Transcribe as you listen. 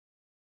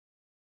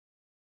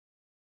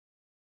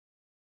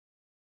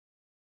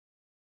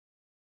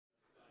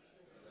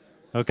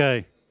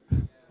Okay.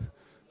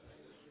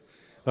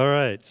 All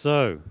right.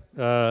 So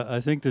I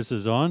think this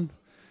is on.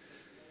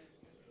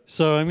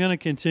 So I'm going to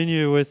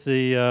continue with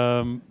the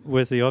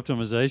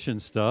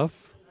optimization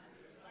stuff.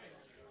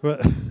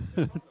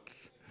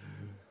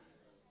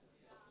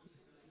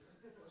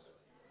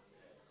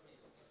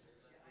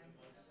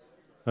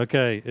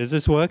 Okay. Is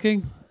this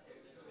working?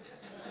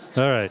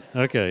 All right.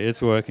 Okay.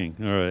 It's working.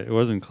 All right. It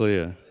wasn't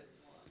clear.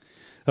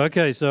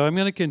 Okay. So I'm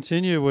going to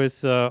continue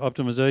with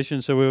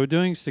optimization. So we were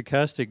doing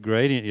stochastic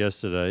gradient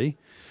yesterday.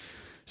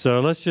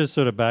 So let's just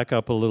sort of back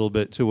up a little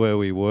bit to where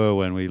we were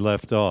when we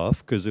left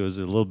off, because there was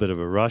a little bit of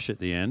a rush at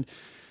the end.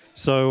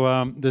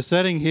 So the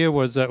setting here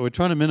was that we're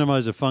trying to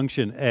minimize a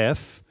function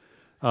f,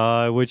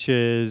 which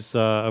is,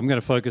 I'm going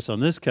to focus on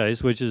this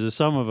case, which is a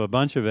sum of a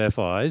bunch of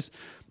fi's.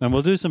 And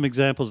we'll do some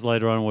examples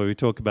later on where we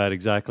talk about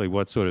exactly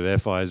what sort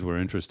of fi's we're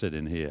interested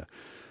in here.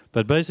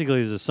 But basically,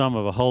 there's a sum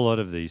of a whole lot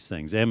of these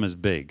things. M is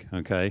big,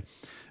 okay?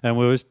 And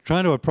we were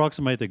trying to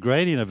approximate the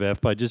gradient of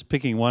f by just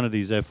picking one of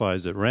these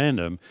fi's at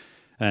random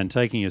and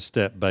taking a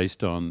step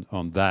based on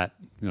that,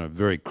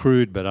 very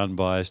crude but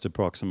unbiased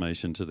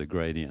approximation to the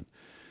gradient.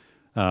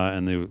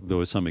 And there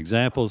were some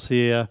examples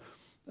here.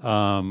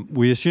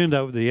 We assumed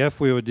that the f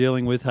we were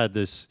dealing with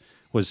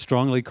was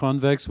strongly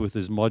convex with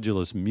this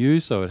modulus mu,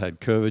 so it had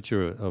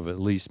curvature of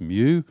at least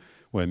mu,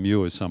 where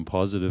mu is some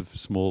positive,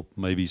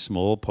 maybe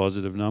small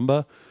positive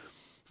number.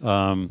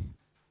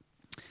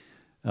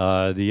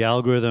 The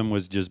algorithm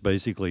was just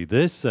basically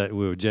this, that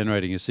we were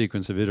generating a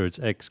sequence of iterates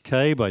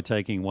xk by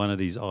taking one of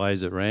these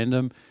i's at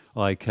random,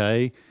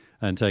 ik,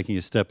 and taking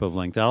a step of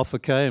length alpha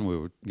k, and we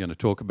were going to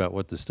talk about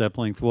what the step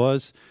length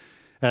was.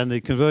 And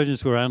the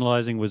convergence we're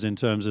analyzing was in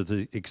terms of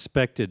the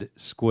expected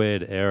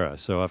squared error.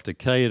 So after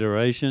k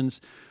iterations,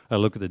 I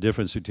look at the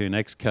difference between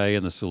xk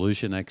and the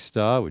solution x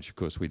star, which of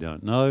course we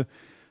don't know,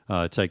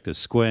 take the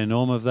square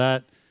norm of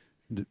that,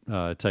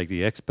 take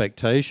the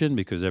expectation,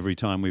 because every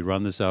time we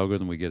run this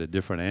algorithm we get a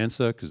different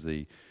answer because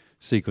the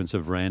sequence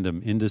of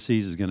random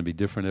indices is going to be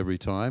different every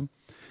time,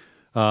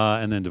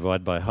 and then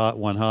divide by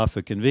 1/2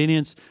 for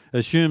convenience.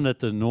 Assume that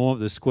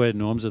the squared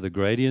norms of the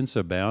gradients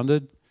are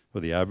bounded, or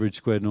the average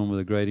squared norm of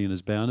the gradient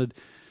is bounded.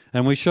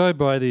 And we showed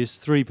by these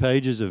 3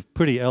 pages of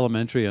pretty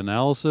elementary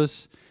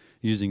analysis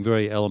using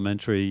very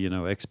elementary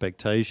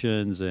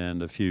expectations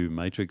and a few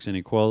matrix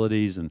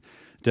inequalities and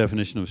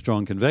definition of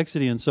strong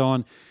convexity and so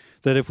on,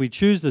 that if we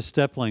choose the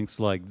step lengths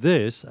like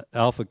this,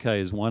 alpha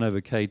k is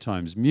 1/k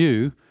times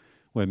mu,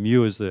 where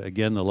mu is,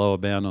 again, the lower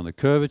bound on the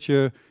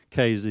curvature,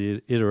 k is the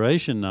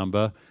iteration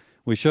number.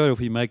 We showed if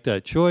we make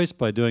that choice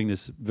by doing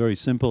this very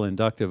simple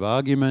inductive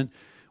argument,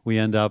 we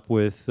end up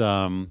with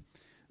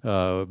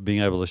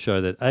being able to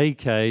show that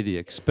ak, the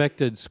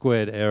expected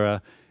squared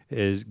error,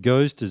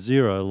 goes to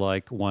 0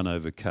 like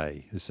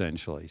 1/k,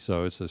 essentially.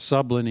 So it's a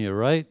sublinear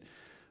rate,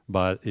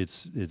 but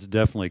it's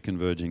definitely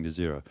converging to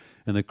 0.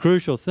 And the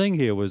crucial thing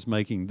here was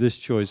making this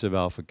choice of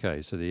alpha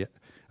k. So the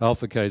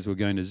alpha k's were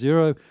going to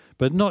 0,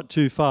 but not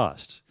too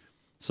fast.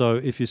 So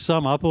if you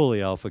sum up all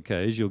the alpha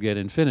k's, you'll get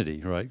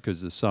infinity, right?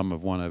 Because the sum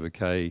of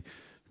 1/k,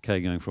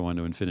 k going from 1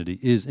 to infinity,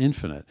 is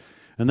infinite.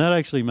 And that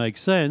actually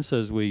makes sense,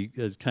 as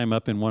came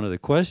up in one of the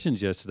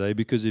questions yesterday,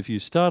 because if you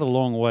start a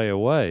long way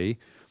away,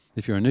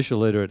 if your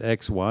initial iterate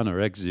x1 or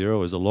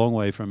x0 is a long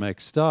way from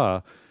x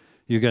star,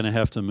 you're going to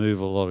have to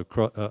move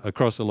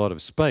across a lot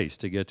of space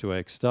to get to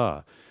x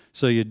star.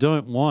 So you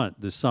don't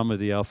want the sum of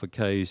the alpha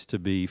k's to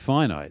be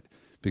finite,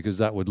 because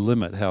that would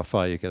limit how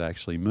far you could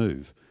actually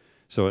move.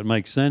 So it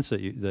makes sense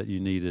that you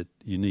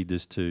need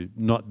this to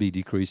not be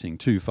decreasing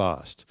too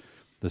fast.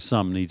 The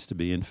sum needs to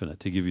be infinite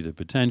to give you the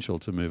potential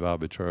to move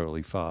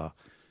arbitrarily far.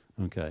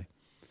 Okay.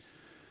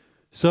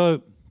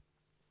 So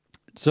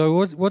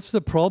what's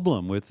the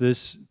problem with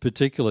this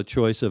particular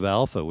choice of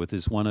alpha, with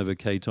this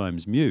 1/k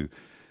times mu?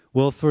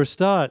 Well, for a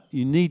start,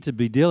 you need to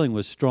be dealing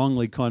with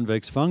strongly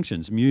convex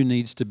functions. Mu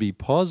needs to be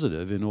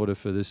positive in order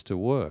for this to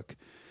work.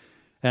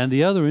 And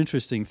the other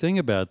interesting thing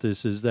about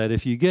this is that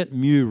if you get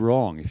mu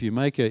wrong, if you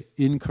make an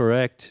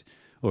incorrect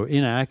or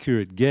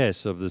inaccurate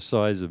guess of the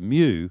size of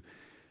mu,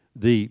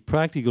 the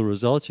practical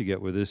results you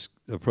get with this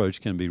approach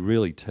can be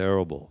really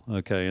terrible.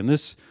 Okay, and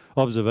this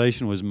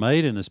observation was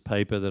made in this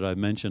paper that I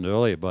mentioned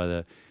earlier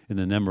in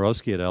the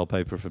Nemirovsky et al.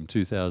 Paper from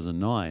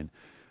 2009.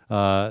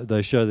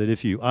 They show that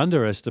if you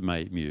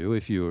underestimate mu,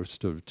 if you're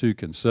sort of too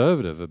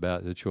conservative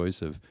about the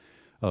choice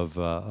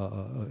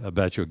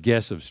about your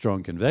guess of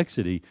strong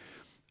convexity,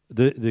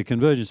 the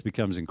convergence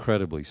becomes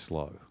incredibly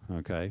slow.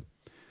 Okay,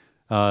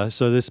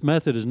 so this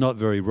method is not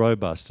very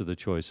robust to the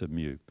choice of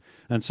mu.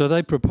 And so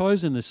they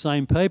propose in the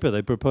same paper,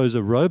 they propose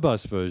a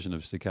robust version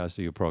of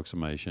stochastic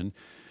approximation,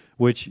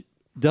 which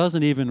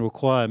doesn't even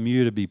require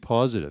mu to be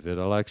positive.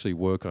 It'll actually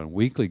work on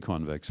weakly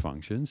convex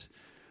functions.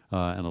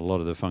 And a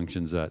lot of the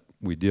functions that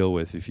we deal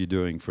with, if you're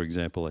doing, for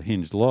example, a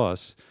hinged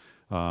loss,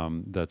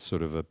 that's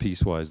sort of a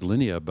piecewise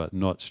linear but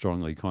not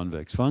strongly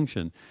convex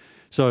function.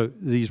 So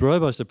these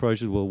robust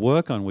approaches will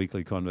work on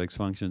weakly convex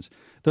functions.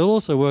 They'll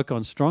also work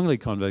on strongly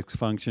convex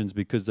functions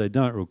because they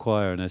don't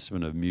require an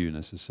estimate of mu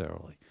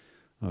necessarily.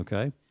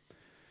 Okay?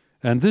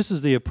 And this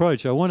is the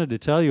approach. I wanted to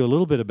tell you a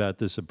little bit about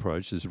this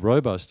approach, this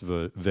robust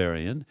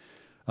variant,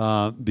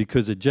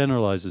 because it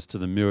generalizes to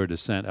the mirror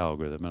descent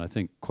algorithm. And I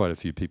think quite a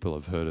few people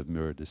have heard of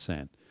mirror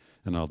descent.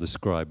 And I'll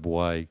describe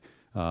why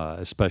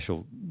a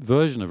special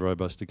version of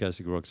robust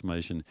stochastic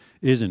approximation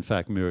is in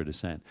fact mirror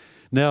descent.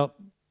 Now,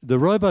 the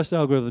robust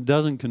algorithm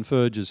doesn't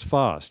converge as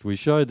fast. We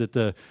showed that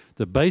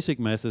the basic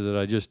method that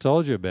I just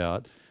told you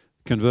about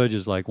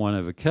converges like 1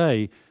 over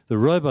k. The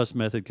robust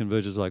method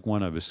converges like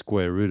 1 over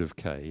square root of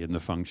k in the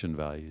function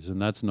values,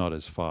 and that's not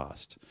as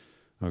fast,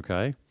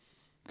 okay?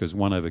 Because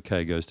 1 over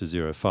k goes to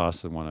 0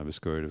 faster than 1 over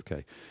square root of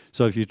k.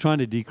 So if you're trying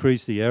to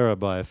decrease the error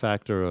by a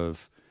factor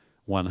of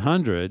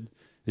 100,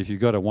 if you've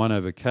got a 1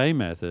 over k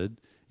method,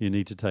 you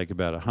need to take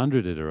about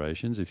 100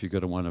 iterations. If you've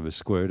got a 1 over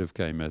square root of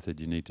k method,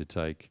 you need to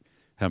take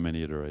how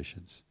many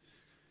iterations?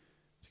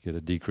 To get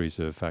a decrease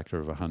of a factor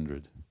of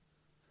 100.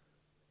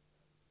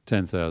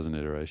 10,000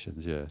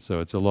 iterations, yeah. So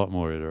it's a lot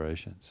more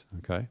iterations,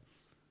 okay?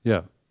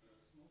 Yeah.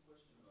 Small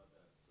question about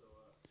that. So,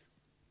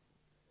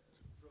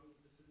 from the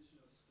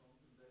definition of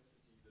strong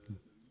convexity,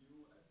 the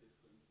mu at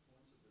different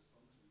points of the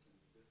function can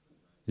be different,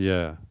 right?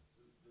 Yeah.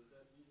 So does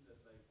that mean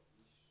that like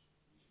we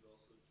should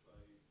also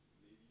try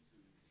maybe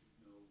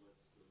to know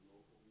what's the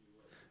local mu?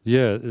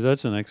 Yeah,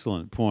 that's an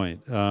excellent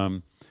point.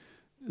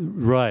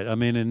 Right. I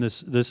mean, in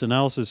this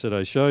analysis that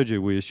I showed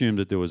you, we assumed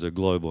that there was a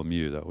global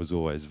mu that was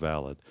always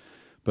valid.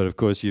 But of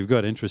course, you've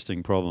got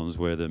interesting problems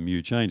where the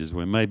mu changes,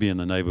 where maybe in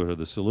the neighborhood of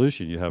the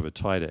solution you have a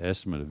tighter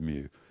estimate of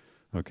mu,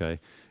 okay?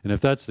 And if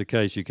that's the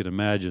case, you could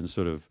imagine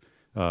sort of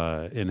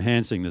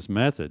enhancing this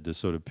method to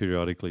sort of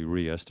periodically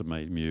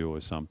re-estimate mu or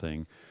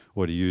something,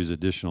 or to use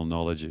additional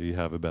knowledge that you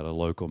have about a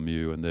local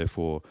mu and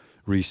therefore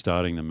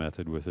restarting the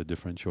method with a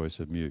different choice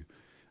of mu.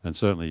 And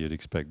certainly you'd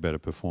expect better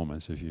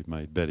performance if you've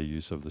made better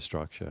use of the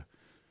structure.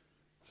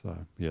 So,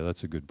 yeah,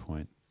 that's a good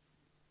point.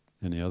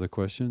 Any other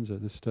questions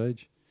at this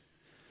stage?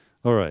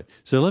 All right,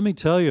 so let me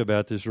tell you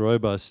about this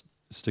robust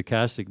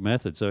stochastic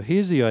method. So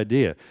here's the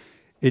idea.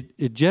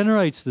 It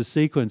generates the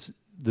sequence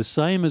the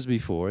same as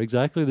before,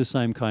 exactly the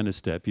same kind of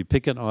step. You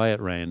pick an I at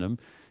random,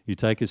 you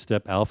take a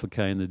step alpha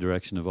k in the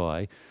direction of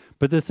I.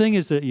 But the thing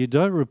is that you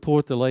don't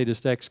report the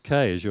latest xk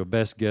as your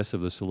best guess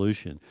of the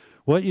solution.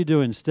 What you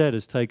do instead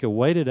is take a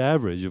weighted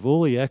average of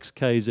all the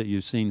xk's that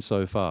you've seen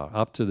so far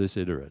up to this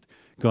iterate,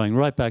 going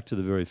right back to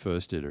the very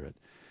first iterate.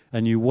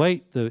 And you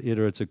weight the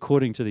iterates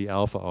according to the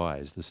alpha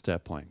i's, the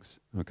step lengths,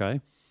 okay?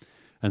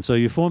 And so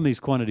you form these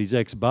quantities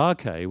x bar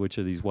k, which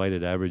are these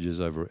weighted averages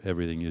over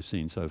everything you've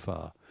seen so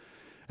far.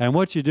 And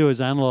what you do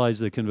is analyze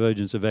the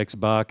convergence of x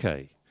bar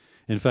k.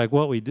 In fact,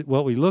 what we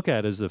look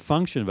at is the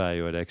function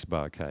value at x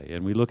bar k,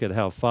 and we look at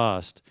how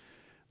fast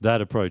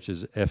that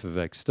approaches f of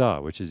x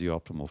star, which is the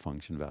optimal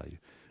function value.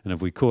 And if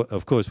we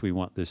of course, we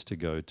want this to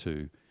go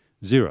to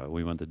 0.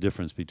 We want the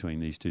difference between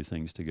these two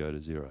things to go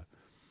to 0.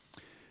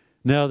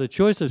 Now, the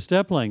choice of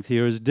step length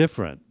here is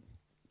different.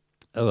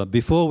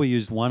 Before we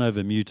used 1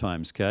 over mu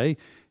times k.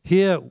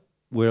 Here,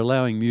 we're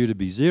allowing mu to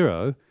be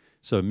 0,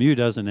 so mu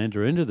doesn't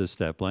enter into the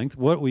step length.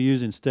 What we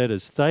use instead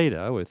is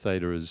theta, where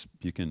theta is,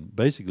 you can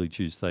basically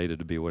choose theta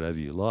to be whatever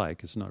you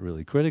like. It's not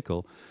really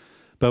critical.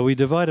 But we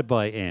divide it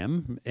by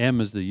m.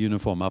 M is the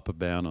uniform upper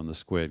bound on the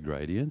squared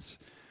gradients,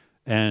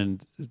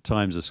 and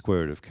times the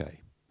square root of k.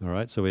 All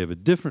right, so we have a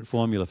different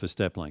formula for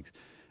step length.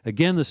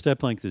 Again, the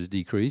step length is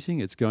decreasing.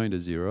 It's going to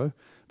 0,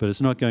 but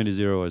it's not going to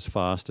 0 as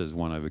fast as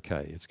 1 over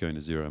k. It's going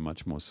to 0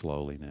 much more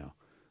slowly now,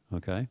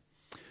 okay?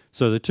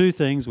 So the two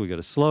things, we've got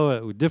a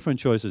slower,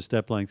 different choice of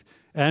step length,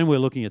 and we're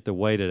looking at the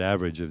weighted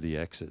average of the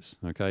x's,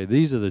 okay?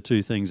 These are the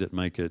two things that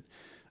make it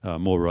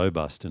more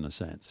robust in a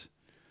sense.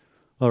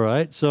 All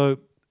right, so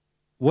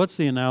what's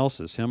the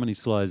analysis? How many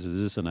slides does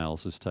this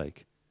analysis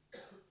take?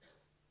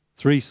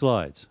 3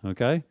 slides,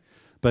 okay?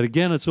 But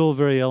again, it's all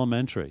very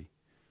elementary.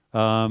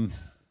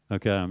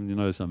 Okay, you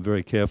notice I'm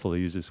very careful to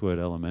use this word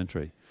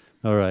elementary.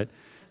 All right,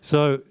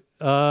 so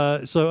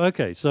I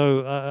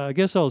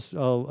guess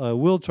I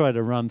will try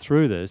to run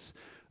through this.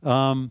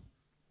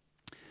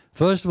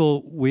 First of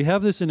all, we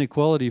have this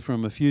inequality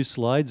from a few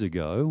slides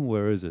ago.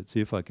 Where is it?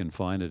 See if I can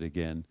find it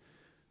again.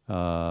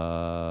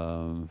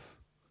 I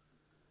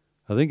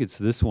think it's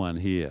this one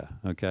here.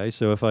 Okay,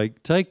 so if I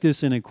take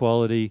this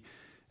inequality,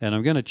 and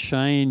I'm going to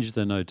change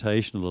the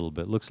notation a little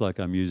bit. Looks like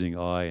I'm using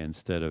I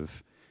instead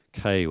of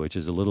k, which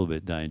is a little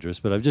bit dangerous,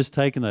 but I've just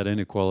taken that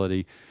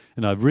inequality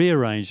and I've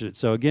rearranged it.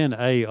 So again,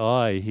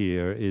 AI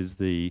here is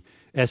the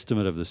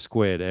estimate of the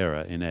squared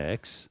error in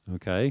x,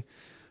 okay?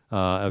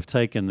 I've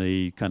taken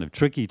the kind of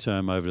tricky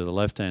term over to the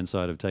left-hand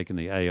side. I've taken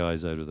the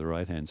AIs over to the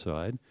right-hand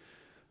side,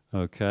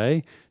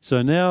 okay?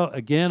 So now,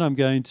 again, I'm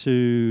going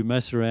to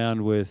mess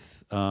around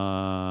with,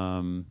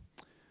 I'm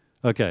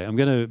going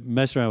to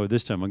mess around with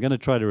this term. I'm going to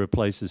try to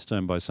replace this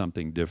term by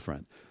something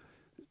different.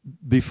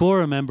 Before,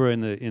 remember,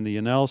 in the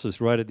analysis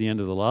right at the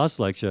end of the last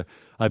lecture,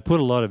 I put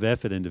a lot of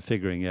effort into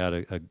figuring out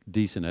a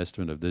decent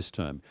estimate of this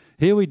term.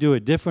 Here we do a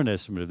different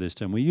estimate of this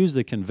term. We use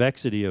the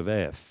convexity of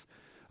f.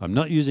 I'm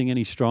not using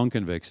any strong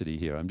convexity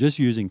here. I'm just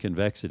using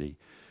convexity.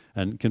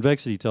 And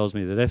convexity tells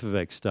me that f of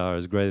x star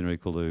is greater than or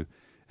equal to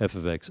f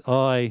of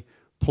xi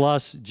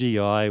plus gi,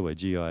 where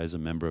gi is a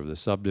member of the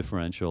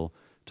subdifferential,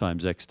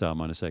 times x star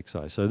minus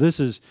xi. So this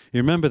is, you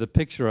remember the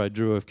picture I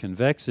drew of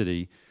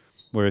convexity,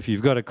 where if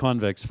you've got a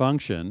convex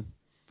function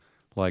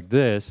like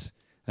this,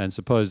 and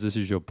suppose this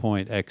is your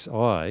point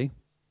xi,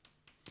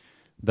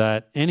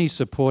 that any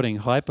supporting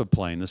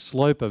hyperplane, the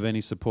slope of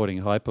any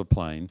supporting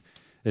hyperplane,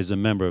 is a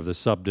member of the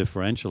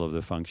subdifferential of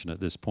the function at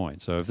this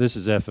point. So if this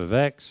is f of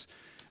x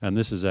and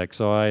this is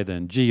xi,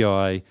 then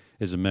gi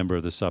is a member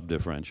of the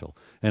subdifferential.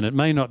 And it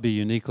may not be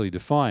uniquely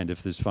defined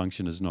if this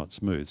function is not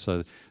smooth.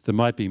 So there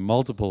might be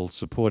multiple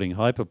supporting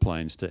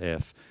hyperplanes to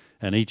f,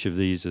 and each of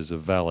these is a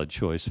valid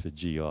choice for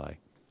gi.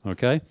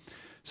 Okay?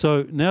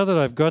 So now that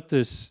I've got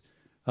this,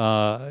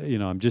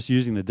 I'm just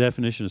using the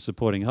definition of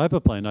supporting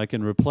hyperplane, I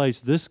can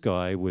replace this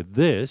guy with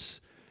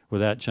this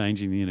without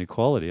changing the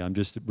inequality. I'm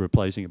just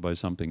replacing it by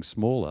something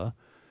smaller.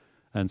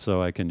 And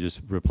so I can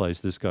just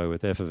replace this guy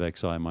with f of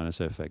xi minus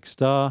fx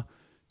star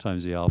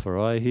times the alpha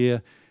I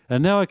here.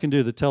 And now I can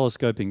do the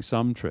telescoping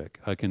sum trick.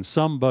 I can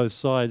sum both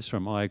sides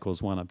from I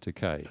equals 1 up to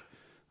k.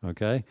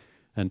 Okay?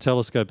 And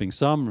telescoping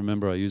sum,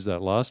 remember I used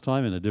that last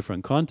time in a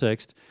different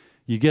context,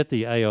 you get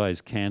the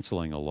AIs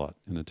cancelling a lot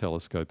in a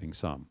telescoping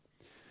sum.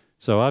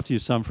 So after you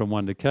sum from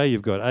 1 to k,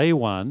 you've got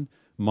a1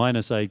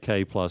 minus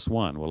ak plus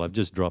 1. Well, I've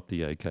just dropped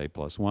the ak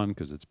plus 1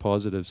 because it's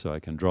positive, so I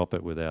can drop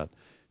it without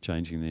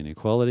changing the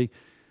inequality.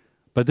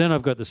 But then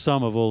I've got the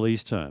sum of all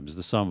these terms,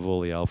 the sum of all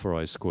the alpha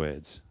I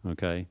squareds,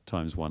 okay,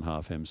 times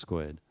 1/2 m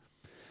squared.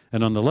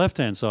 And on the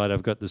left-hand side,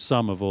 I've got the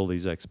sum of all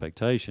these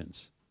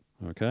expectations,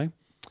 okay?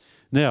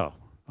 Now,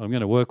 I'm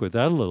going to work with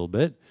that a little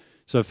bit.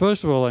 So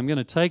first of all, I'm going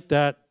to take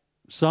that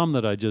sum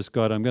that I just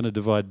got, I'm going to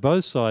divide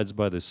both sides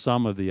by the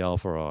sum of the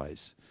alpha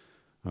i's,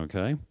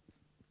 okay?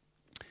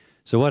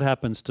 So what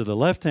happens to the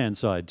left-hand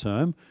side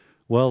term?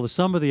 Well, the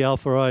sum of the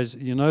alpha i's,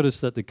 you notice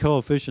that the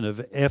coefficient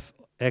of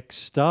fx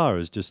star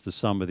is just the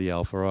sum of the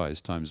alpha i's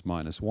times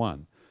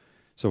 -1.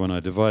 So when I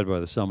divide by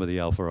the sum of the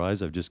alpha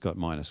i's, I've just got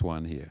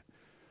 -1 here.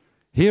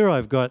 Here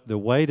I've got the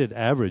weighted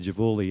average of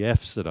all the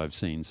f's that I've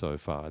seen so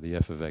far, the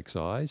f of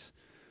xi's,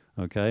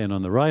 okay? And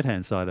on the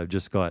right-hand side, I've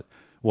just got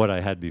what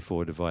I had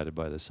before divided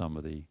by the sum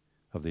of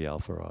the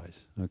alpha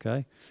i's,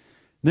 okay?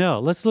 Now,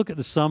 let's look at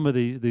the sum of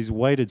these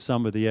weighted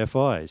sum of the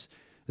fi's.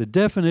 The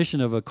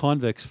definition of a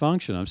convex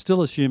function, I'm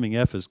still assuming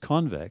f is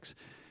convex.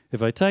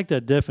 If I take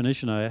that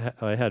definition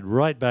I had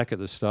right back at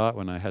the start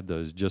when I had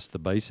those just the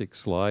basic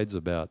slides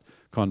about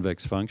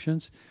convex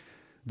functions,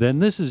 then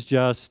this is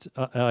just,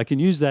 I can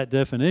use that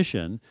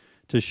definition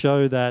to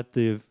show that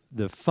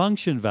the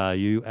function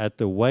value at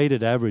the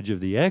weighted average of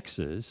the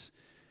x's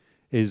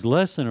is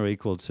less than or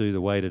equal to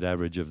the weighted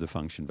average of the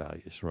function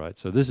values, right?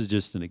 So this is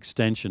just an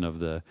extension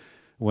of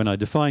when I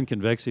define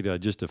convexity, I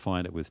just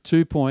define it with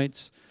 2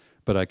 points,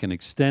 but I can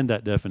extend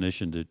that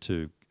definition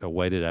to a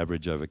weighted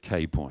average over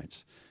k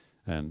points,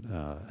 and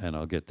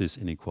I'll get this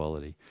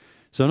inequality.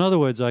 So in other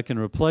words, I can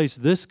replace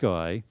this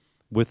guy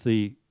with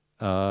the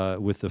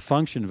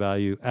function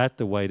value at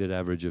the weighted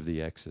average of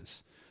the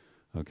x's.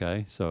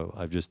 Okay, so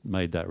I've just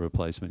made that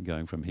replacement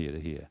going from here to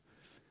here,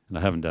 and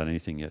I haven't done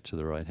anything yet to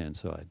the right-hand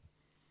side.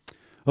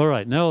 All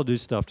right, now I'll do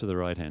stuff to the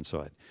right-hand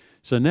side.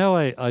 So now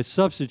I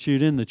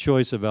substitute in the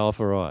choice of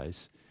alpha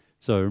i's.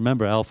 So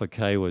remember, alpha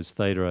k was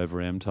theta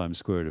over m times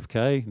square root of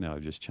k. Now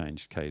I've just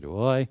changed k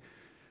to I.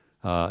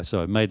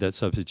 So I've made that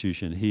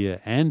substitution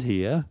here and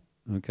here,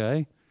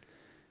 okay?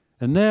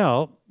 And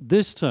now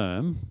this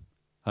term,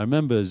 I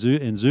remember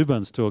in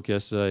Zuban's talk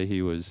yesterday,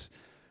 he was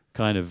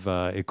kind of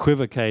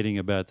equivocating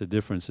about the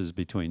differences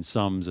between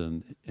sums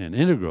and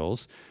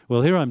integrals.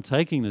 Well, here I'm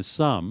taking the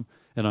sum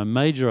and I'm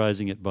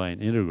majorizing it by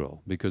an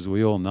integral, because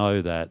we all know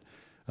that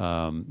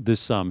this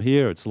sum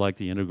here, it's like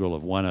the integral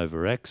of 1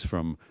 over x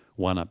from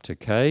 1 up to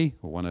k,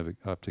 or 1 over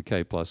up to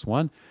k plus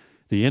 1.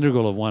 The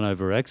integral of 1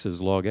 over x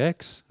is log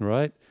x,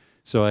 right?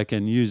 So I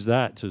can use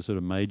that to sort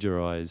of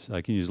majorize.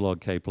 I can use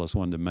log k plus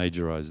 1 to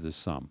majorize this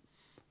sum,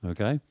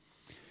 okay?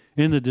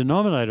 In the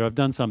denominator, I've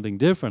done something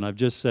different. I've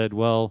just said,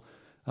 well,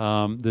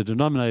 the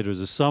denominator is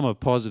a sum of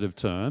positive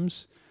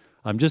terms.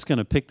 I'm just going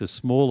to pick the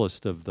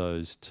smallest of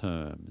those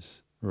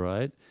terms,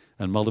 right?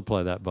 And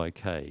multiply that by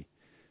k.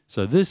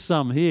 So this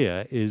sum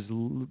here is,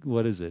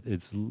 what is it?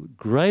 It's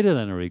greater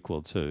than or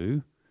equal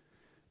to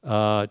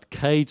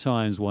k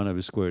times 1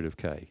 over square root of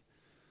k,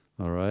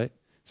 all right?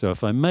 So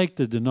if I make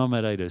the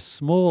denominator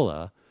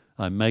smaller,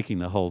 I'm making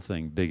the whole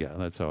thing bigger.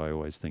 That's how I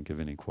always think of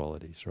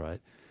inequalities, right?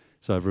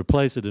 So I've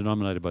replaced the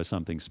denominator by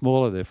something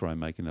smaller, therefore I'm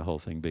making the whole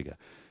thing bigger.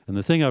 And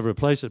the thing I've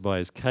replaced it by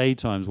is k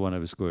times 1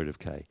 over square root of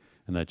k,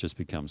 and that just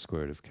becomes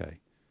square root of k,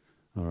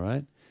 all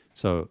right?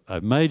 So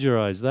I've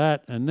majorized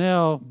that, and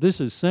now this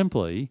is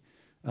simply,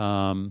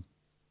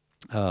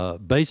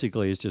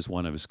 basically it's just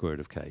 1 over square root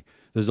of k.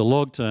 There's a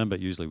log term, but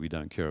usually we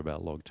don't care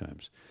about log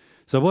terms.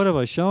 So what have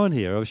I shown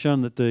here? I've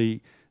shown that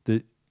the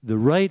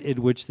rate at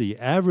which the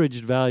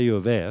averaged value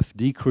of f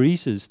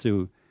decreases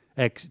to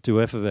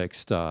f of x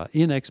star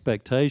in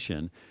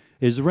expectation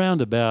is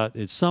around about,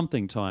 it's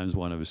something times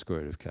 1 over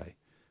square root of k.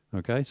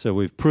 Okay, so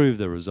we've proved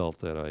the result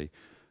that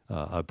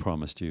I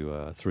promised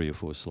you 3 or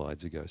 4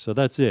 slides ago. So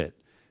that's it.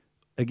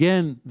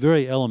 Again,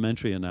 very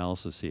elementary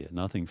analysis here,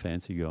 nothing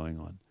fancy going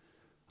on.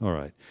 All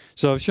right,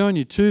 so I've shown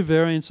you 2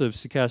 variants of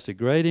stochastic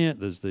gradient.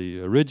 There's the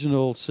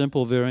original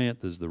simple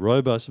variant, there's the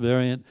robust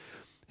variant.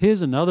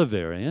 Here's another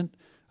variant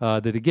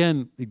that,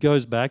 again, it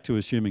goes back to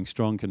assuming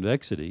strong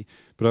convexity,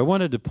 but I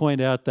wanted to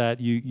point out that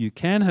you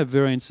can have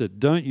variants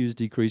that don't use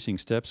decreasing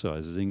step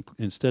sizes.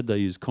 Instead, they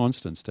use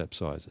constant step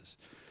sizes.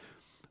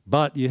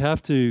 But you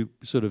have to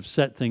sort of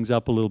set things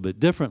up a little bit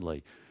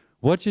differently.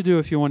 What you do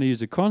if you want to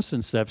use a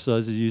constant step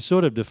size is you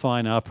sort of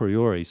define a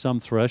priori some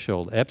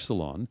threshold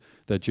epsilon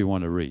that you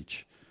want to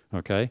reach.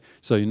 Okay,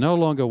 so you no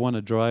longer want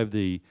to drive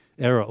the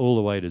error all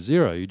the way to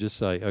 0. You just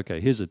say, okay,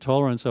 here's a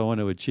tolerance I want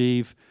to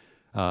achieve.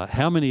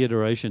 How many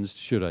iterations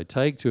should I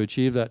take to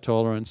achieve that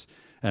tolerance,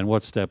 and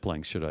what step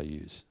length should I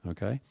use?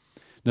 Okay.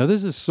 Now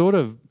this is sort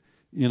of,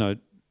 you know,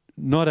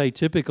 not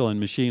atypical in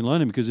machine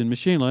learning, because in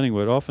machine learning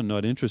we're often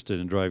not interested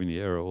in driving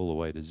the error all the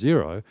way to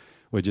 0.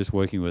 We're just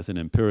working with an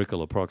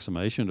empirical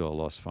approximation to a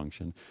loss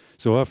function.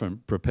 So we're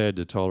often prepared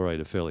to tolerate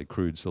a fairly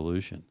crude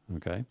solution.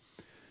 Okay.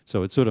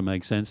 So it sort of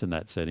makes sense in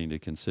that setting to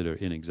consider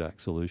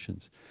inexact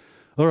solutions.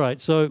 All right,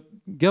 so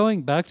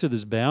going back to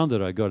this bound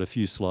that I got a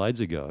few slides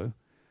ago,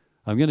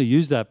 I'm going to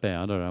use that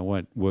bound, and I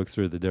won't work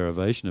through the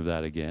derivation of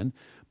that again,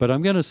 but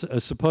I'm going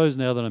to suppose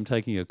now that I'm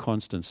taking a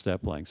constant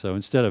step length. So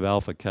instead of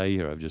alpha k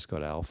here, I've just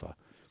got alpha,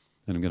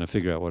 and I'm going to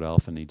figure out what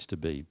alpha needs to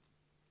be.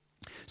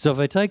 So if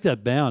I take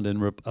that bound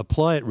and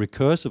apply it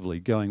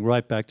recursively, going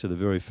right back to the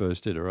very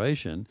first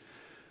iteration,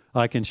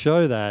 I can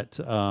show that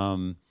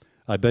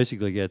I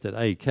basically get that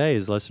ak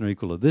is less than or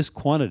equal to this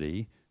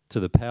quantity to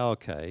the power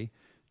k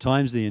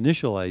times the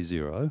initial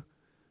a0,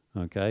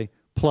 okay,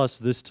 plus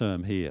this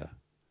term here,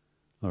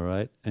 all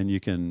right? And you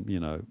can, you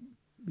know,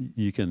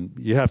 you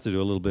have to do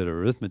a little bit of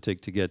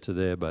arithmetic to get to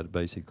there, but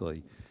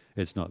basically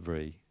it's not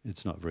very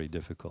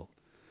difficult.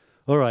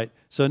 All right,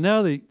 so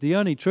now the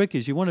only trick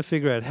is you want to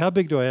figure out how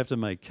big do I have to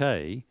make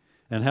k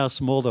and how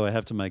small do I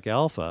have to make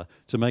alpha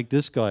to make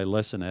this guy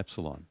less than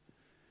epsilon.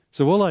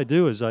 So all I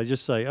do is I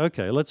just say,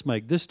 okay, let's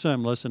make this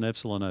term less than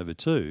epsilon over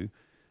 2,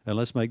 and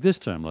let's make this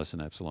term less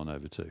than epsilon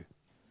over 2.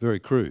 Very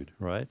crude,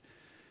 right?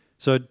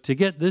 So to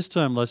get this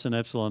term less than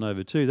epsilon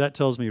over 2, that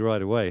tells me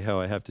right away how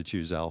I have to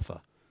choose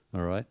alpha,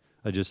 all right?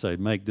 I just say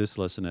make this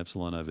less than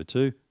epsilon over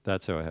 2.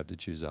 That's how I have to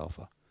choose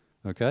alpha,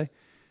 okay?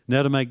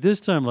 Now to make this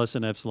term less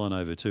than epsilon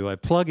over 2, I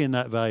plug in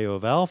that value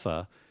of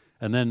alpha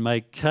and then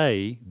make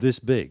k this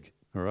big,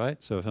 all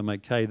right? So if I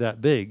make k that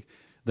big,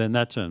 then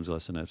that term's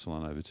less than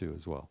epsilon over 2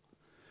 as well.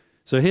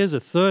 So here's a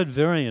third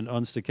variant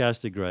on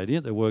stochastic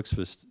gradient that works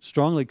for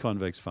strongly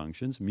convex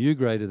functions, mu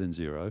greater than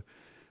 0,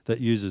 that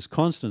uses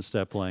constant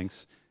step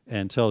lengths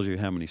and tells you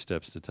how many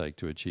steps to take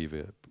to achieve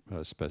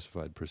a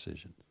specified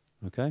precision.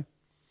 Okay?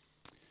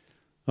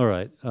 All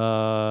right.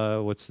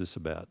 What's this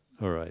about?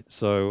 All right.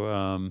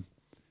 So,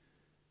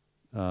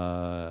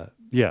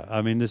 yeah,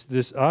 I mean,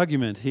 this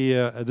argument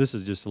here, this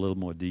is just a little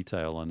more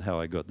detail on how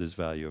I got this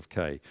value of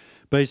k.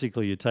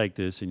 Basically, you take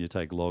this and you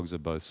take logs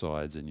of both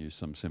sides and use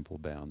some simple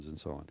bounds and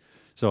so on.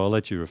 So I'll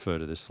let you refer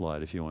to this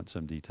slide if you want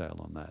some detail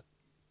on that.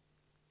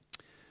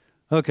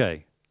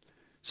 Okay,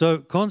 so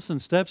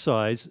constant step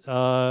size,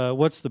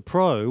 what's the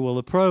pro? Well,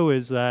 the pro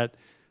is that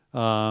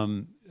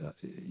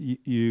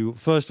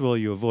first of all,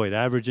 you avoid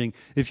averaging.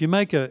 If you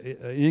make an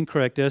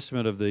incorrect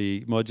estimate of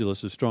the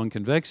modulus of strong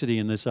convexity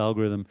in this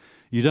algorithm,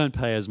 you don't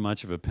pay as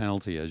much of a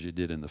penalty as you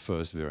did in the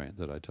first variant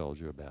that I told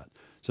you about.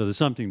 So there's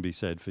something to be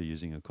said for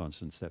using a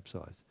constant step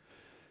size.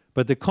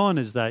 But the con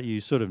is that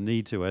you sort of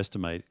need to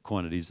estimate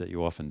quantities that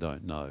you often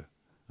don't know,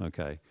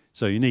 okay?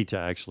 So you need to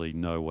actually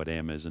know what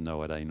m is and know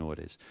what a naught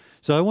is.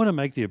 So I want to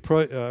make the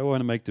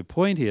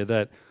point here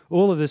that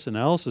all of this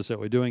analysis that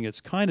we're doing, it's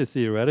kind of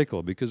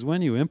theoretical, because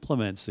when you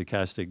implement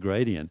stochastic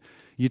gradient,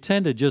 you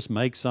tend to just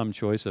make some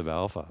choice of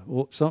alpha,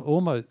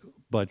 almost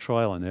by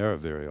trial and error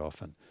very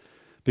often,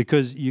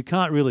 because you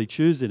can't really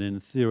choose it in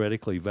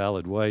theoretically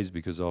valid ways,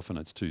 because often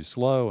it's too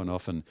slow and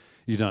often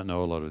you don't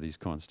know a lot of these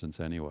constants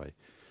anyway.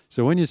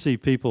 So when you see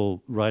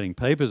people writing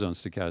papers on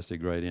stochastic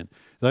gradient,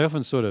 they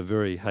often sort of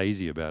very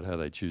hazy about how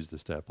they choose the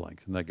step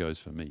length, and that goes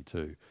for me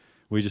too.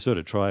 We just sort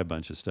of try a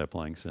bunch of step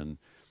lengths and,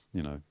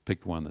 you know,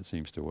 pick one that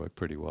seems to work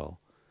pretty well.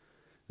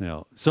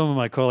 Now, some of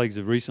my colleagues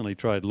have recently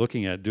tried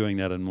looking at doing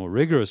that in a more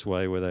rigorous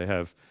way, where they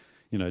have,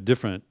 you know,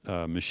 different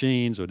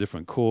machines or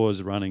different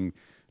cores running,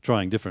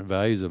 trying different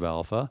values of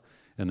alpha,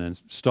 and then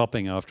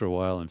stopping after a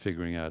while and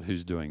figuring out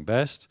who's doing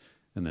best,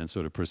 and then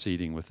sort of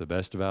proceeding with the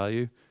best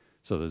value.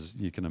 So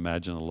you can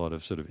imagine a lot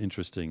of sort of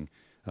interesting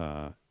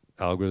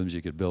algorithms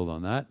you could build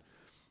on that.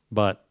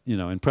 But, you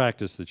know, in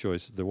practice,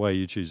 the way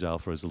you choose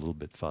alpha is a little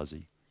bit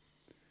fuzzy.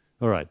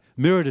 All right,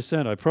 mirror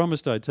descent. I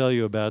promised I'd tell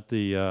you about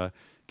the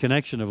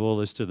connection of all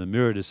this to the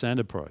mirror descent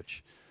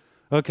approach.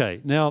 Okay,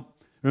 now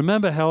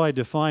remember how I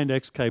defined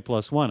xk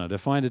plus 1. I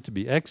defined it to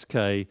be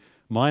xk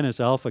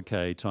minus alpha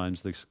k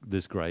times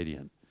this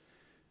gradient.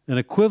 An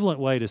equivalent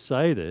way to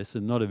say this,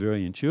 and not a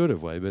very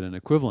intuitive way, but an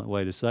equivalent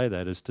way to say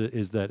that is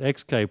that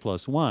xk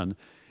plus 1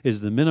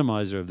 is the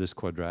minimizer of this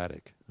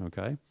quadratic,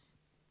 okay?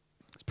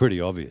 Pretty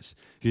obvious.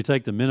 If you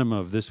take the minimum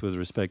of this with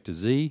respect to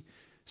z,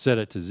 set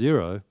it to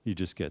 0, you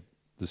just get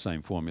the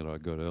same formula I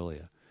got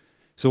earlier.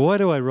 So why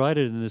do I write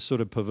it in this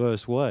sort of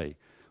perverse way?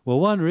 Well,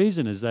 one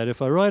reason is that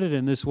if I write it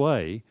in this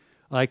way,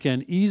 I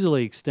can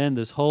easily extend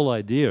this whole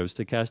idea of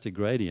stochastic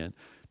gradient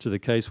to the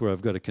case where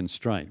I've got a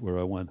constraint, where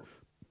I want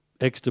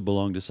x to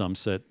belong to some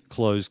set,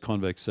 closed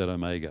convex set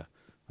omega,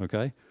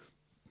 okay?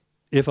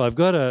 If I've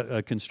got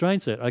a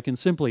constraint set, I can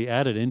simply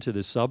add it into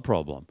this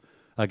subproblem.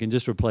 I can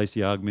just replace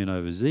the argmin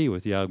over z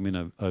with the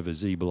argmin over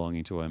z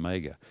belonging to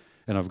omega.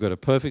 And I've got a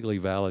perfectly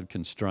valid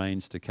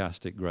constrained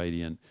stochastic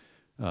gradient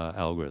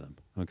algorithm,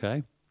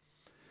 okay?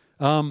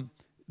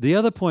 The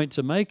other point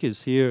to make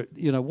is here,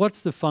 you know,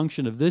 what's the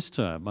function of this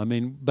term? I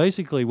mean,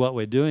 basically what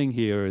we're doing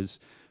here is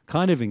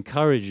kind of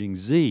encouraging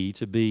z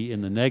to be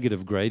in the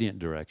negative gradient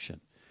direction.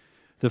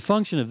 The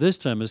function of this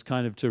term is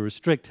kind of to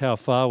restrict how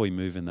far we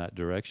move in that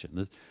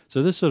direction.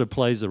 So this sort of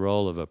plays the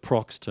role of a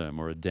prox term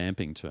or a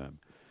damping term.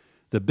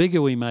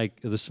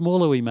 The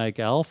smaller we make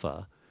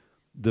alpha,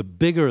 the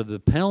bigger the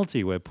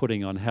penalty we're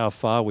putting on how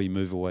far we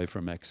move away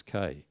from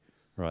xk,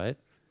 right?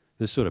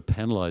 This sort of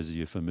penalizes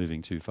you for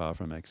moving too far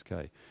from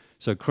xk.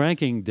 So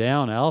cranking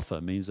down alpha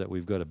means that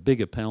we've got a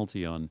bigger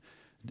penalty on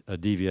a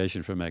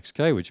deviation from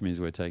xk, which means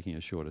we're taking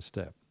a shorter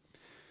step.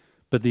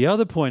 But the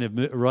other point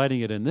of writing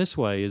it in this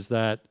way is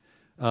that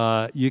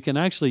you can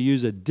actually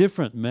use a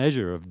different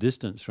measure of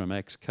distance from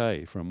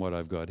xk from what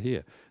I've got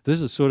here. This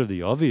is sort of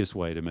the obvious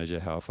way to measure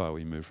how far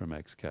we move from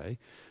xk,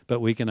 but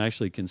we can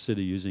actually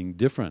consider using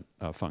different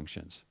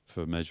functions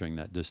for measuring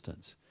that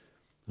distance,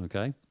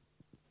 okay?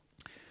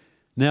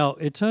 Now,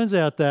 it turns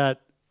out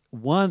that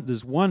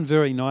there's one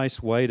very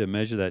nice way to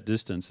measure that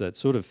distance that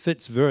sort of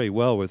fits very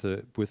well with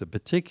a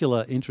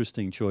particular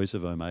interesting choice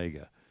of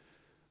omega,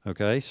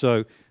 okay?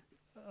 So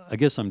I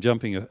guess I'm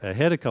jumping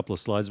ahead a couple of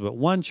slides, but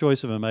one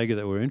choice of omega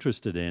that we're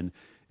interested in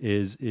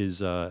is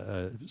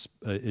the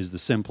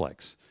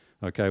simplex,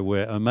 okay,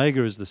 where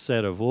omega is the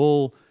set of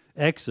all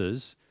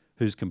x's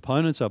whose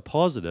components are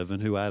positive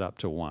and who add up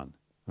to 1,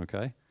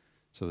 okay?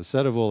 So the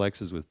set of all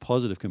x's with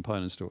positive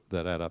components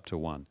that add up to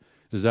 1.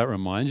 Does that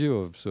remind you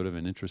of sort of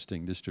an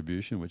interesting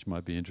distribution which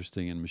might be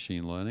interesting in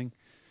machine learning?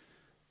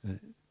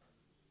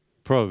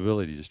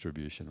 Probability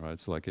distribution, right?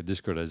 It's like a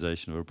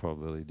discretization of a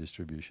probability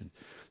distribution.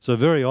 So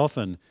very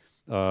often,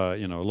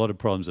 you know, a lot of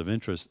problems of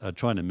interest are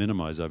trying to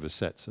minimize over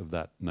sets of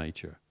that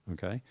nature,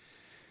 okay?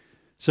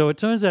 So it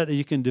turns out that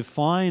you can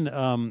define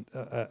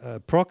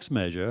a prox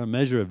measure, a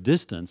measure of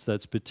distance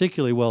that's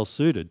particularly well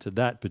suited to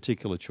that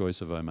particular choice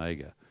of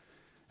omega.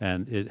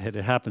 And it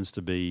happens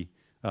to be,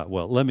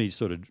 well, let me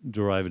sort of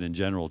derive it in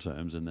general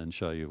terms and then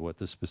show you what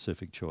the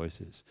specific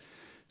choice is.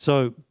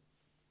 So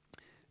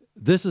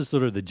this is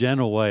sort of the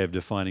general way of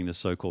defining the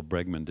so-called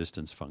Bregman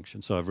distance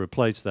function. So I've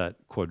replaced that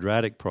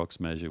quadratic prox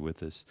measure with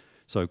this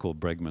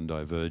so-called Bregman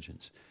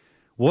divergence.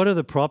 What are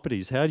the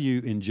properties? How do you,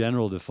 in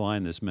general,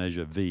 define this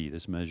measure v,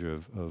 this measure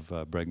of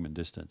Bregman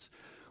distance?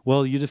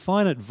 Well, you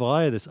define it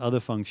via this other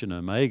function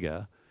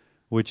omega,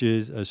 which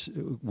is,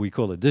 we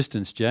call a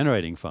distance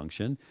generating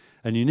function,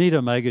 and you need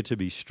omega to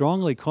be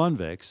strongly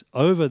convex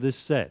over this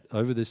set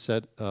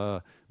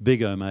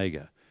big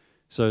omega.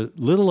 So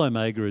little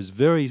omega is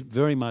very,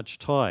 very much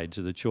tied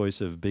to the choice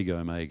of big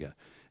omega.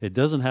 It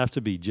doesn't have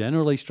to be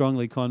generally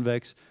strongly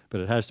convex, but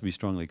it has to be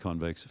strongly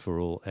convex for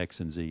all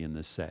x and z in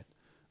this set,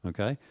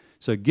 okay?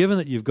 So given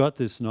that you've got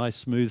this nice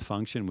smooth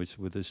function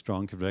with this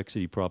strong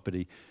convexity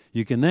property,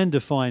 you can then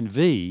define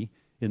v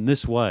in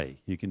this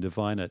way. You can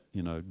define it,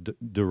 you know,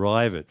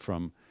 derive it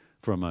from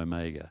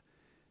omega.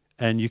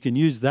 And you can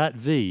use that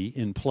v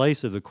in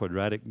place of the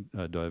quadratic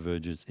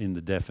divergence in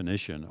the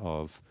definition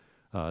of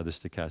the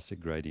stochastic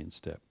gradient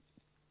step.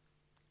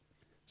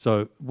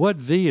 So what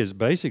v is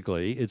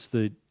basically, it's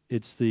the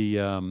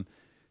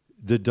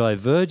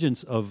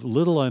divergence of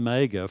little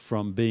omega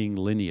from being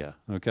linear,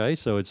 okay?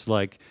 So it's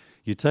like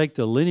you take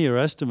the linear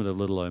estimate of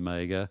little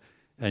omega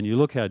and you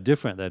look how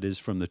different that is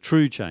from the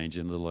true change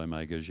in little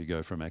omega as you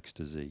go from x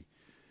to z.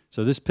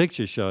 So this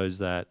picture shows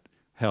that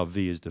how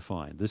v is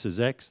defined. This is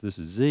x, this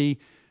is z,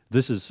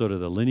 this is sort of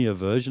the linear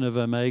version of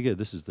omega,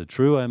 this is the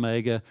true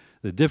omega.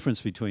 The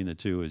difference between the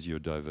two is your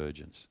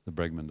divergence, the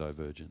Bregman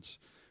divergence,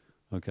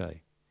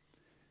 okay?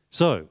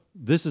 So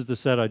this is the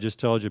set I just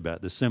told you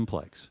about, the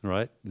simplex,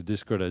 right? The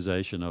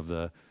discretization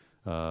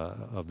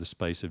of the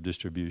space of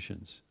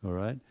distributions, all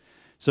right?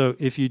 So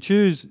if you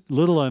choose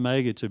little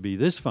omega to be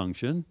this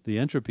function, the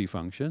entropy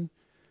function,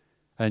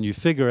 and you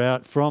figure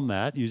out from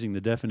that, using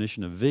the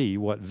definition of v,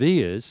 what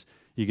v is,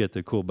 you get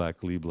the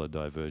Kullback-Leibler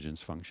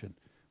divergence function,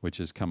 which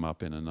has come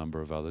up in a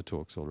number of other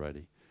talks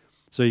already.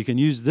 So you can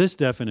use this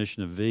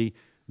definition of v.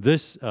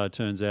 This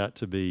turns out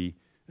to be,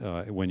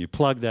 when you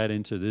plug that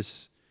into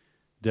this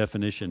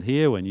definition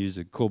here, when you use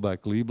a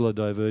Kullback-Leibler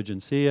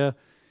divergence here,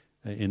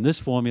 in this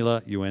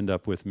formula, you end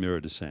up with mirror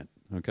descent,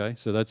 okay?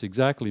 So that's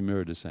exactly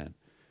mirror descent.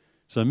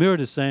 So mirror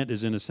descent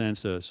is, in a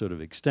sense, a sort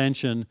of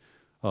extension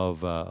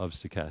of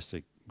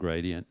stochastic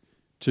gradient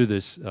to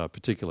this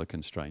particular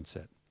constraint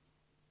set.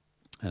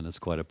 And it's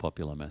quite a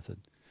popular method.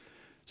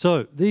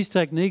 So these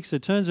techniques,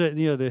 it turns out,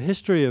 you know, the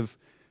history of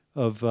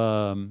of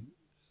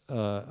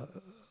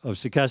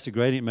stochastic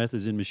gradient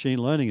methods in machine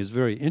learning is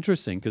very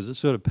interesting because it's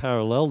sort of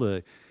parallel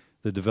to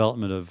the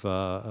development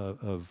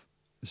of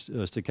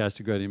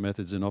stochastic gradient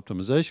methods in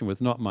optimization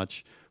with not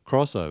much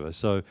crossover.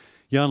 So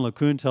Jan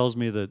LeCun tells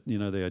me that, you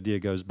know, the idea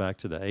goes back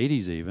to the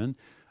 80s even.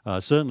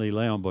 Certainly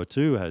Léon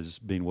Bottou has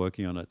been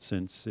working on it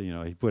since, you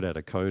know, he put out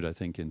a code, I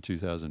think, in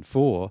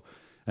 2004,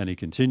 and he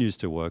continues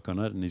to work on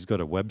it, and he's got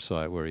a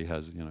website where he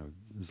has, you know,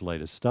 his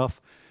latest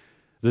stuff.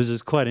 There's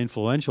this quite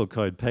influential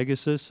code,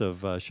 Pegasus, of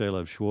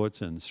Shalev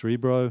Schwartz and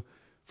Srebro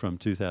from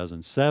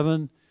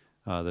 2007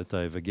 that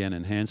they've again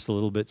enhanced a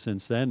little bit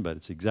since then, but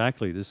it's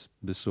exactly this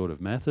sort of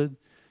method.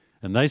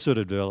 And they sort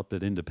of developed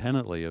it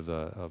independently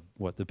of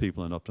what the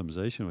people in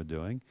optimization were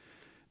doing.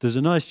 There's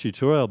a nice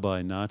tutorial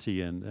by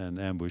Nati and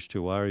Ambush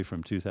Tiwari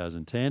from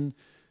 2010.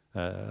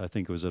 I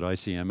think it was at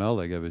ICML.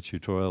 They gave a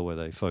tutorial where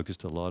they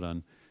focused a lot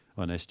on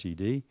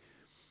SGD.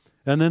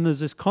 And then there's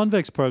this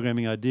convex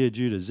programming idea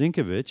due to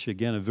Zinkovich,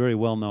 again, a very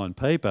well-known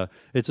paper.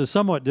 It's a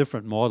somewhat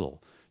different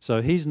model.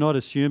 So he's not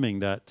assuming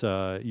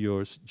that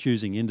you're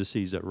choosing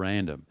indices at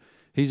random.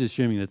 He's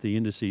assuming that the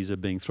indices are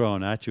being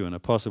thrown at you in a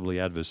possibly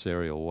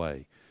adversarial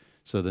way.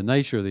 So the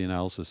nature of the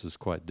analysis is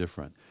quite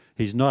different.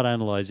 He's not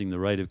analyzing the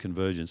rate of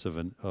convergence of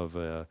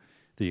the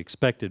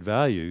expected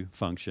value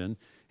function.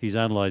 He's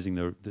analyzing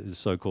the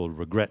so-called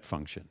regret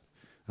function,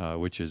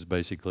 which is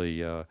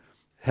basically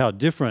how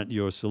different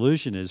your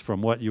solution is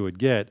from what you would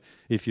get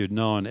if you'd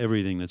known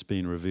everything that's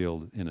been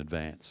revealed in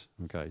advance.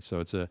 Okay,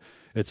 so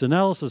it's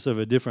analysis of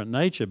a different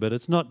nature, but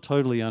it's not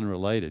totally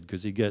unrelated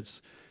because he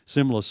gets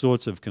similar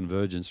sorts of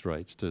convergence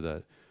rates to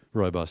that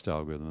robust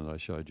algorithm that I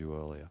showed you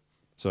earlier.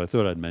 So I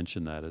thought I'd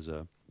mention that as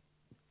a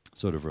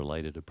sort of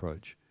related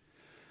approach.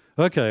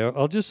 Okay,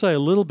 I'll just say a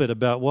little bit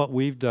about what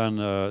we've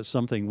done,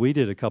 something we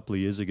did a couple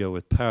of years ago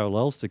with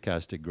parallel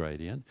stochastic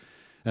gradient,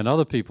 and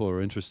other people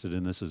are interested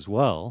in this as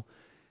well.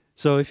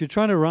 So if you're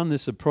trying to run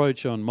this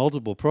approach on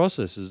multiple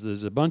processes,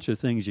 there's a bunch of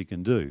things you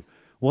can do.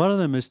 One of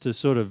them is to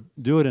sort of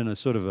do it in a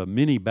sort of a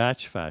mini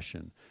batch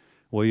fashion,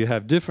 where you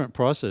have different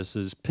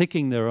processes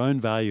picking their own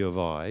value of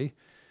I,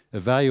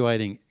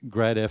 evaluating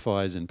grad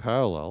FIs in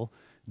parallel,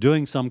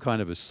 doing some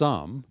kind of a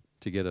sum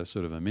to get a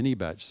sort of a mini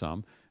batch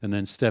sum, and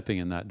then stepping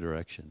in that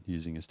direction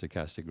using a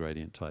stochastic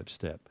gradient type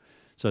step.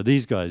 So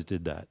these guys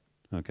did that,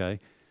 okay?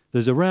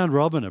 There's a round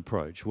robin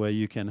approach where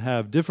you can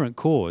have different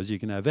cores. You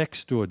can have X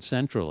stored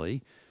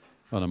centrally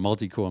on a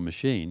multi-core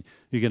machine.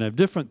 You can have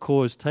different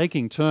cores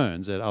taking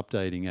turns at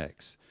updating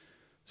X.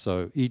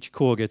 So each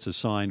core gets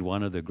assigned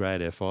one of the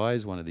grad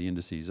FIs, one of the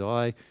indices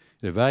I.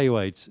 It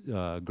evaluates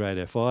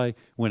grad FI.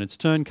 When its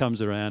turn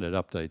comes around, it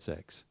updates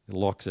X. It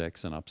locks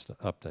X and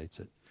updates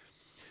it.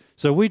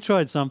 So we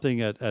tried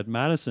something at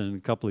Madison a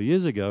couple of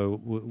years ago,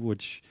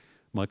 which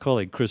my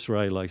colleague Chris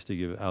Ray likes to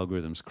give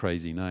algorithms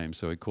crazy names,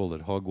 so he called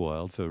it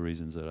Hogwild for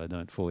reasons that I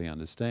don't fully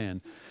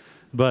understand.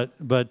 But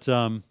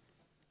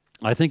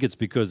I think it's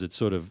because it's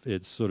sort of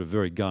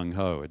very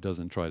gung-ho. It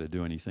doesn't try to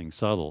do anything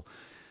subtle.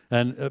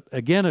 And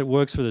again, it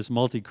works for this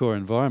multi-core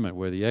environment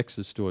where the X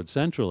is stored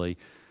centrally.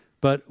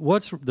 But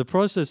what's the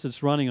process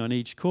that's running on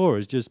each core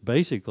is just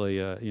basically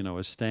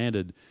a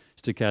standard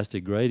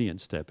stochastic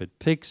gradient step.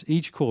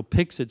 Each core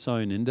picks its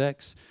own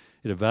index,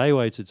 it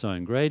evaluates its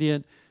own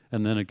gradient,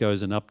 and then it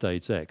goes and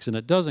updates X. And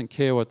it doesn't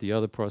care what the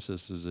other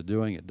processes are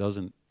doing. It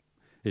doesn't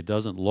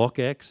lock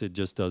X. It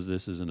just does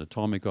this as an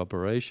atomic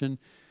operation.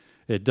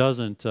 It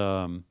doesn't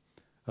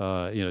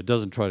it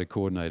doesn't try to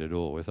coordinate at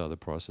all with other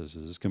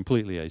processes. It's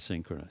completely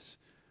asynchronous.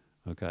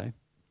 Okay,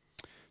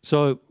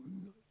 so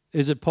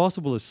is it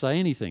possible to say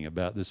anything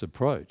about this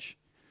approach?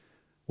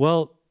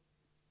 Well,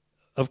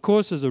 of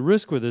course, there's a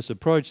risk with this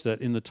approach that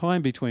in the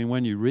time between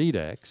when you read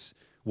X,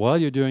 while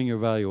you're doing your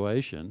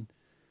evaluation,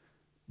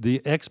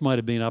 the X might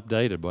have been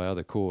updated by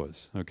other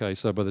cores. Okay,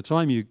 so by the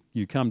time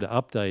you come to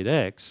update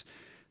X,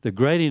 the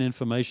gradient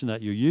information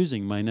that you're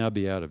using may now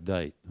be out of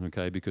date,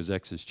 okay, because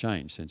X has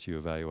changed since you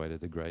evaluated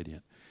the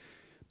gradient.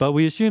 But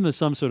we assume there's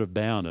some sort of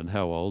bound on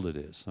how old it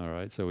is, all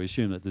right? So we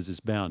assume that there's this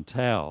bound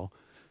tau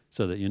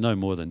so that you're no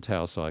more than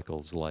tau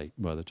cycles late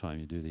by the time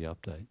you do the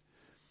update.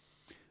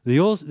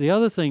 The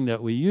other thing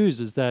that we use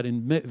is that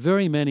in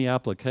very many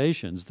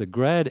applications, the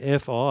grad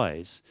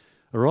FIs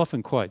are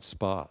often quite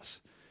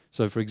sparse.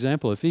 So for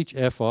example, if each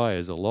FI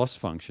is a loss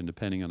function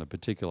depending on a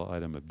particular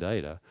item of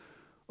data,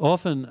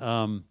 often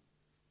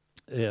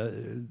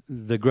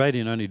the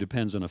gradient only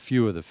depends on a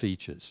few of the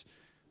features,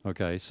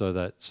 okay, so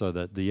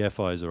that the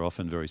FIs are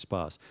often very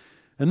sparse.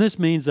 And this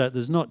means that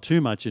there's not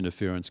too much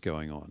interference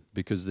going on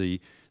because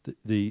the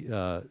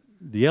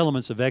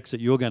elements of X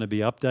that you're going to be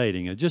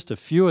updating are just a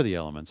few of the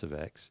elements of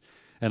X,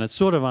 and it's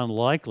sort of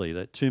unlikely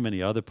that too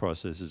many other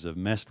processes have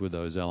messed with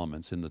those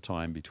elements in the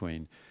time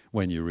between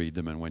when you read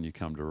them and when you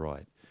come to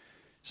write.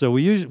 So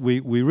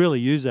we really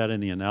use that in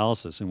the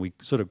analysis, and we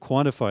sort of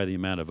quantify the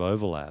amount of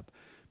overlap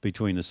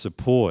between the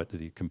support that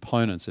the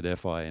components that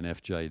Fi and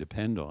Fj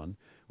depend on,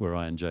 where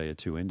I and j are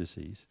two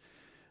indices.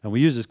 And we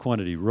use this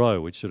quantity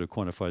rho, which sort of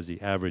quantifies the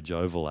average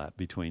overlap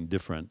between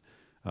different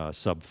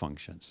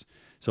subfunctions.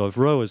 So if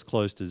rho is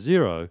close to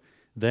 0,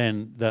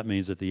 then that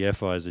means that the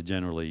FIs are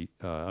generally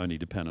only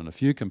depend on a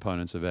few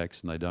components of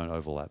X and they don't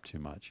overlap too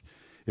much.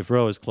 If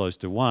rho is close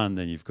to 1,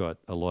 then you've got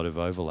a lot of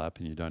overlap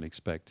and you don't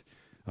expect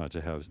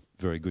to have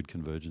very good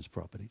convergence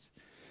properties.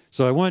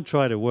 So I won't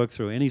try to work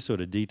through any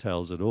sort of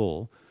details at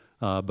all,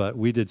 but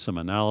we did some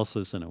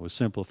analysis and it was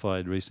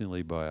simplified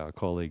recently by our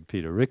colleague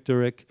Peter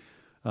Richterich.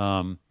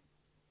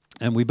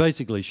 And we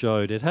basically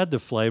showed it had the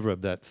flavor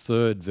of that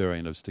third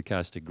variant of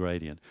stochastic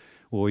gradient,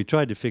 where we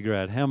tried to figure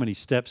out how many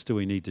steps do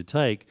we need to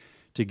take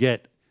to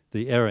get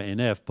the error in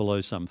F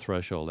below some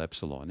threshold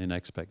epsilon in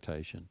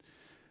expectation.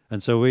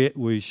 And so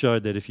we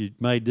showed that if you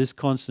made this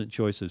constant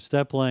choice of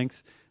step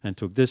length and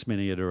took this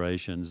many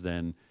iterations,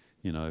 then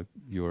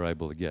you were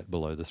able to get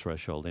below the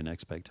threshold in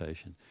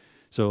expectation.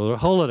 So there are a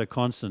whole lot of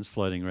constants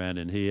floating around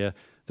in here.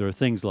 There are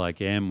things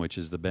like M, which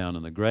is the bound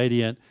on the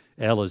gradient.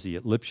 L is the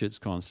Lipschitz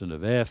constant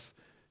of F.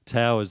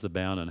 Tau is the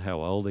bound on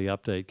how old the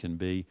update can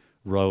be.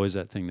 Rho is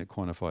that thing that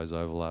quantifies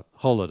overlap. A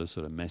whole lot of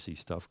sort of messy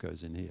stuff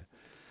goes in here.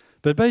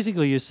 But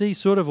basically you see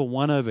sort of a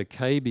 1 over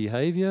k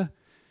behavior.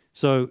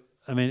 So,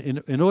 I mean,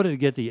 in order to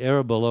get the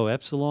error below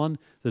epsilon,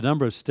 the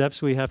number of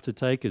steps we have to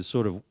take is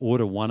sort of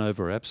order 1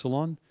 over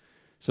epsilon.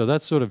 So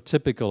that's sort of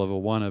typical of a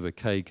 1 over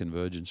k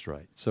convergence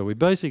rate. So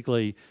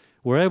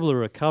we're able to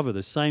recover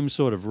the same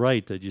sort of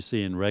rate that you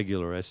see in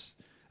regular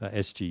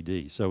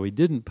SGD. So we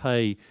didn't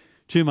pay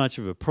too much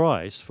of a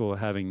price for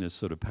having this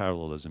sort of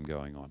parallelism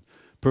going on,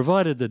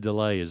 provided the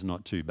delay is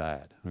not too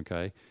bad,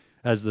 okay?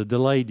 As the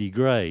delay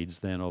degrades,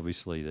 then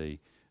obviously the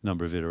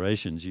number of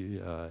iterations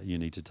you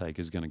need to take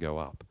is going to go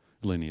up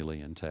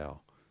linearly in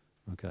tau,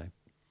 okay?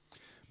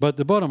 But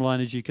the bottom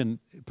line is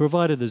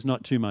provided there's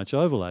not too much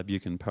overlap, you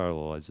can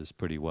parallelize this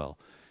pretty well.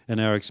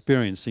 And our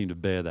experience seemed to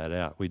bear that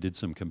out. We did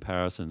some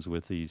comparisons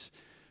with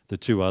the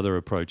two other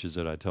approaches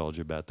that I told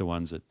you about, the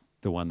one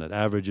that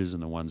averages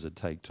and the ones that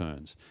take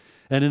turns.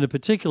 And in a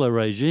particular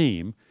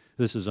regime,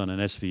 this is on an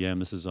SVM,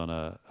 this is on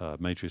a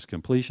matrix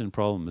completion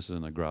problem, this is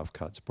on a graph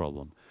cuts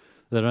problem,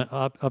 that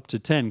up to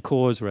 10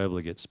 cores we're able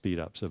to get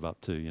speed-ups of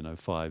up to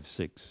 5,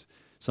 6,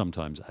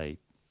 sometimes 8.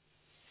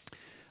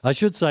 I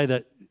should say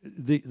that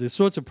the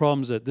sorts of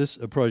problems that this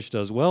approach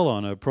does well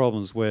on are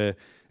problems where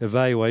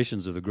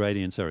evaluations of the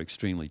gradients are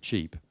extremely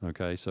cheap,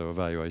 okay? So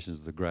evaluations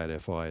of the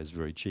grad FI is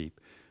very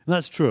cheap. And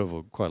that's true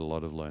of quite a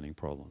lot of learning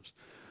problems.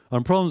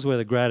 On problems where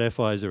the grad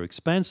FIs are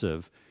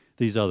expensive,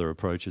 these other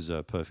approaches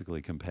are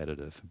perfectly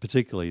competitive,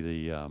 particularly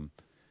the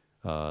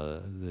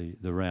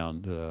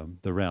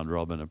round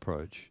robin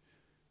approach.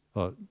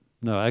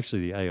 No,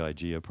 actually the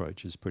AIG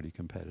approach is pretty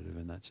competitive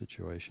in that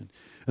situation.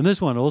 And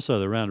this one also,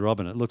 the round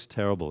robin, it looks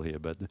terrible here,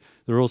 but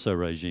there are also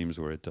regimes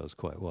where it does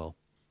quite well.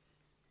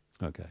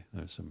 Okay,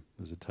 there's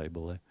a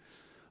table there.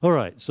 All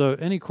right, so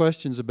any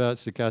questions about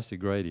stochastic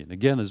gradient?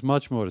 Again, there's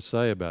much more to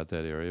say about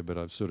that area, but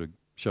I've sort of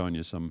shown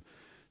you some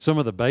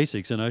of the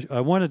basics, and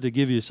I wanted to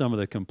give you some of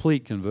the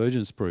complete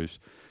convergence proofs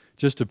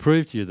just to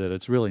prove to you that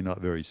it's really not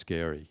very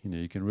scary.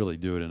 You can really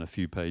do it in a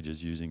few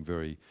pages using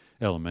very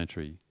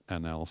elementary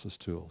analysis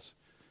tools.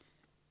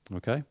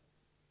 Okay?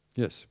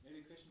 Yes? Maybe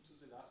a question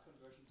to the last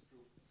convergence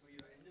proof. So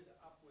you ended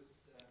up with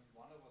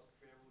 1 over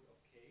square root of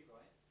k,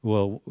 right?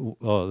 Well,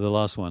 the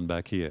last one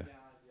back here.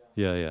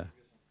 Yeah.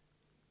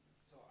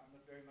 So I'm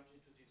not very much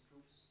into these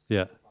proofs.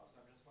 Yeah. So far,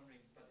 so I'm just wondering,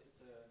 but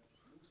it's a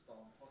loose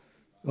bound possibly,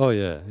 right? Oh,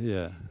 yeah.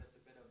 There's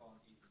a better bound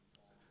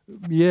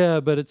even. Yeah,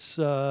 but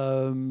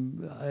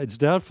it's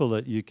doubtful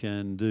that you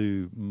can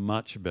do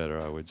much better,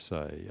 I would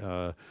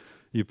say.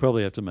 You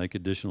probably have to make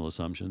additional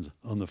assumptions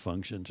on the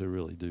function to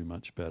really do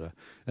much better.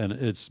 And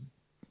it's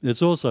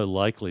also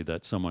likely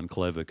that someone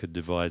clever could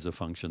devise a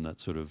function that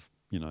sort of,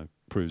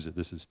 proves that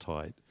this is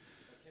tight.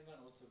 But can one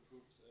also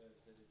prove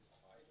that it's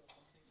tight or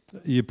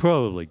something? You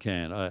probably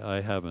can. I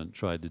haven't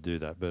tried to do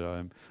that, but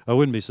I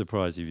wouldn't be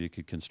surprised if you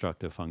could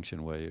construct a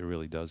function where it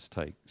really does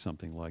take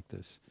something like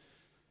this.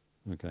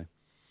 Okay.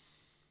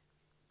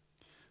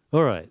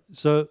 All right,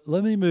 so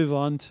let me move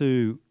on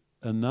to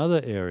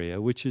another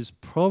area, which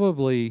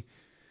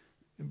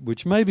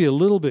may be a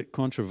little bit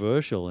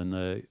controversial in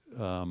the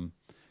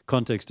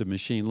context of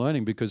machine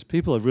learning, because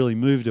people have really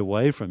moved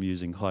away from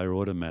using higher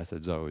order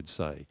methods, I would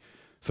say,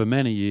 for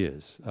many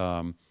years.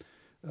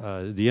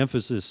 The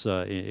emphasis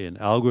in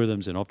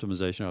algorithms and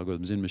optimization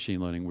algorithms in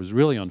machine learning was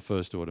really on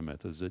first order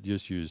methods that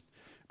just used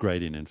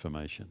gradient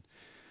information.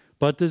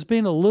 But there's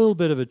been a little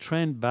bit of a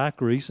trend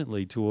back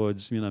recently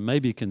towards,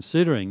 maybe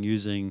considering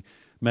using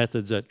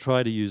methods that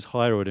try to use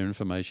higher order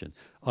information,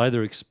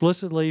 either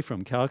explicitly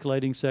from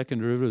calculating second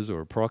derivatives or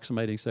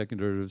approximating second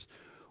derivatives,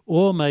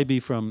 or maybe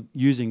from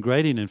using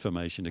gradient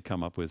information to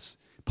come up with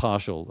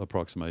partial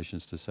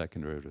approximations to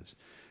second derivatives.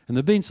 And there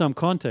have been some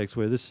contexts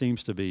where this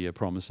seems to be a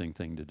promising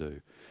thing to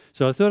do.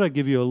 So I thought I'd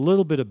give you a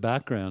little bit of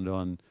background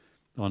on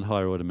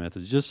higher order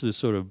methods, just to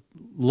sort of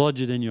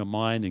lodge it in your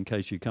mind in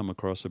case you come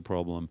across a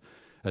problem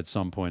at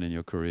some point in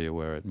your career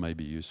where it may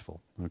be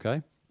useful,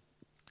 okay?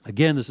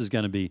 Again, this is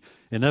going to be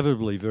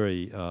inevitably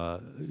very,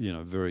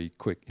 very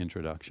quick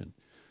introduction.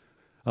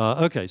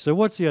 Okay, so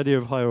what's the idea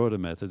of higher order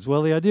methods?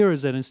 Well, the idea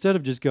is that instead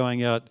of just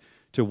going out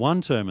to one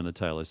term in the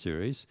Taylor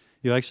series,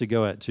 you actually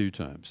go out 2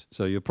 terms.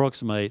 So you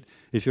approximate,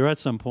 if you're at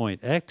some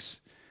point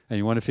x, and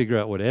you want to figure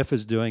out what f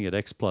is doing at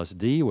x plus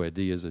d, where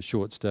d is a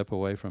short step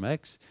away from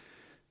x,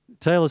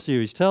 Taylor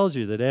series tells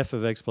you that f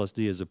of x plus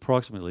d is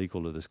approximately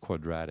equal to this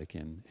quadratic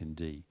in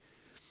d.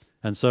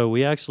 And so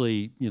we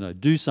actually,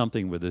 do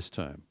something with this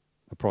term,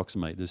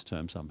 approximate this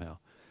term somehow.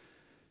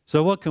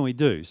 So what can we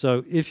do?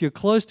 So if you're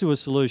close to a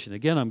solution,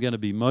 again, I'm going to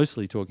be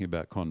mostly talking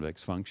about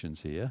convex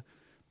functions here,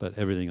 but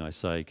everything I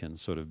say can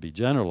sort of be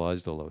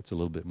generalized, although it's a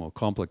little bit more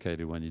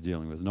complicated when you're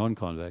dealing with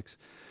non-convex.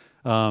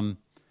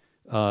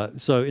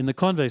 So in the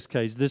convex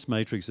case, this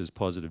matrix is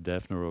positive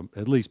definite, or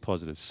at least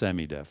positive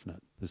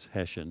semi-definite, this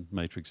Hessian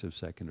matrix of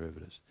second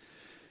derivatives.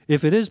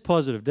 If it is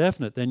positive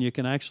definite, then you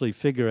can actually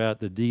figure out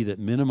the d that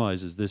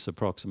minimizes this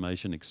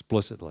approximation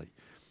explicitly.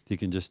 You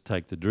can just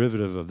take the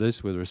derivative of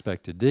this with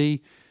respect to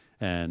d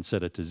and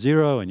set it to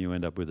 0, and you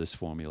end up with this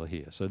formula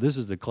here. So this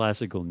is the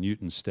classical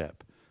Newton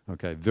step,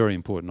 okay? Very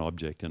important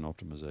object in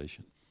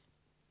optimization.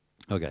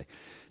 Okay,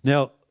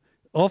 now,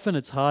 often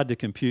it's hard to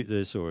compute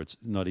this, or it's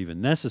not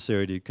even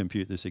necessary to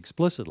compute this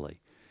explicitly.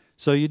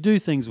 So you do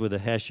things with a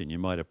Hessian. You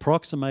might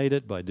approximate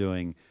it by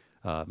doing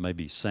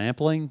maybe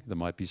sampling. There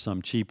might be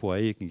some cheap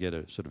way you can get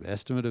a sort of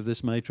estimate of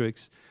this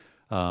matrix.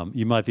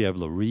 You might be able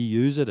to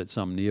reuse it at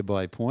some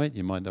nearby point.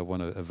 You might not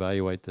want to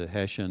evaluate the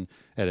Hessian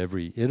at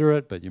every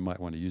iterate, but you might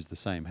want to use the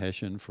same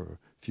Hessian for a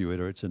few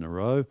iterates in a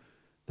row.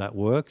 That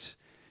works.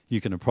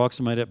 You can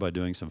approximate it by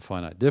doing some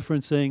finite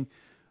differencing.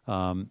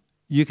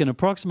 You can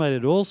approximate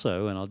it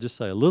also, and I'll just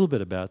say a little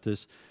bit about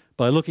this,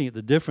 by looking at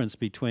the difference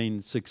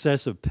between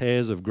successive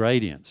pairs of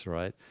gradients,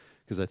 right?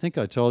 Because I think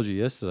I told you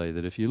yesterday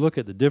that if you look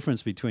at the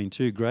difference between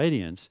 2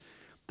 gradients,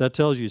 that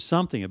tells you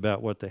something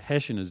about what the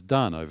Hessian has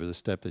done over the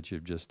step that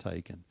you've just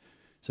taken.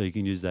 So you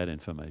can use that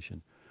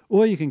information.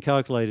 Or you can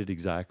calculate it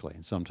exactly,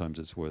 and sometimes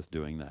it's worth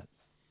doing that.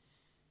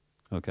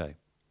 Okay.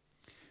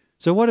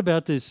 So what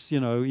about this,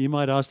 you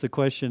might ask the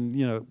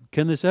question,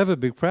 can this ever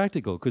be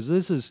practical? Because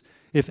this is,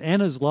 if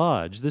n is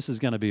large, this is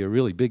going to be a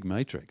really big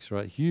matrix,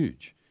 right?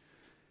 Huge.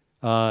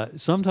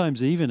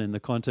 Sometimes even in the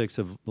context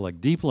of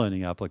like deep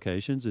learning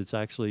applications, it's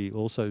actually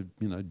also,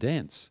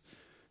 dense.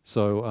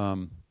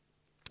 So,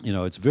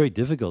 it's very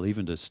difficult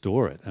even to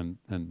store it and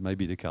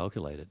maybe to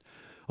calculate it.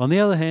 On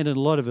the other hand, in a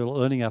lot of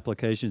learning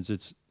applications,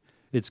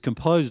 it's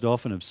composed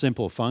often of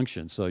simple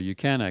functions, so you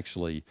can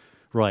actually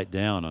write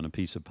down on a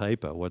piece of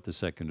paper what the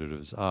second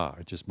derivatives are.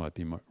 It just might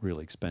be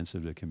really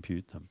expensive to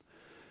compute them.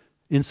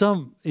 In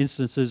some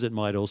instances, it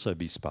might also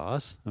be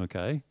sparse,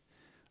 okay?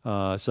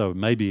 So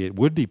maybe it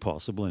would be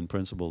possible in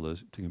principle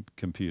to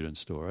compute and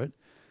store it.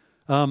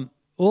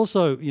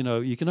 Also,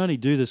 you can only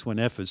do this when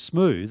f is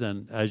smooth,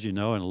 and as you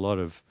know, in a lot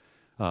of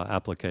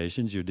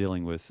applications, you're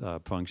dealing with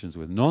functions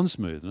with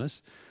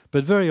non-smoothness,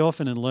 but very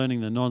often in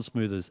learning, the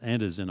non-smoothness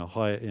enters in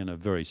a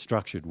very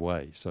structured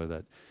way, so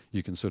that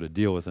you can sort of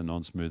deal with the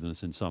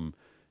non-smoothness in some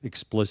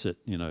explicit,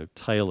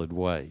 tailored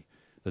way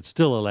that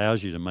still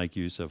allows you to make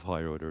use of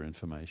higher order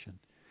information.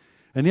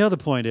 And the other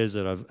point is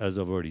that, as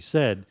I've already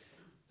said,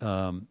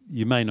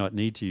 you may not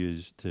need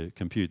to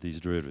compute these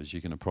derivatives.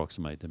 You can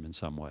approximate them in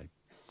some way.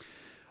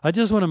 I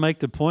just want to make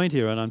the point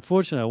here, and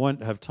unfortunately I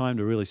won't have time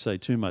to really say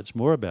too much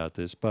more about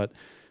this, but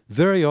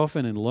very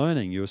often in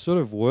learning you're sort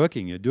of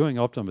you're doing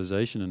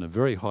optimization in a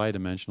very high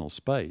dimensional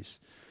space.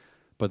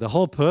 But the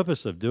whole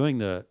purpose of doing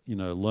the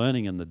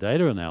learning and the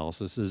data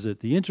analysis is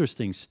that the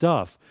interesting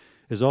stuff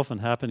is often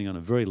happening on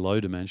a very low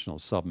dimensional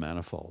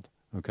submanifold,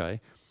 okay?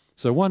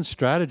 So one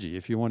strategy,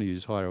 if you want to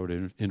use higher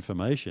order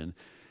information,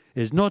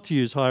 is not to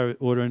use higher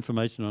order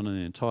information on an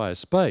entire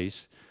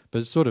space,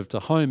 but sort of to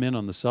home in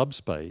on the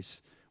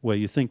subspace where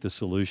you think the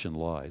solution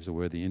lies or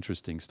where the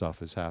interesting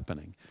stuff is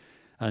happening.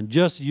 And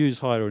just use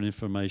higher order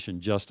information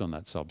just on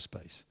that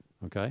subspace,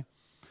 okay?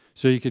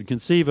 So you could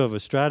conceive of a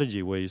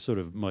strategy where you sort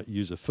of might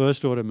use a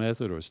first order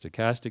method or a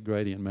stochastic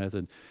gradient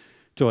method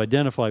to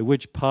identify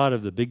which part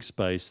of the big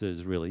space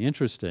is really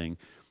interesting,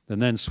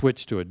 and then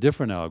switch to a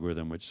different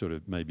algorithm which sort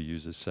of maybe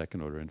uses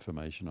second order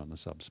information on the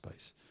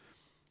subspace.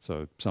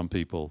 So some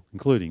people,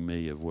 including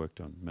me, have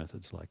worked on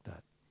methods like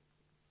that.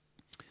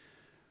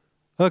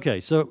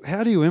 Okay, so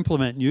how do you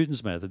implement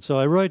Newton's method? So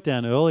I wrote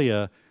down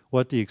earlier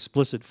what the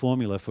explicit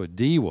formula for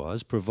D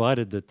was,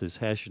 provided that this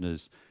Hessian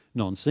is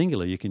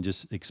non-singular, you can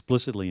just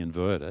explicitly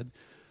invert it.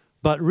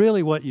 But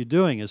really what you're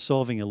doing is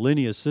solving a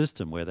linear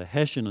system where the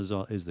Hessian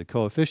is the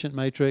coefficient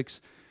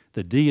matrix,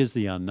 the D is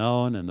the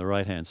unknown, and the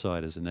right-hand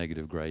side is a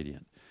negative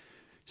gradient.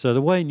 So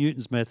the way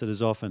Newton's method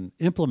is often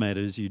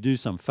implemented is you do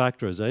some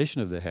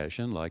factorization of the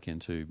Hessian, like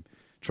into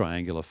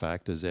triangular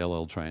factors,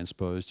 LL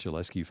transpose,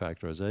 Cholesky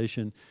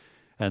factorization,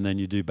 and then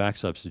you do back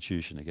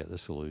substitution to get the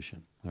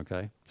solution,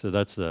 okay? So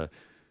that's the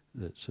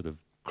sort of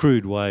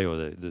crude way or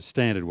the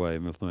standard way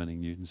of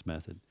implementing Newton's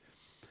method.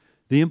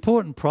 The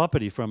important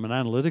property from an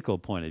analytical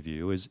point of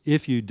view is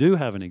if you do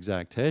have an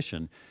exact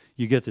Hessian,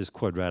 you get this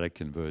quadratic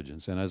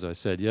convergence. And as I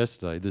said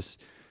yesterday,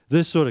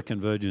 this sort of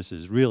convergence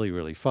is really,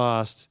 really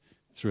fast.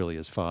 It's really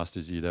as fast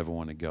as you'd ever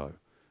want to go,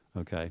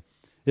 okay?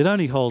 It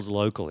only holds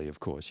locally, of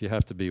course. You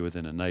have to be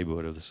within a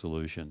neighborhood of the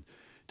solution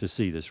to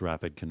see this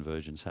rapid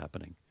convergence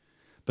happening.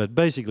 But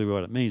basically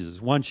what it means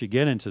is once you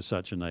get into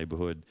such a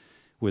neighborhood,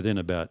 within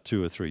about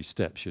 2 or 3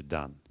 steps, you're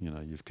done. You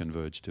know, you've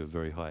converged to a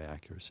very high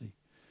accuracy.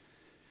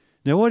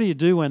 Now, what do you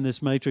do when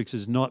this matrix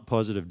is not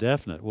positive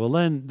definite? Well,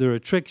 then there are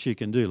tricks you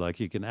can do, like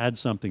you can add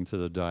something to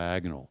the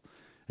diagonal,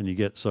 and you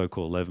get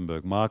so-called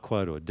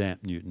Levenberg-Marquardt or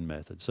damp Newton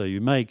method. So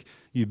you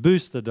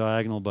boost the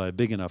diagonal by a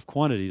big enough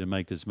quantity to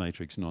make this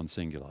matrix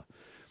non-singular.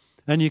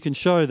 And you can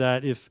show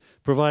that if,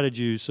 provided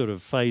you sort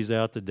of phase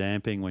out the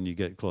damping when you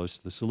get close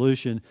to the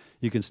solution,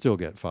 you can still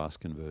get fast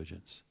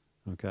convergence,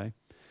 okay?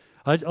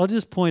 I'll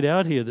just point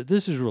out here that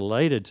this is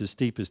related to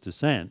steepest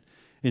descent.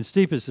 In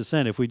steepest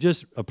descent, if we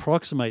just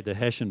approximate the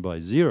Hessian by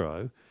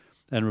 0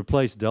 and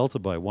replace delta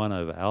by 1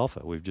 over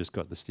alpha, we've just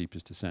got the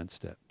steepest descent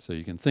step. So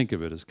you can think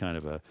of it as kind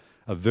of a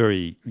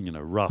very, you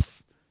know,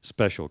 rough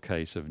special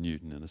case of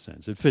Newton in a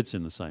sense. It fits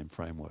in the same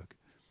framework.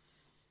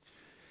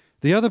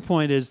 The other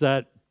point is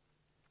that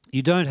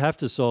you don't have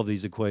to solve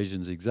these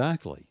equations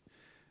exactly.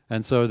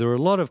 And so there are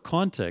a lot of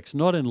contexts,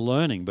 not in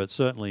learning, but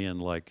certainly in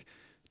like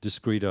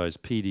discretized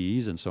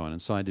PDEs and so on in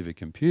scientific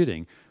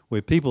computing,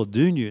 where people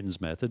do Newton's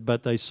method,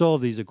 but they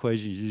solve these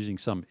equations using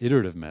some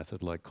iterative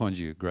method like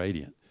conjugate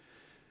gradient.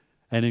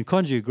 And in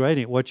conjugate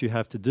gradient, what you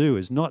have to do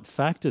is not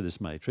factor this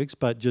matrix,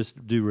 but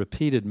just do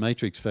repeated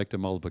matrix vector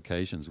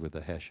multiplications with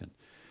the Hessian.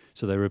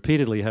 So they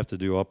repeatedly have to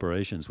do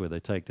operations where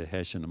they take the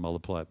Hessian and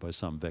multiply it by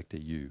some vector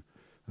u,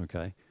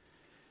 okay?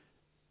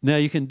 Now,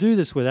 you can do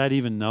this without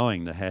even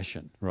knowing the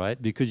Hessian,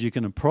 right? Because you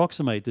can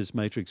approximate this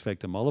matrix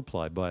vector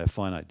multiply by a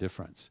finite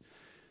difference.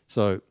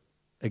 So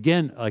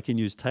again, I can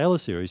use Taylor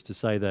series to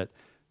say that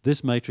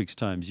this matrix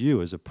times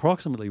u is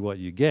approximately what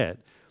you get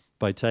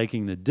by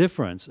taking the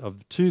difference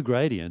of 2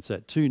 gradients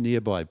at 2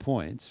 nearby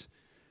points,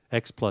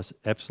 x plus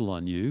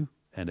epsilon u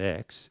and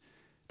x,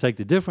 take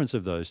the difference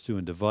of those two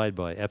and divide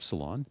by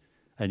epsilon,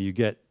 and you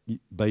get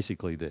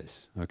basically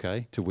this,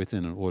 okay, to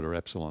within an order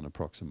epsilon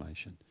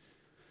approximation.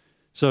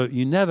 So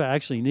you never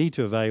actually need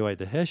to evaluate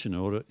the Hessian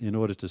in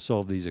order to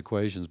solve these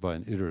equations by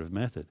an iterative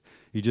method.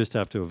 You just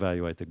have to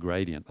evaluate the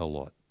gradient a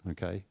lot,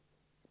 okay,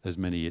 as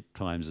many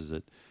times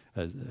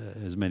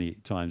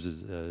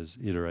as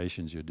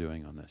iterations you're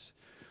doing on this.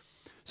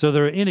 So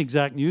there are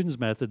inexact Newton's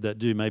method that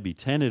do maybe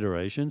 10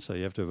 iterations, so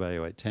you have to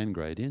evaluate 10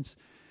 gradients,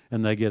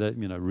 and they get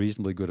a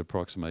reasonably good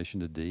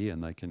approximation to D,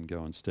 and they can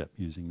go and step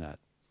using that.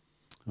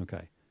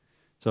 Okay,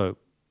 so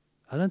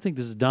I don't think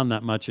this is done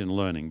that much in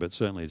learning, but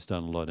certainly it's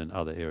done a lot in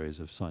other areas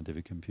of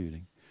scientific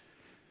computing.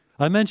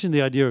 I mentioned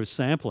the idea of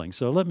sampling,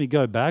 so let me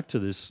go back to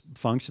this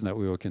function that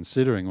we were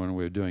considering when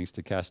we were doing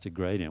stochastic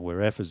gradient,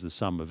 where f is the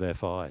sum of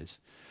fi's.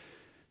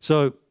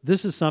 So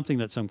this is something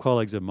that some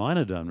colleagues of mine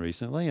have done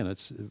recently, and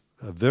it's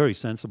a very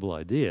sensible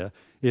idea.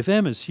 If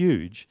m is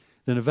huge,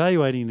 then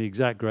evaluating the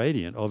exact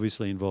gradient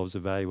obviously involves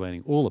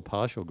evaluating all the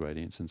partial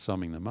gradients and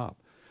summing them up.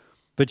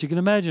 But you can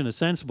imagine a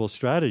sensible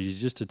strategy is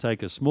just to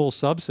take a small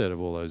subset of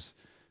all those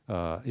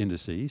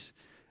indices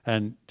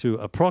and to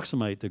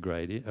approximate the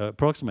gradient,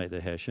 approximate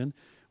the Hessian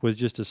with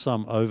just a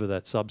sum over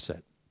that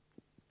subset.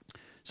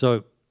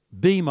 So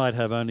B might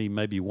have only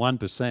maybe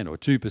 1% or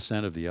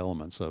 2% of the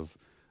elements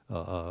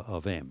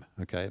of M.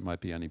 Okay, it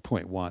might be only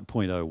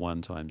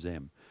 0.01 times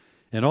M,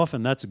 and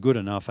often that's a good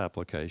enough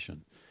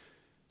application.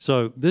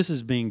 So this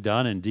is being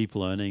done in deep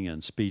learning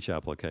and speech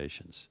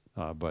applications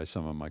by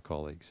some of my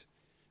colleagues,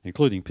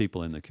 including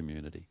people in the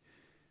community.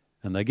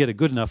 And they get a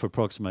good enough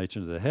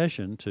approximation to the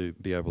Hessian to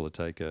be able to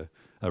take a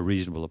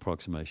reasonable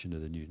approximation to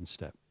the Newton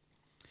step.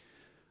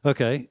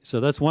 Okay,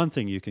 so that's one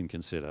thing you can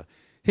consider.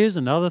 Here's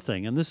another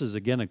thing, and this is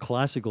again a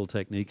classical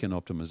technique in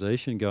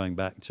optimization going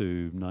back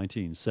to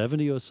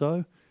 1970 or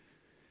so.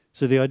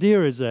 So the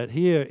idea is that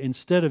here,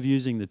 instead of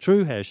using the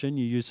true Hessian,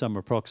 you use some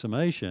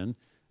approximation.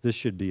 This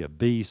should be a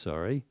B,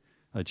 sorry.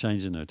 I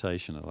changed the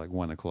notation at like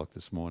 1 o'clock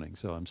this morning,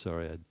 so I'm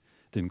sorry I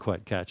didn't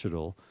quite catch it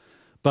all.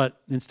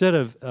 But instead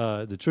of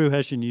the true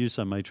Hessian, you use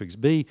some matrix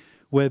B,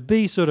 where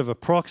B sort of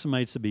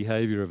approximates the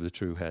behavior of the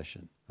true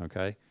Hessian,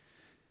 okay?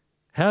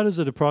 How does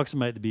it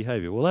approximate the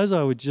behavior? Well, as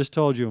I just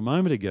told you a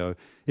moment ago,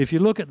 if you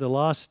look at the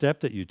last step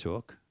that you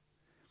took,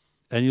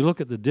 and you look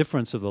at the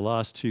difference of the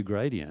last 2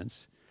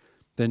 gradients,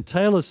 then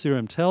Taylor's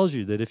theorem tells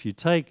you that if you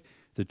take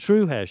the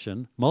true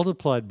Hessian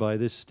multiplied by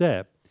this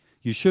step,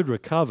 you should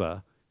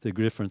recover the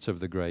difference of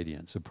the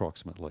gradients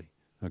approximately,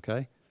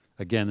 okay?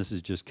 Again, this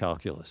is just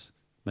calculus,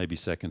 maybe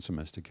second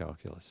semester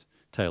calculus,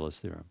 Taylor's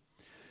theorem.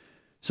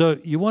 So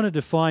you want to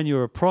define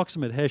your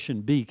approximate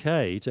Hessian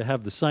BK to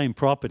have the same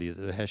property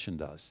that the Hessian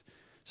does.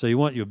 So you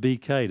want your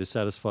BK to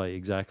satisfy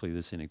exactly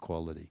this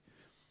inequality.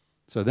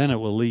 So then it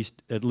will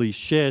at least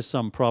share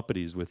some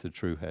properties with the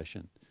true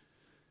Hessian.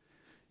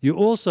 You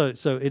also,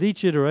 so at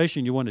each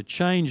iteration, you want to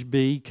change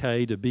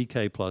BK to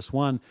BK plus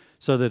 1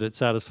 so that it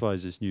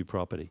satisfies this new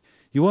property.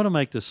 You want to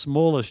make the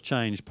smallest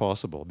change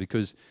possible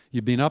because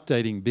you've been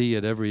updating B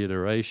at every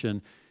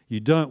iteration. You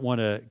don't want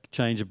to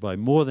change it by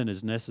more than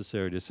is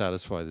necessary to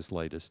satisfy this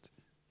latest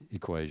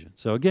equation.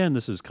 So again,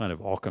 this is kind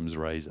of Occam's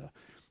razor.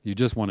 You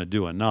just want to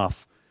do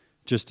enough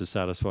just to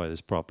satisfy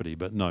this property,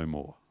 but no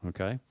more,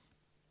 okay?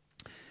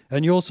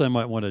 And you also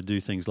might want to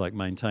do things like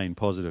maintain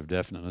positive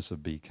definiteness of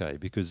BK,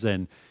 because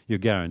then you're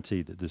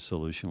guaranteed that this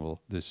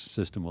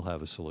system will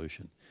have a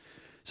solution.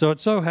 So it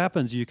so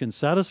happens you can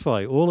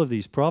satisfy all of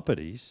these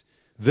properties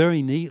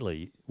very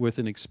neatly with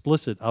an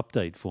explicit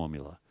update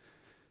formula.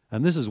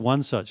 And this is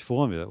one such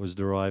formula that was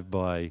derived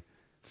by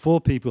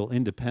 4 people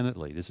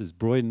independently. This is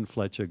Broyden,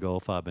 Fletcher,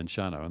 Goldfarb, and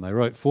Shano. And they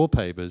wrote 4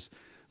 papers.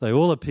 They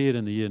all appeared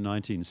in the year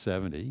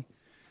 1970,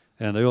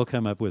 and they all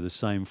came up with the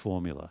same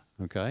formula,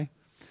 okay?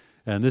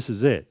 And this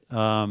is it.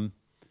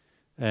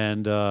 It's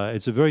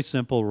a very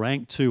simple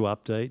rank 2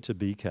 update to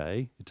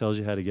BK. It tells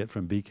you how to get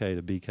from BK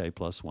to BK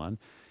plus 1.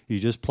 You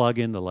just plug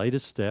in the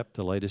latest step,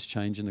 the latest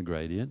change in the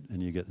gradient,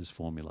 and you get this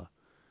formula,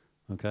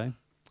 okay?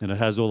 And it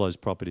has all those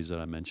properties that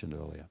I mentioned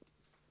earlier.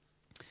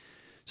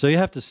 So you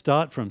have to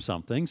start from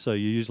something. So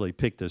you usually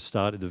pick the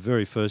start at the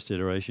very first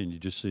iteration. You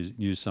just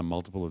use some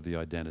multiple of the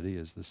identity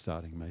as the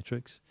starting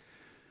matrix.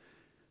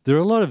 There are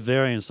a lot of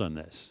variants on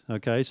this,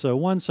 okay? So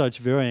one such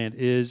variant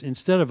is,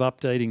 instead of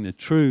updating the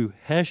true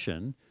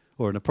Hessian,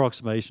 or an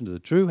approximation to the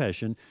true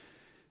Hessian,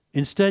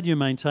 instead you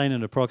maintain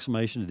an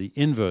approximation to the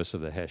inverse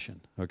of the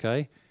Hessian,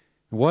 okay?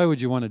 And why would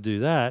you want to do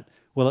that?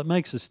 Well, it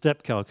makes the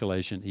step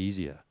calculation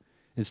easier.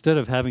 Instead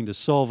of having to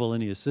solve a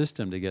linear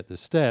system to get the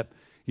step,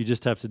 you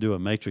just have to do a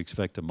matrix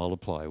vector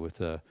multiply with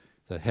the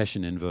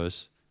Hessian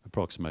inverse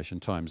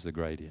approximation times the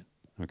gradient,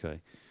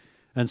 okay?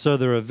 And so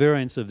there are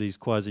variants of these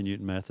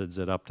quasi-Newton methods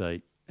that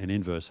update an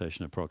inverse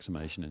Hessian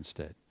approximation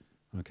instead,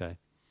 okay?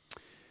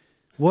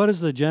 What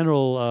is the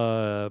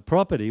general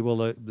property?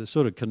 Well, the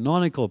sort of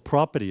canonical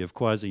property of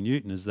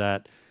quasi-Newton is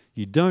that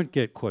you don't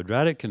get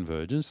quadratic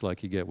convergence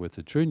like you get with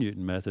the true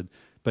Newton method,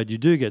 but you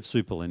do get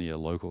superlinear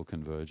local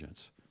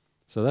convergence.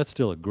 So that's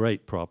still a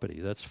great property.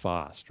 That's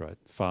fast, right?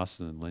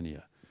 Faster than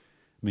linear.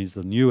 It means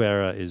the new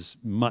error is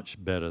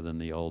much better than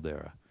the old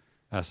error,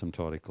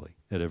 asymptotically,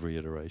 at every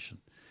iteration.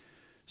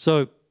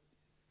 So,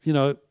 you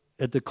know,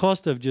 at the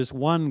cost of just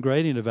one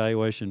gradient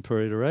evaluation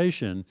per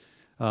iteration,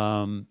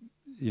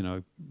 you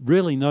know,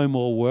 really no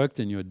more work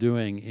than you're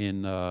doing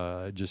in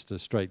just a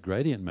straight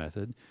gradient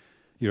method,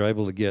 you're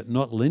able to get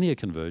not linear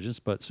convergence,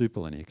 but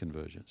superlinear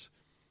convergence.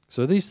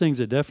 So these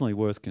things are definitely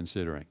worth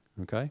considering,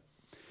 okay?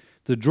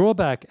 The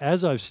drawback,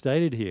 as I've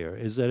stated here,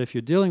 is that if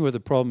you're dealing with a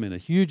problem in a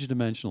huge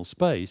dimensional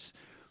space,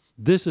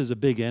 this is a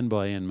big n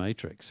by n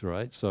matrix,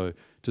 right? So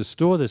to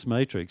store this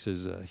matrix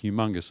is a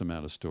humongous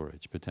amount of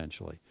storage,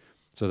 potentially.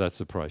 So that's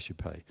the price you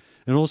pay.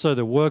 And also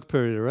the work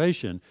per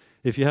iteration,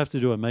 if you have to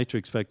do a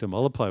matrix vector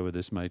multiply with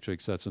this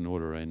matrix, that's an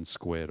order n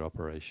squared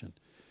operation.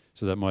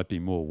 So that might be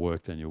more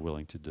work than you're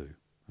willing to do,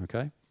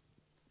 okay?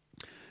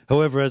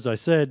 However, as I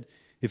said,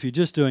 if you're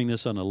just doing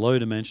this on a low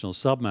dimensional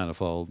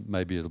submanifold,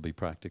 maybe it'll be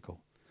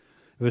practical.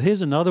 But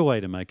here's another way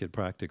to make it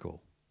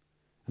practical.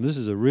 And this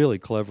is a really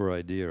clever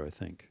idea, I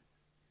think.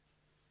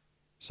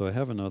 So I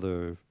have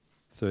another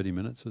 30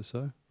 minutes or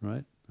so,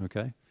 right?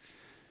 Okay.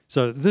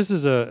 So this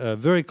is a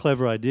very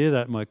clever idea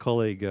that my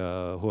colleague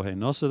Jorge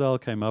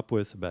Nosadal came up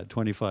with about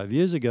 25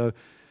 years ago.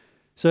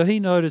 So he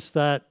noticed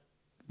that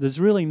there's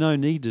really no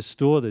need to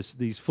store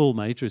these full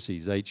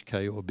matrices,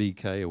 HK or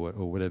BK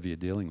or whatever you're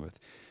dealing with,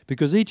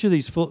 because each of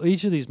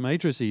these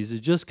matrices is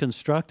just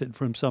constructed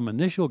from some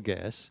initial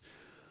guess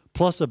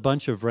plus a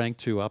bunch of rank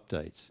 2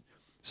 updates.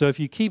 So if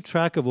you keep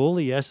track of all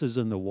the S's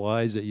and the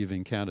Y's that you've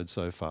encountered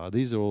so far,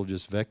 these are all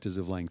just vectors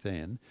of length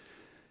n.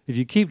 If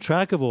you keep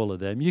track of all of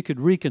them, you could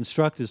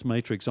reconstruct this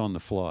matrix on the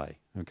fly,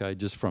 okay,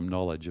 just from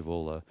knowledge of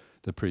all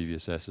the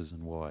previous S's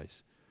and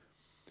Y's.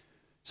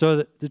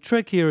 So the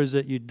trick here is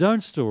that you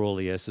don't store all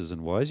the S's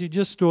and Y's, you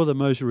just store the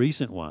most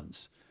recent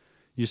ones.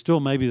 You store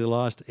maybe the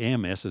last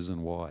M S's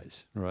and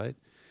Y's, right?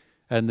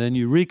 And then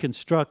you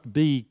reconstruct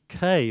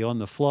BK on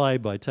the fly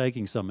by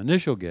taking some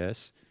initial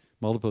guess,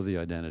 multiple of the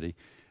identity,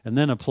 and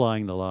then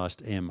applying the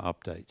last M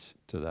updates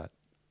to that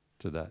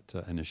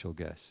initial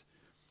guess.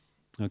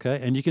 Okay,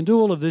 and you can do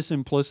all of this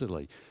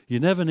implicitly. You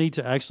never need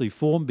to actually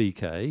form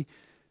BK.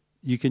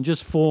 You can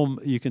just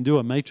you can do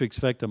a matrix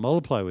vector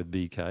multiply with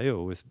BK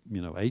or with,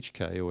 you know,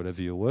 HK or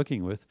whatever you're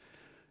working with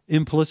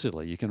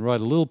implicitly. You can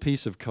write a little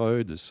piece of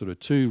code. There's sort of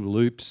 2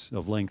 loops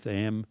of length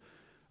M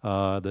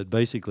that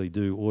basically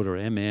do order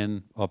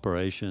MN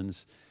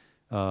operations,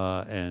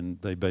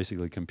 and they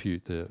basically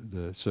compute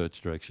the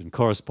search direction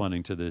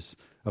corresponding to this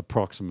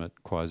approximate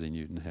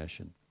quasi-Newton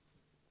Hessian.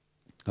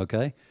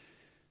 Okay?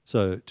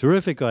 So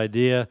terrific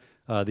idea.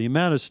 The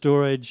amount of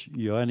storage,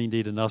 you only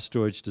need enough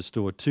storage to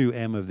store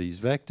 2m of these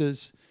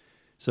vectors.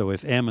 So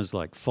if m is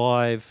like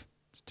 5,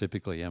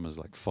 typically m is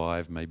like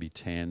 5, maybe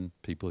 10,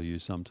 people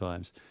use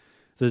sometimes.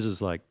 This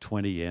is like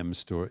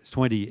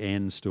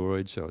 20n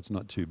storage, so it's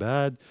not too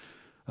bad.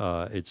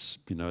 It's,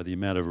 you know, the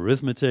amount of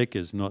arithmetic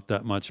is not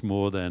that much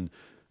more than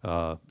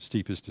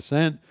steepest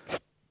descent,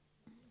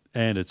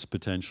 and it's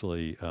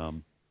potentially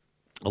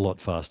a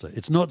lot faster.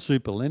 It's not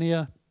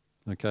superlinear,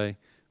 okay?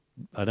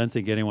 I don't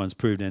think anyone's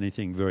proved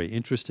anything very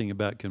interesting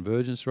about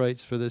convergence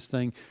rates for this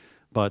thing,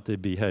 but the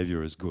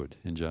behavior is good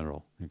in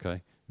general,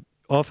 okay?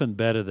 Often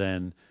better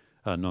than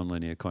a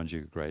nonlinear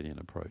conjugate gradient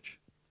approach.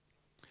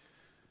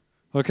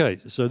 Okay,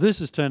 so this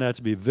has turned out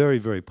to be a very,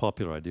 very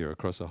popular idea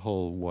across a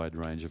whole wide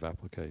range of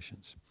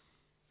applications.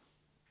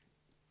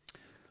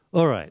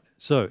 All right,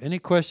 so any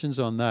questions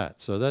on that?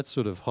 So that's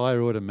sort of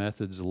higher order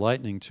methods,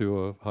 lightning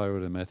tour, higher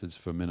order methods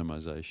for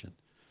minimization.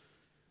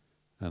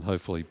 And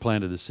hopefully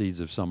planted the seeds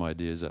of some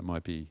ideas that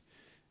might be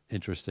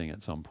interesting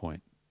at some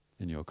point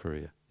in your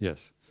career.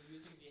 Yes? So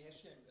using the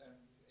Hessian,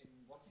 in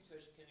what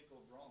situation can it go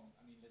wrong?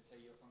 I mean, let's say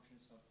your function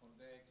is not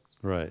convex,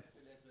 Right. it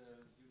still has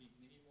a unique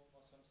minimum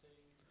or something, so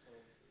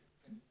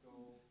can it go...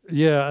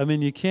 Yeah, I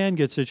mean, you can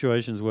get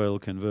situations where it'll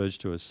converge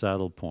to a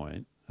saddle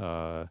point.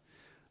 So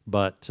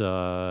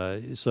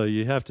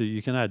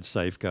you can add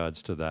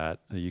safeguards to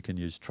that. You can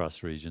use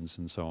trust regions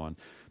and so on.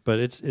 But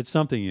it's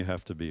something you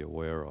have to be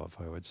aware of,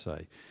 I would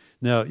say.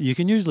 Now, you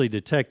can usually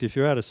detect if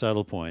you're at a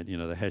saddle point,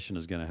 the Hessian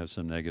is going to have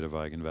some negative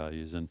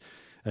eigenvalues, and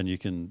you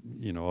can,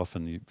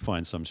 often you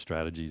find some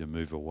strategy to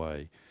move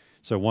away.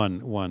 So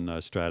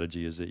one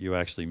strategy is that you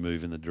actually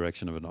move in the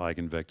direction of an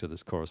eigenvector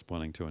that's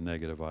corresponding to a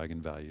negative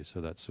eigenvalue.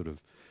 So that's sort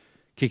of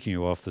kicking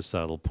you off the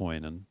saddle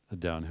point in a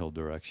downhill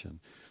direction.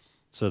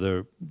 So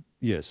there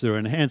are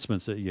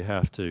enhancements that you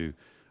have to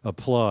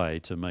apply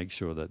to make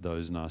sure that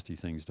those nasty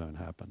things don't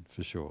happen,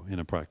 for sure, in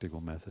a practical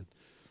method.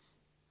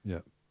 Yeah.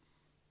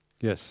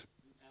 Yes?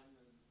 How does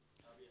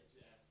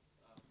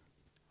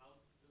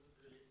it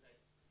really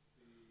affect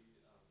the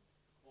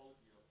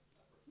quality of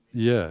approximation?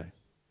 Yeah.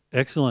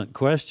 Excellent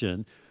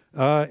question.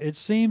 It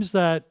seems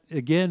that,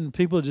 again,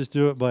 people just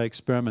do it by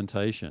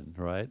experimentation,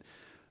 right?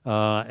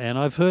 And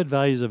I've heard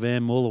values of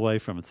M all the way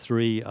from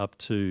 3 up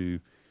to,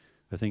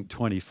 I think,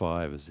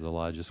 25 is the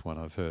largest one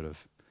I've heard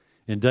of.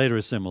 In data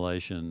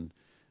assimilation,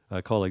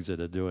 colleagues that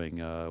are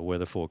doing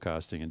weather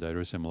forecasting and data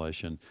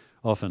assimilation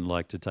often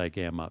like to take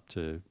M up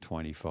to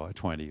 20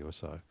 or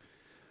so.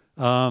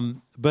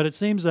 But it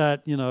seems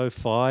that,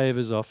 5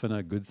 is often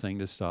a good thing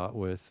to start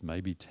with,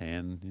 maybe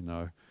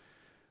 10,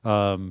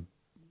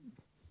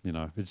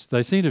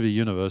 they seem to be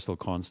universal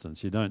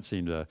constants. You don't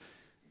seem to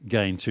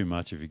gain too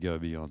much if you go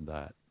beyond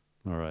that.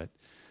 All right.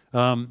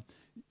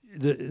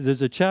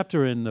 There's a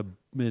chapter in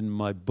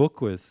my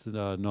book with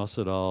Nos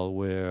et al.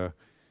 Where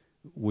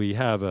we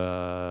have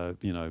a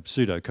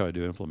pseudocode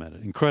to implement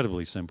it.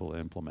 Incredibly simple to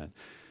implement.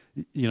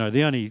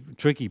 The only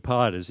tricky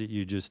part is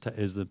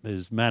that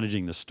is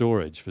managing the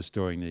storage for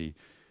storing the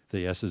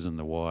S's and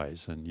the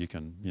Y's, and you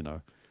can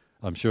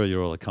I'm sure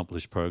you're all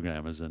accomplished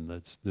programmers, and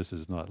this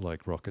is not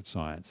like rocket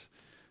science.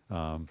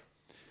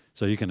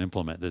 So you can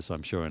implement this,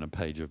 I'm sure, in a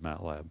page of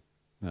MATLAB,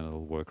 and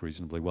it'll work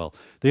reasonably well.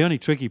 The only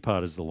tricky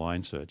part is the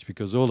line search,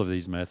 because all of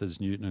these methods,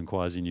 Newton and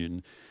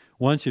quasi-Newton,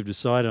 once you've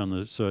decided on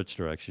the search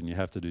direction, you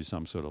have to do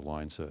some sort of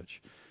line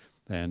search.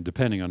 And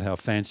depending on how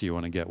fancy you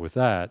want to get with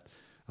that,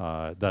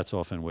 that's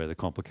often where the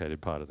complicated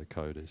part of the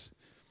code is.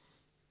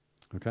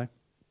 Okay?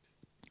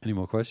 Any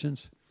more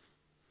questions?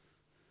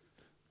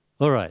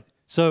 All right.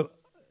 So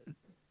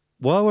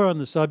while we're on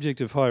the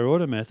subject of higher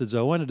order methods,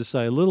 I wanted to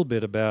say a little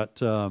bit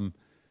about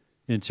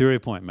interior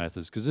point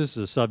methods, because this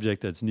is a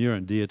subject that's near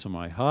and dear to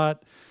my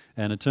heart.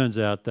 And it turns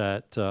out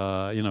that,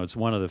 it's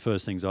one of the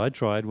first things I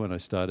tried when I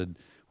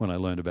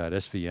learned about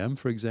SVM,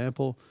 for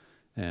example,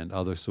 and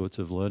other sorts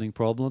of learning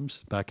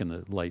problems. Back in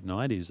the late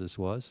 90s, this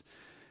was.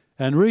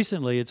 And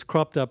recently, it's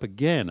cropped up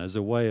again as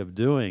a way of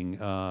doing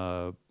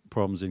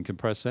problems in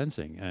compressed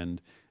sensing. And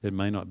it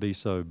may not be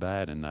so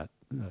bad in that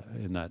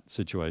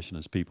situation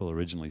as people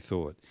originally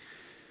thought.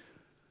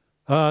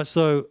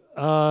 So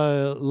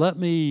let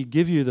me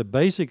give you the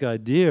basic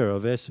idea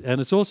of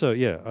and it's also,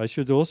 I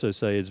should also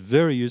say it's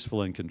very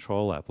useful in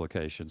control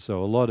applications.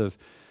 So a lot of,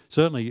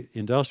 certainly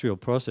industrial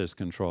process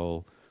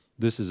control,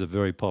 this is a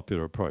very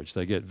popular approach.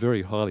 They get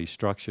very highly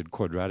structured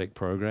quadratic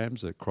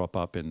programs that crop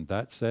up in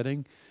that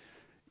setting.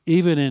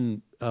 Even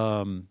in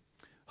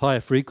higher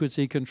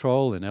frequency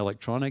control in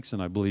electronics,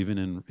 and I believe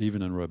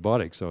even in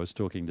robotics. I was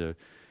talking to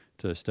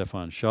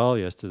Stefan Schall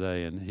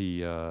yesterday, and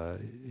he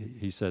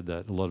said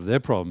that a lot of their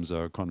problems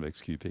are convex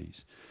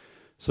QPs.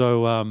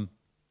 So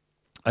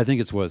I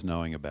think it's worth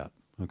knowing about,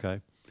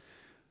 okay?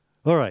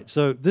 All right,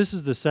 so this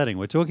is the setting.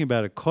 We're talking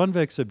about a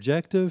convex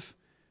objective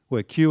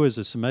where Q is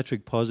a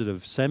symmetric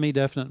positive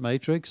semi-definite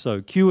matrix.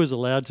 So Q is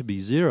allowed to be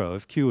 0.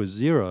 If Q is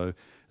 0,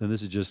 then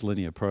this is just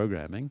linear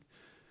programming.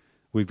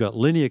 We've got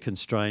linear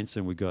constraints,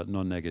 and we've got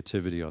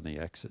non-negativity on the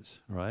x's,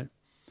 right?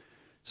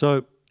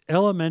 So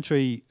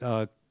elementary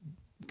optimality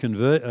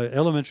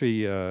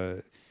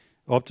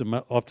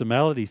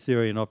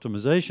theory and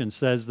optimization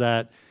says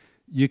that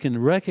you can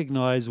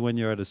recognize when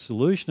you're at a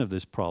solution of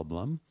this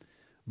problem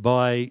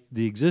by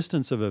the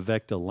existence of a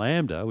vector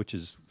lambda, which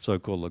is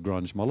so-called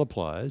Lagrange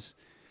multipliers,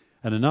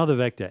 and another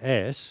vector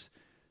s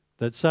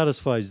that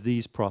satisfies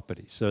these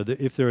properties. So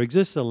that if there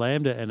exists a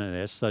lambda and an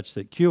s such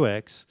that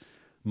qx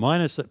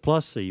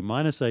plus c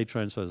minus a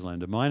transpose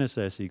lambda minus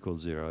s equals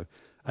 0,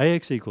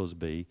 ax equals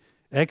b,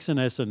 x and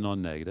s are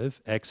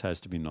non-negative. X has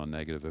to be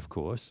non-negative, of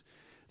course.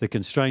 The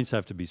constraints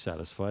have to be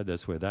satisfied.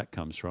 That's where that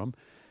comes from.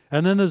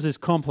 And then there's this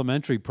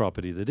complementary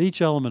property that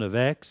each element of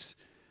x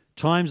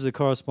times the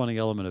corresponding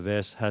element of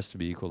s has to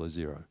be equal to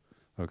 0.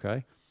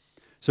 Okay?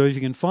 So if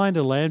you can find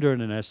a lambda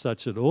and an S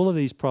such that all of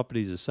these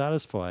properties are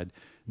satisfied,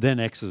 then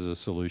X is a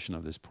solution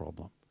of this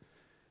problem.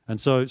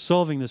 And so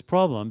solving this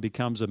problem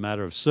becomes a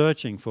matter of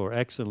searching for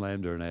X and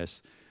lambda and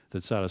S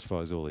that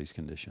satisfies all these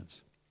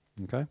conditions.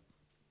 Okay? And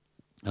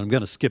I'm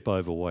going to skip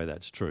over why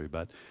that's true,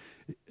 but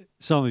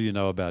some of you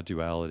know about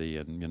duality,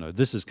 and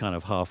this is kind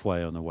of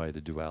halfway on the way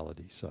to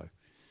duality. So,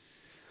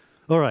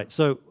 all right,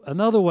 so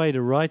another way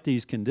to write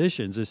these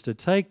conditions is to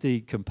take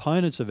the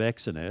components of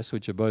X and S,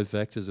 which are both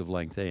vectors of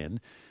length n,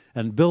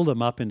 and build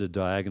them up into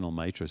diagonal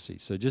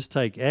matrices. So just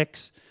take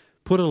X,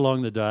 put it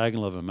along the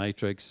diagonal of a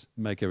matrix,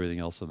 make everything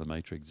else in the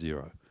matrix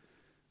 0.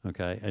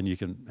 Okay, and you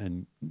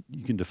can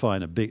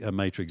define a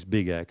matrix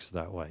big X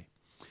that way.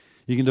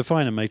 You can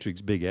define a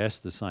matrix big S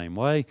the same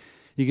way.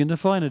 You can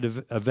define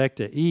a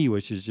vector E,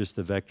 which is just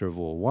the vector of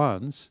all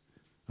ones.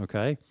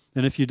 Okay,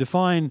 and if you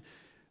define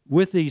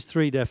with these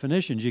three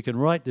definitions, you can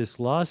write this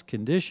last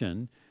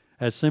condition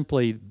as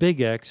simply big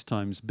X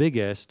times big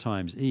S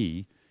times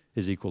E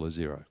is equal to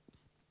 0.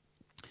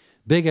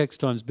 Big X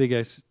times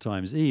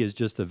E is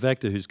just the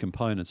vector whose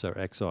components are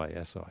xi,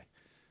 si.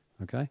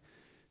 Okay?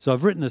 So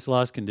I've written this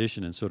last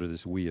condition in sort of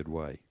this weird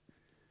way.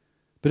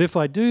 But if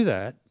I do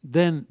that,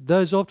 then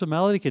those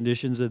optimality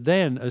conditions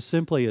are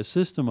simply a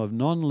system of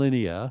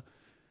nonlinear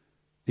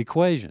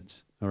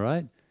equations. All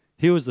right?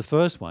 Here was the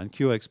first one,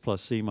 qx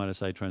plus c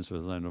minus a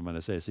transpose lambda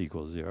minus s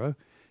equals 0.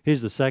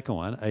 Here's the second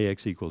one,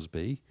 ax equals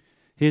b.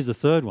 Here's the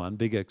third one,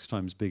 big X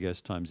times big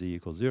S times e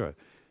equals 0.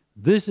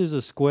 This is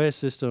a square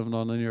system of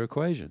nonlinear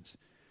equations.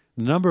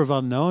 The number of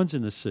unknowns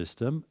in the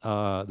system,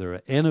 there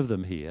are n of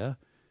them here.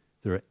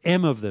 There are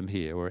m of them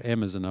here, where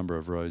m is the number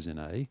of rows in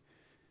A.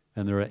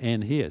 And there are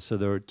n here. So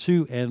there are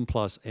 2n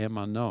plus m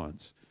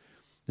unknowns.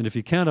 And if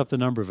you count up the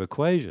number of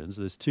equations,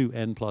 there's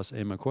 2n plus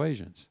m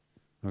equations.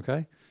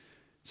 Okay?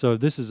 So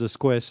this is a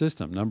square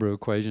system. Number of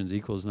equations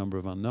equals number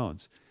of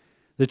unknowns.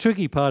 The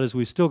tricky part is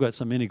we've still got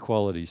some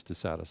inequalities to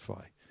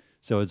satisfy.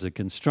 So it's a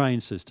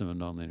constrained system of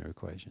nonlinear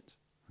equations.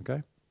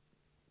 Okay?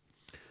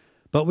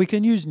 But we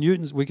can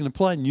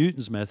apply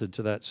Newton's method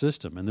to that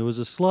system. And there was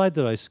a slide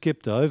that I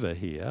skipped over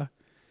here,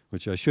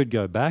 which I should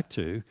go back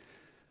to.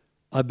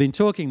 I've been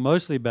talking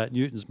mostly about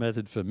Newton's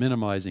method for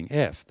minimizing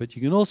f, but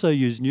you can also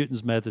use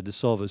Newton's method to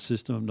solve a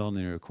system of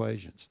nonlinear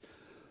equations.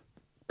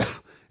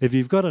 If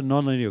you've got a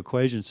nonlinear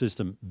equation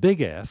system,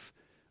 big F,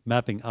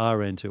 mapping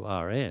Rn to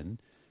Rn,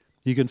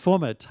 you can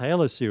form a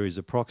Taylor series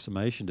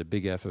approximation to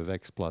big F of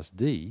x plus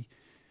d.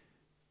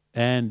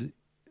 And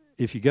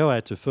if you go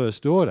out to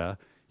first order,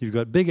 you've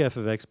got big F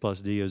of x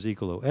plus d is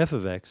equal to f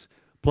of x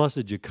plus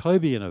a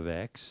Jacobian of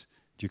x.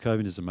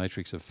 Jacobian is a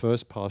matrix of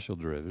first partial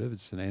derivative.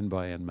 It's an n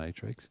by n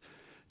matrix,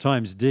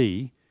 times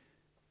d.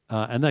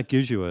 And that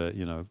gives you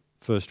a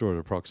first order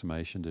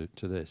approximation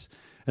to this.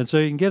 And so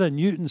you can get a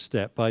Newton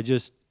step by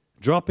just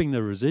dropping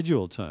the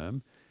residual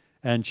term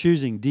and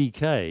choosing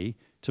dk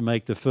to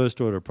make the first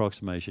order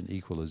approximation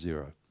equal to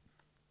 0.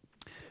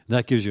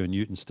 That gives you a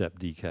Newton step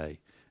dk.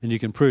 And you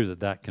can prove that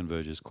that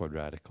converges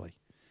quadratically.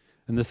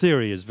 And the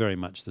theory is very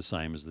much the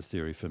same as the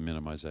theory for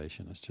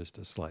minimization. It's just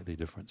a slightly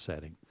different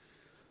setting.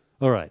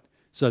 All right.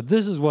 So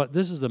this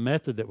is the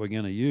method that we're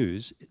going to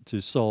use to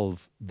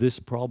solve this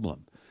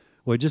problem.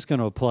 We're just going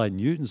to apply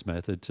Newton's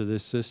method to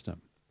this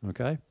system.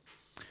 Okay?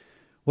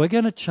 We're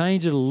going to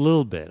change it a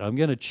little bit. I'm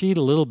going to cheat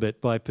a little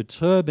bit by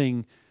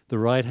perturbing the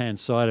right-hand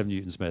side of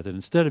Newton's method.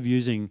 Instead of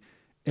using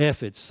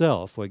f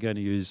itself, we're going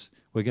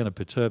to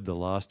perturb the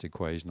last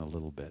equation a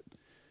little bit.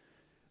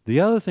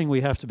 The other thing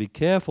we have to be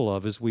careful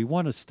of is we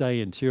want to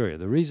stay interior.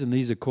 The reason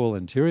these are called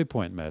interior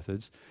point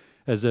methods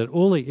is that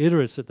all the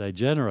iterates that they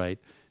generate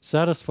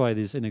satisfy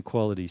this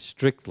inequality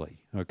strictly.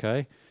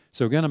 Okay?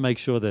 So we're going to make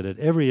sure that at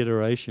every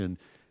iteration,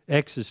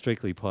 x is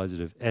strictly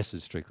positive, s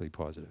is strictly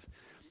positive.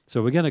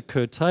 So we're going to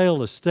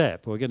curtail a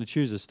step. We're going to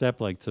choose a step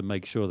length to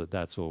make sure that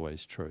that's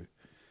always true.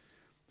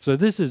 So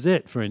this is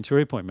it for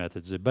interior point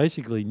methods. They're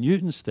basically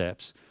Newton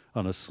steps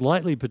on a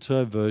slightly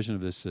perturbed version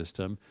of this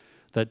system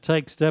that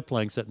take step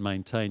lengths that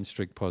maintain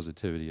strict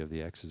positivity of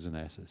the x's and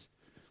s's.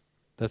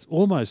 That's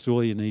almost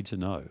all you need to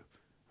know.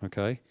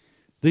 Okay?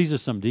 These are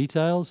some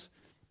details.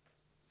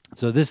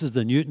 So this is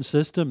the Newton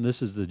system.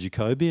 This is the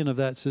Jacobian of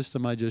that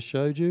system I just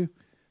showed you.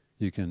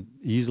 You can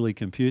easily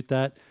compute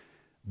that.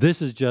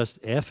 This is just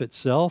f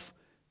itself.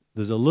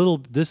 This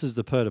is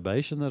the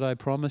perturbation that I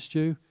promised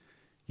you.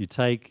 You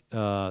take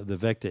the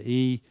vector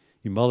e,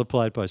 you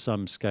multiply it by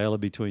some scalar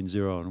between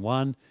 0 and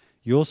 1.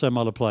 You also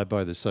multiply it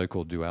by the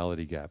so-called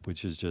duality gap,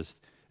 which is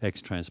just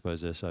x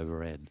transpose s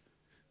over n.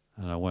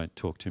 And I won't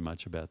talk too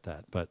much about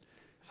that. But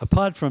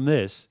apart from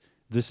this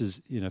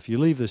is, if you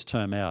leave this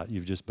term out,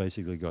 you've just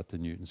basically got the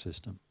Newton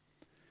system.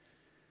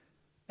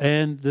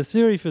 And the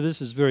theory for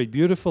this is very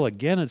beautiful.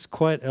 Again, it's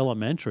quite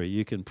elementary.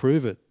 You can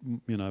prove it,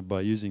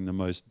 by using the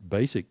most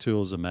basic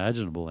tools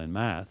imaginable in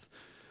math.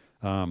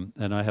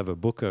 And I have a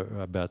book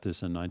about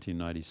this in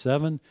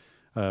 1997,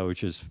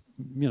 which is,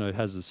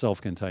 has a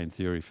self-contained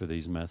theory for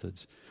these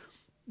methods.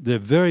 They're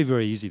very,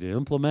 very easy to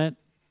implement.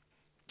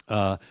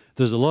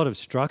 There's a lot of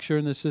structure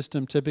in the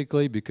system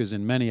typically because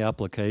in many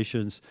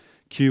applications,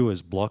 Q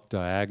is block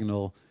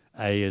diagonal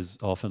A is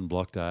often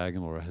block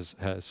diagonal or has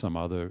some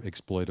other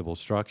exploitable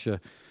structure.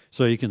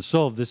 So you can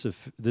solve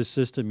this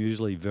system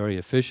usually very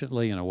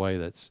efficiently in a way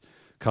that's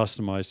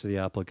customized to the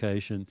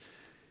application.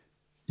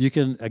 You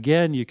can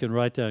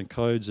write down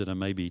codes that are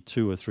maybe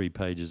 2 or 3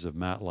 pages of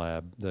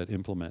MATLAB that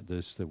implement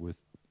this with,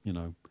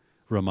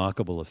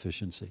 remarkable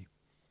efficiency.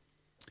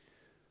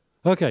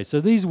 Okay, so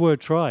these were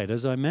tried.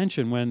 As I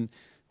mentioned,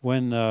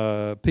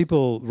 when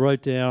people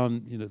wrote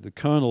down, the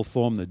kernel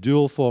form, the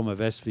dual form of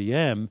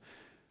SVM,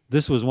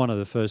 this was one of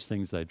the first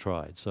things they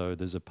tried. So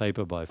there's a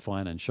paper by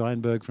Fine and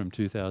Scheinberg from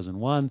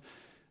 2001,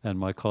 and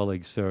my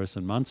colleagues Ferris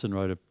and Munson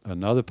wrote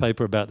another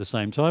paper about the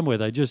same time where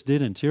they just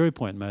did interior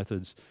point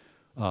methods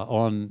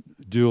on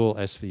dual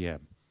SVM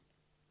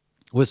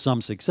with some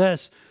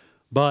success,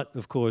 but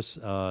of course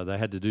they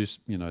had to do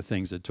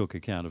things that took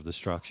account of the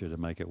structure to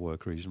make it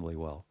work reasonably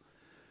well.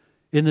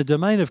 In the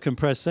domain of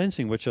compressed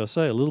sensing, which I'll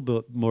say a little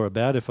bit more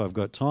about if I've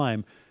got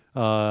time,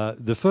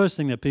 the first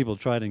thing that people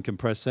tried in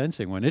compressed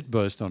sensing when it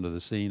burst onto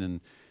the scene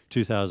in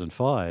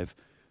 2005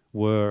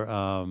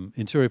 were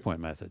interior point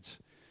methods.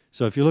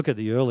 So if you look at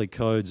the early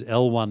codes,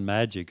 L1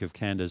 Magic of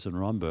Candace and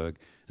Romberg,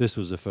 this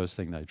was the first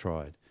thing they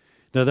tried.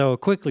 Now, they were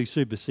quickly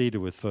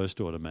superseded with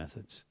first-order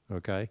methods,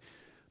 okay?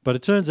 But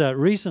it turns out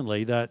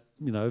recently that,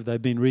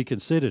 they've been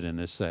reconsidered in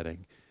this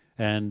setting,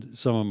 and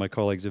some of my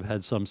colleagues have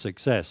had some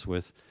success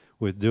with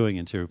doing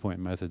interior point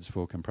methods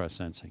for compressed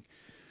sensing.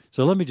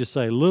 So let me just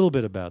say a little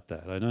bit about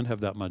that. I don't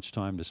have that much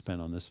time to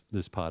spend on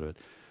this part of it.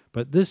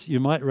 But this, you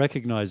might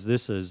recognize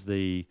this as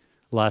the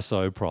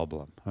lasso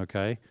problem,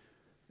 okay?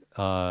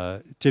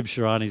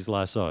 Tibshirani's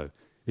lasso.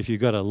 If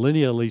you've got a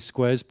linear least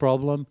squares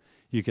problem,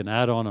 you can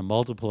add on a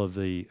multiple of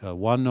the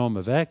 1 norm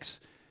of x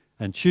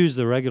and choose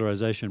the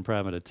regularization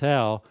parameter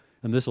tau,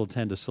 and this will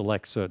tend to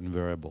select certain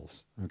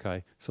variables,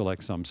 okay?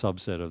 Select some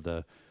subset of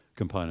the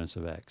components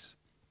of x.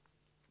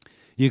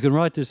 You can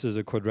write this as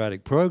a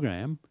quadratic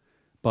program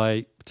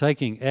by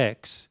taking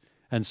x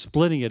and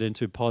splitting it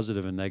into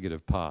positive and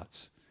negative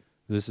parts.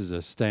 This is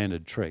a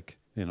standard trick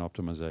in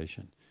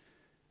optimization.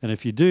 And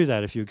if you do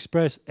that, if you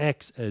express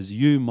x as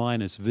u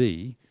minus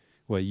v,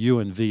 where u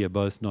and v are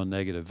both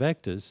non-negative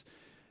vectors,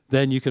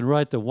 then you can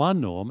write the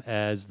 1 norm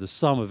as the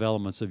sum of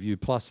elements of u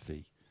plus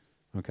v,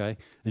 okay?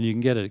 And you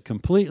can get it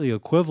completely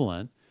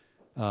equivalent.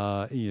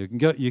 You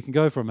can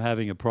go from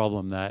having a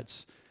problem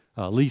that's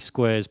least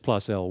squares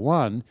plus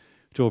L1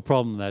 to a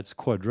problem that's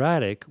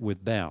quadratic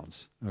with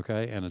bounds,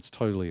 okay? And it's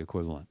totally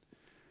equivalent.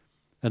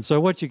 And so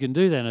what you can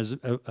do then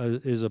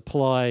is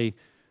apply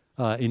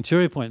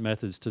interior point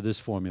methods to this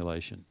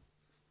formulation.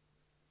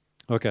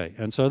 Okay,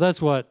 and so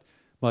that's what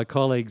my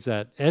colleagues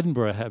at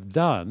Edinburgh have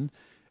done,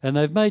 and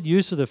they've made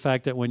use of the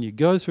fact that when you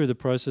go through the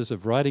process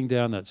of writing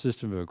down that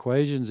system of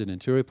equations in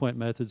interior point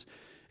methods,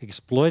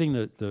 exploiting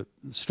the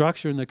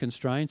structure and the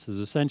constraints, there's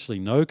essentially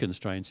no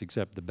constraints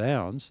except the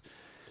bounds,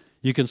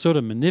 you can sort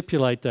of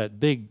manipulate that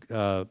big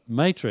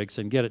matrix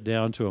and get it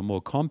down to a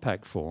more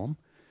compact form.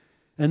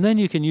 And then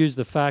you can use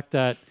the fact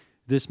that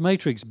this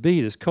matrix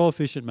B, this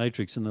coefficient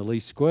matrix in the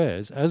least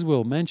squares, as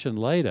we'll mention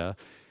later,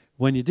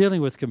 when you're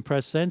dealing with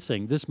compressed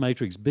sensing, this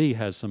matrix B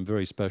has some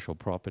very special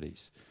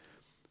properties.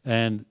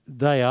 And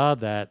they are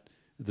that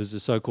there's the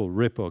so-called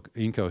RIP or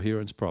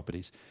incoherence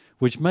properties,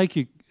 which make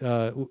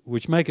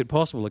it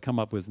possible to come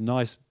up with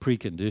nice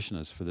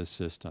preconditioners for this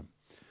system.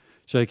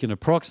 So you can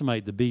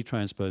approximate the B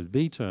transpose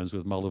B terms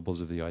with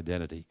multiples of the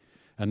identity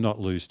and not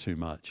lose too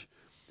much.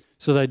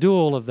 So they do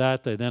all of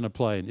that. They then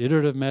apply an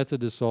iterative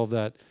method to solve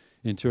that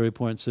interior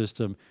point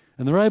system.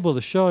 And they're able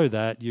to show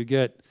that you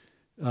get,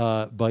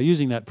 by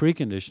using that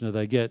preconditioner,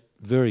 they get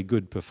very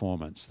good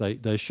performance.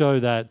 They show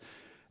that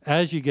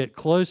as you get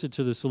closer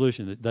to the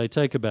solution, they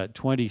take about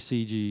 20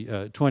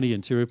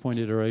 interior point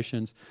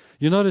iterations.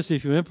 You notice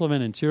if you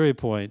implement interior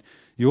point,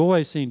 you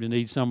always seem to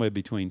need somewhere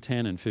between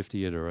 10 and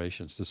 50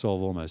 iterations to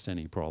solve almost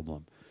any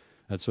problem.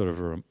 That's sort of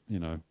a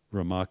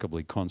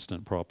remarkably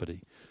constant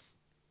property.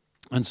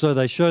 And so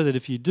they show that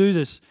if you do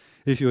this,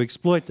 if you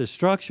exploit the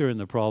structure in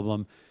the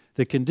problem,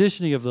 the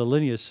conditioning of the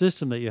linear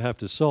system that you have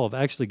to solve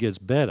actually gets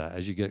better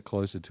as you get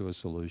closer to a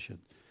solution.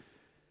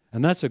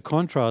 And that's a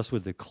contrast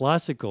with the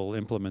classical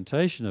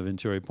implementation of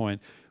interior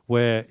point,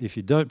 where if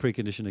you don't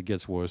precondition, it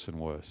gets worse and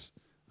worse,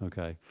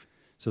 okay?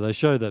 So they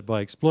show that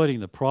by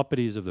exploiting the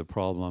properties of the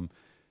problem,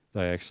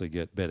 they actually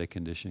get better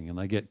conditioning, and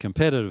they get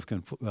competitive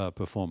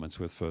performance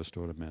with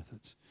first-order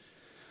methods.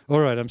 All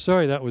right, I'm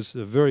sorry that was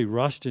a very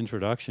rushed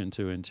introduction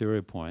to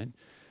interior point,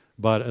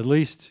 but at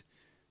least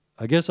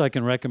I guess I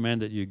can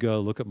recommend that you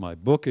go look at my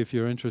book if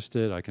you're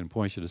interested. I can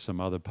point you to some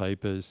other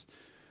papers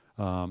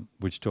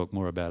which talk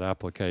more about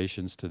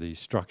applications to these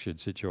structured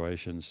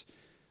situations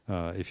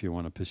if you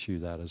want to pursue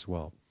that as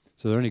well.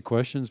 So are there any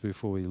questions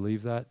before we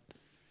leave that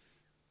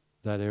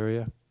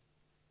area?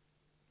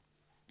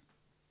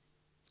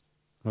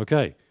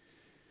 Okay,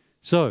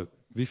 so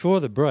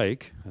before the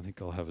break, I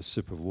think I'll have a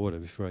sip of water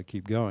before I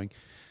keep going.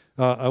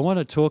 I want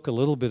to talk a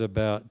little bit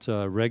about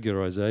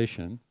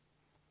regularization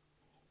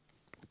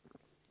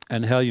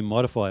and how you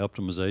modify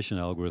optimization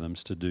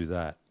algorithms to do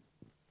that.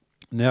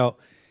 Now,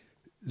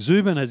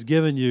 Zubin has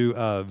given you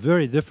a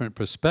very different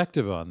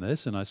perspective on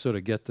this, and I sort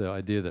of get the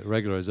idea that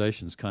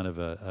regularization is kind of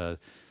a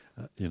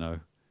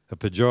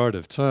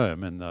pejorative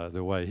term in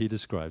the way he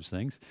describes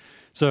things.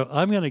 So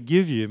I'm going to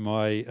give you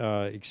my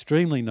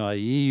extremely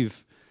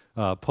naive,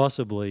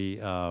 possibly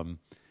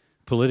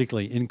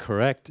politically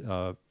incorrect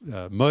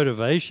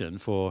motivation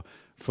for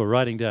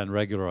writing down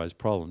regularized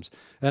problems.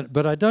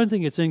 But I don't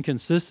think it's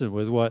inconsistent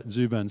with what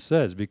Zubin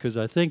says, because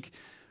I think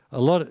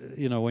a lot,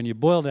 when you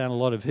boil down a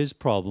lot of his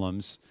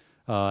problems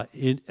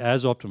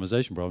as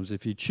optimization problems,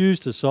 if you choose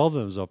to solve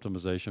them as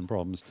optimization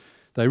problems,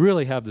 they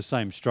really have the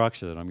same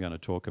structure that I'm going to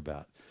talk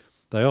about.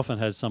 They often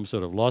have some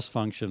sort of loss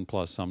function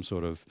plus some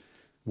sort of,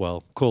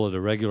 well, call it a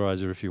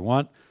regularizer if you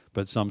want,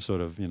 but some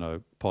sort of,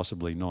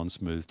 possibly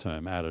non-smooth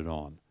term added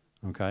on,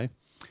 okay?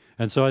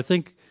 And so I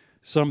think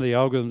some of the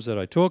algorithms that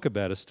I talk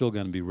about are still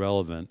going to be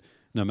relevant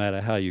no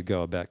matter how you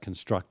go about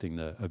constructing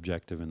the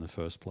objective in the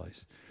first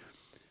place.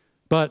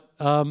 But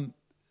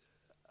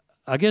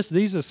I guess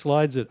these are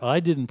slides that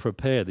I didn't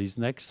prepare, these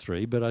next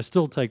three, but I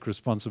still take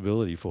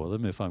responsibility for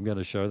them. If I'm going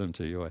to show them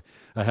to you,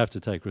 I have to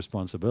take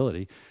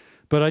responsibility.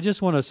 But I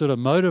just want to sort of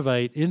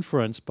motivate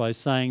inference by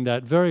saying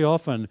that very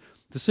often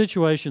the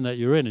situation that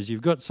you're in is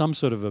you've got some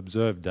sort of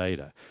observed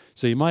data.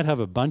 So you might have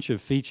a bunch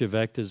of feature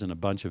vectors and a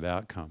bunch of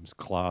outcomes,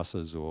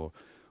 classes or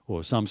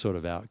some sort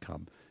of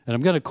outcome. And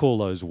I'm going to call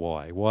those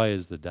Y. Y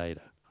is the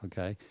data,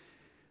 okay?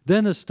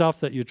 Then the stuff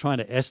that you're trying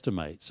to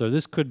estimate. So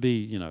this could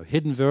be,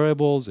 hidden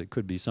variables. It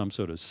could be some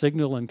sort of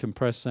signal and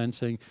compressed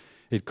sensing.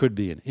 It could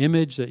be an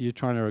image that you're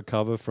trying to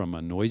recover from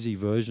a noisy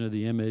version of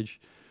the image.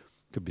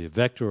 It could be a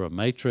vector or a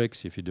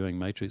matrix if you're doing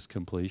matrix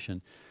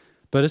completion.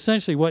 But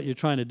essentially what you're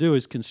trying to do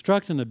is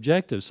construct an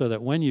objective so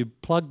that when you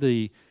plug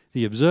the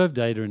observed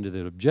data into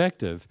the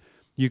objective,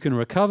 you can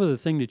recover the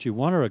thing that you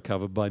want to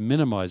recover by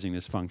minimizing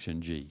this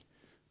function g,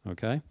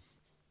 okay?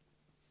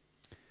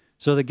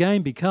 So the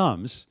game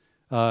becomes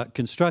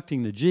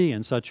constructing the g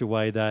in such a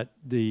way that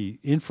the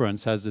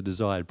inference has the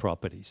desired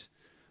properties,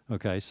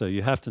 okay? So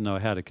you have to know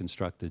how to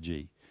construct the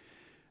g.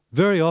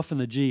 Very often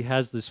the g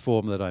has this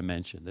form that I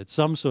mentioned. It's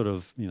some sort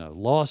of,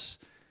 loss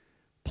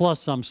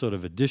plus some sort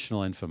of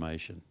additional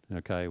information,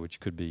 okay, which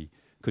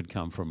could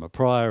come from a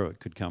prior, or it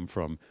could come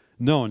from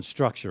known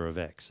structure of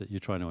x that you're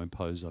trying to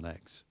impose on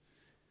x.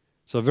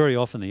 So very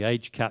often the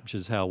h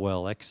captures how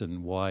well x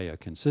and y are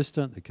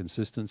consistent, the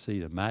consistency,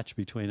 the match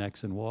between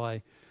x and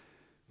y.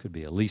 Could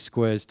be a least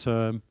squares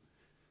term,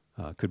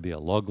 could be a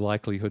log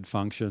likelihood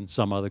function,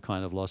 some other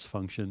kind of loss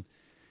function.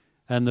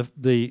 And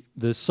the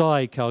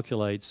psi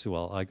calculates,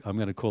 well, I'm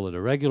going to call it a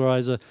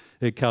regularizer.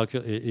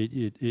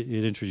 It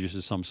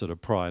introduces some sort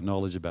of prior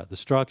knowledge about the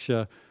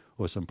structure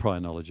or some prior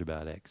knowledge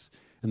about x.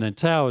 And then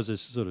tau is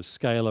this sort of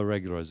scalar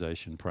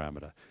regularization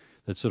parameter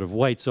that sort of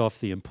weights off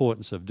the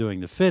importance of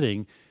doing the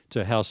fitting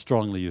to how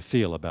strongly you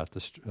feel about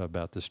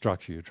the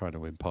structure you're trying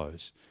to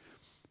impose.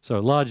 So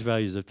large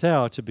values of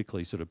tau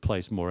typically sort of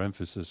place more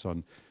emphasis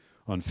on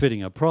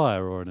fitting a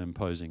prior or on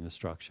imposing the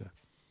structure.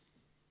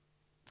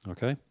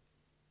 Okay?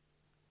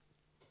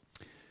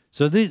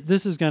 So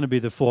this is going to be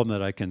the form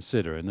that I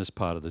consider in this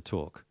part of the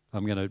talk.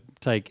 I'm going to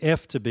take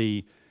f to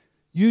be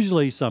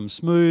usually some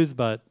smooth,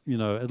 but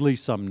at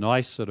least some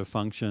nice sort of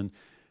function,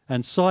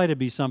 and psi to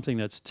be something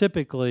that's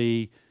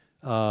typically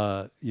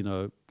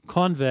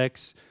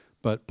convex,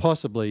 but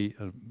possibly,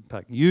 in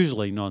fact,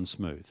 usually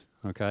non-smooth.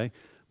 Okay,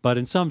 but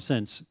in some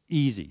sense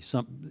easy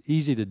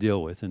to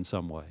deal with in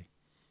some way.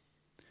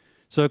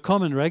 So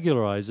common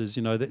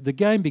regularizers, the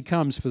game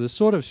becomes, for the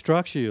sort of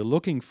structure you're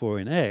looking for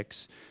in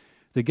X,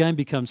 the game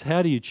becomes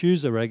how do you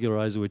choose a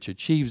regularizer which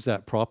achieves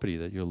that property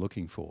that you're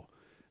looking for.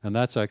 And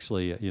that's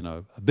actually,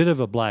 a bit of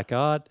a black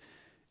art.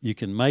 You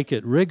can make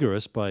it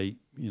rigorous by,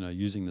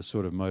 using the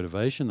sort of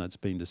motivation that's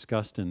been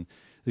discussed in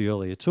the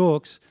earlier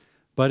talks.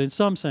 But in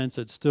some sense,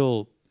 it's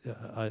still,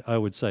 I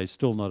would say,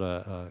 still not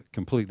a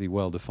completely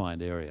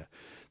well-defined area.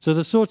 So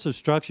the sorts of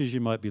structures you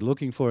might be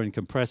looking for in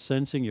compressed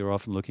sensing, you're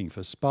often looking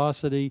for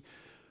sparsity.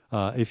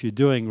 If you're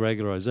doing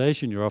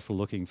regularization, you're often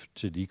looking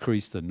to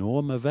decrease the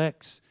norm of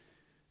X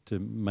to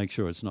make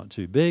sure it's not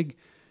too big.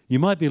 You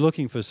might be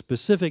looking for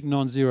specific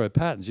non-zero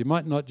patterns. You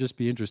might not just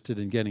be interested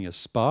in getting a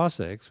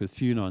sparse X with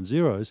few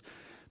non-zeros,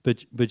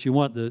 but you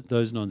want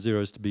those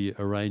non-zeros to be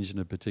arranged in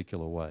a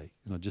particular way.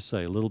 And I'll just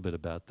say a little bit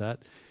about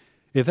that.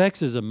 If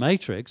X is a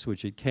matrix,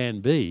 which it can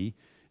be,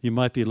 you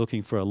might be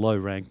looking for a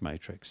low-rank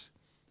matrix.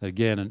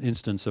 Again, an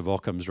instance of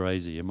Occam's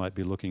razor. You might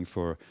be looking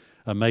for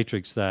a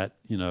matrix that,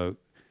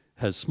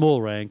 has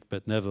small rank,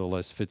 but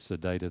nevertheless fits the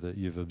data that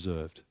you've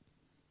observed.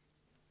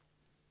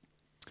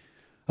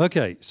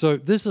 Okay, so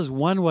this is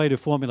one way to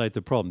formulate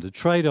the problem, the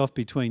trade-off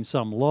between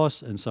some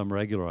loss and some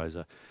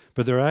regularizer.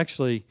 But there are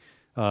actually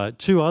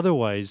two other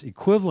ways,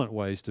 equivalent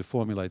ways to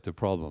formulate the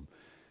problem.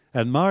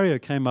 And Mario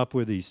came up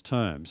with these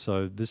terms.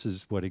 So this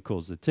is what he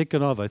calls the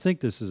Tikhonov. I think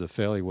this is a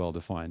fairly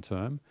well-defined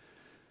term.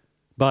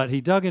 But he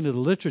dug into the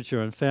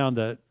literature and found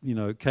that,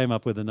 came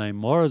up with the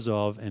name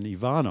Morozov and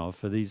Ivanov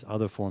for these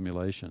other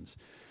formulations.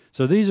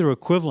 So these are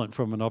equivalent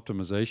from an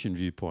optimization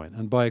viewpoint.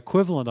 And by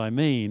equivalent, I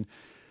mean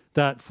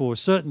that for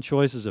certain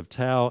choices of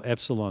tau,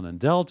 epsilon, and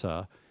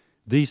delta,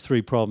 these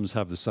three problems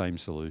have the same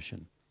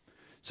solution.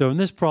 So in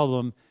this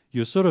problem,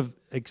 you're sort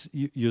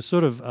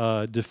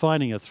of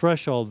defining a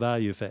threshold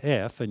value for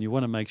f, and you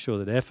want to make sure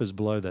that f is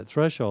below that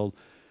threshold.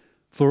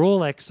 For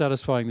all x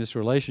satisfying this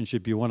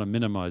relationship, you want to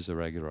minimize the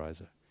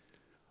regularizer.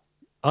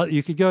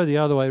 You could go the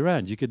other way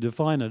around. You could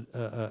define an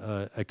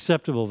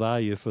acceptable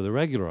value for the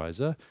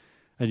regularizer,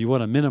 and you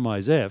want to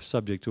minimize f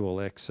subject to all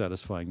x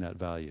satisfying that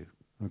value.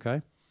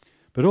 Okay?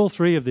 But all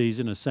three of these,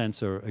 in a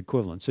sense, are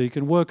equivalent. So you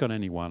can work on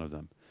any one of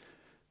them.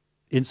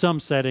 In some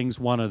settings,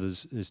 one of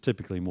these is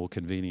typically more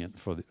convenient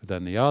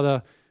than the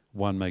other.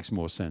 One makes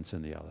more sense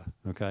than the other.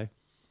 Okay?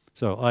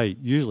 So I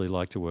usually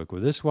like to work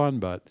with this one,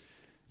 but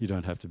you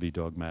don't have to be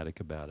dogmatic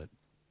about it.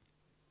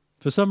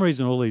 For some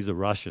reason, all these are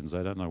Russians.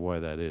 I don't know why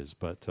that is,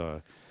 but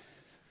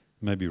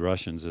maybe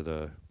Russians are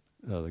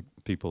the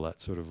people that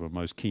sort of are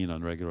most keen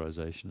on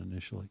regularization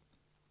initially.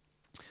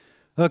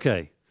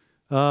 Okay.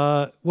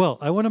 Well,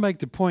 I want to make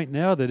the point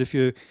now that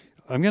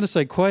I'm going to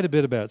say quite a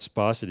bit about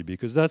sparsity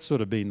because that's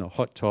sort of been the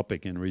hot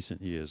topic in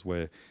recent years,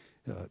 where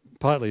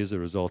partly as a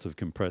result of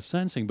compressed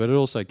sensing, but it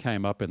also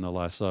came up in the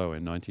lasso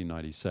in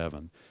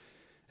 1997.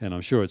 And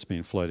I'm sure it's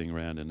been floating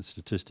around in the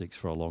statistics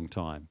for a long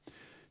time.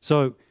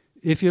 So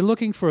if you're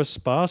looking for a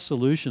sparse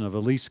solution of a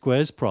least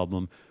squares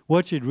problem,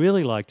 what you'd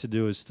really like to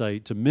do is say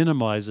to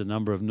minimize the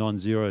number of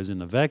non-zeros in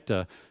the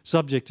vector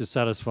subject to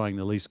satisfying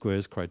the least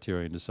squares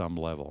criterion to some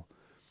level.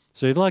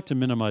 So you'd like to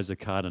minimize the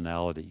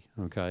cardinality,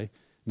 okay,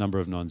 number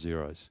of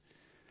non-zeros.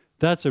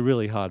 That's a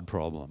really hard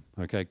problem,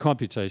 okay?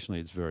 Computationally,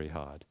 it's very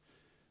hard.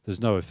 There's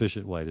no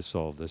efficient way to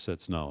solve this,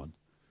 that's known.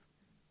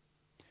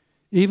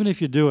 Even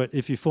if you do it,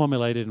 if you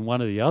formulate it in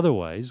one of the other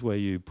ways, where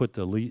you put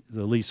the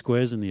least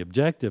squares in the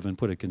objective and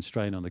put a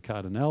constraint on the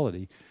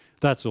cardinality,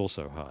 that's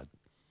also hard.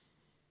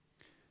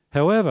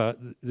 However,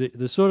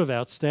 the sort of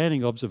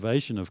outstanding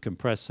observation of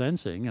compressed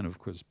sensing, and of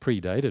course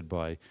predated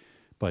by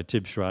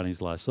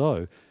Tib-Shrani's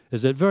lasso,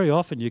 is that very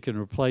often you can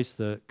replace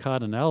the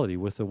cardinality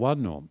with the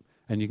one norm,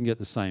 and you can get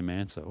the same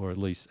answer, or at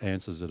least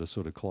answers that are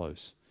sort of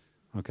close.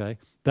 Okay?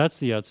 That's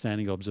the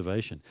outstanding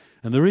observation.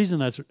 And the reason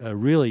that's a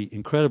really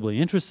incredibly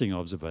interesting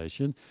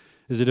observation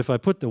is that if I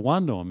put the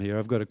one norm here,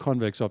 I've got a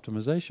convex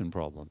optimization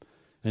problem.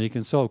 And you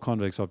can solve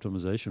convex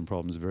optimization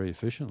problems very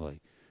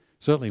efficiently.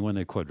 Certainly when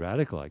they're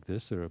quadratic like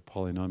this, there are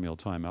polynomial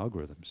time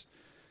algorithms.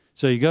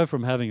 So you go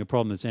from having a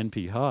problem that's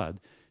NP hard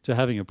to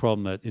having a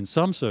problem that in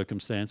some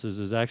circumstances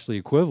is actually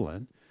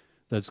equivalent,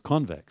 that's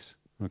convex.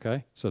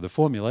 Okay? So the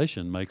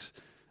formulation makes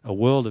a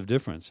world of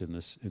difference in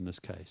this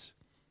case.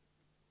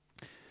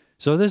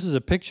 So this is a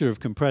picture of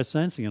compressed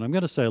sensing, and I'm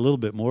going to say a little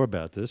bit more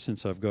about this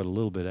since I've got a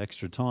little bit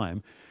extra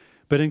time.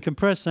 But in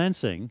compressed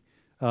sensing,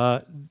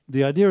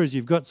 the idea is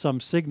you've got some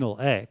signal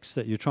X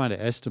that you're trying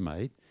to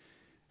estimate,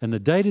 and the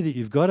data that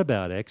you've got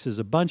about X is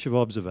a bunch of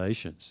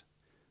observations.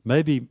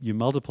 Maybe you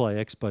multiply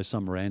X by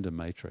some random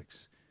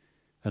matrix,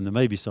 and there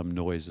may be some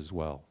noise as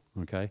well.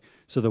 Okay?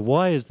 So the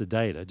Y is the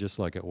data, just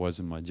like it was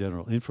in my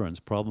general inference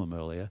problem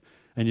earlier,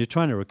 and you're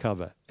trying to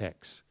recover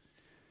X.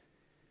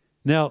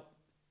 Now,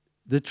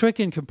 the trick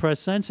in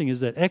compressed sensing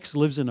is that X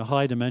lives in a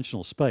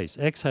high-dimensional space.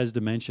 X has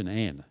dimension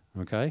n,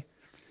 okay?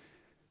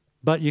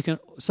 But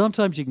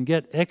sometimes you can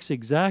get X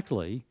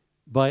exactly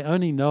by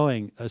only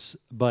knowing,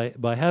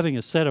 by having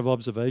a set of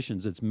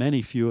observations that's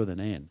many fewer than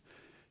n.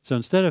 So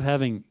instead of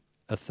having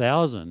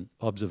 1,000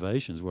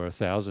 observations, where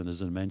 1,000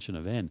 is a dimension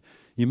of n,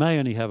 you may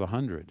only have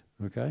 100,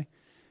 okay?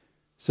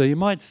 So you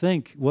might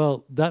think,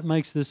 well, that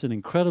makes this an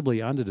incredibly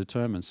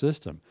underdetermined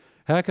system.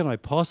 How can I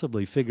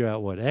possibly figure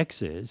out what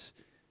X is,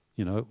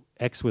 you know,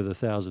 X with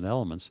 1,000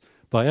 elements,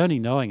 by only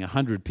knowing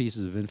 100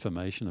 pieces of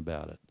information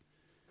about it?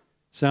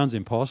 Sounds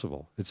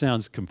impossible. It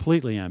sounds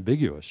completely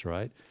ambiguous,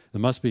 right?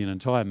 There must be an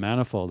entire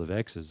manifold of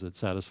X's that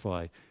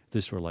satisfy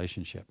this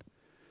relationship.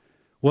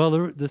 Well,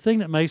 the thing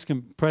that makes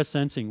compressed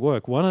sensing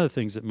work, one of the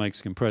things that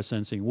makes compressed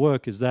sensing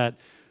work is that,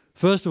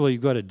 first of all,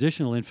 you've got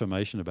additional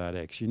information about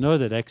X. You know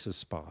that X is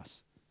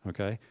sparse,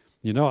 okay?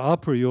 You know a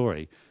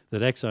priori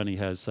that X only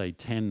has, say,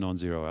 10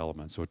 non-zero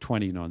elements or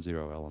 20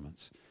 non-zero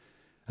elements.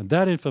 And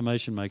that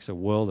information makes a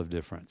world of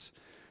difference.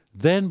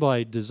 Then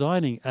by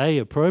designing A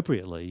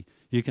appropriately,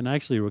 you can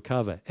actually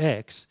recover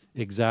X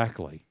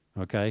exactly,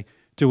 okay,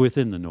 to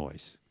within the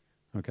noise,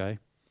 okay?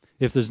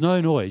 If there's no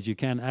noise, you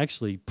can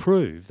actually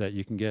prove that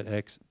you can get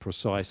X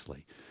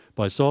precisely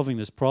by solving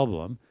this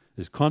problem,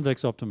 this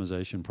convex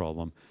optimization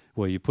problem,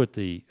 where you put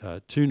the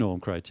two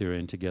norm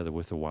criterion together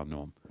with the one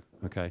norm,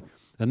 okay?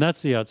 And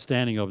that's the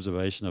outstanding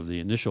observation of the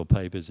initial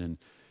papers in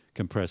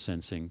compressed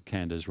sensing,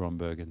 Kanders,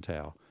 Romberg, and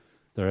Tau.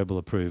 They're able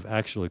to prove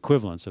actual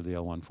equivalence of the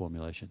L1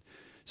 formulation.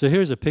 So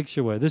here's a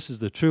picture where this is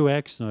the true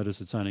X.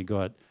 Notice it's only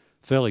got a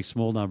fairly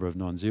small number of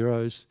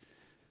non-zeros.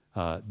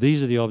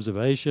 These are the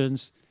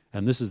observations,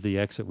 and this is the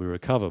X that we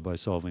recover by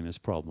solving this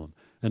problem.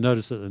 And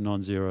notice that the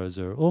non-zeros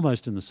are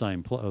almost in the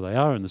same place, or they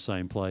are in the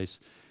same place.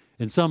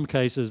 In some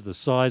cases, the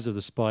size of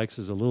the spikes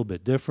is a little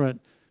bit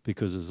different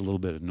because there's a little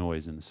bit of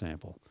noise in the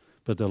sample.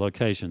 But the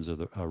locations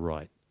are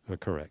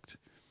correct.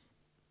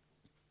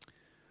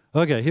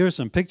 Okay, here are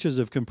some pictures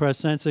of compressed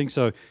sensing.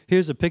 So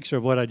here's a picture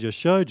of what I just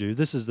showed you.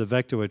 This is the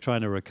vector we're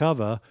trying to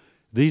recover.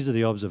 These are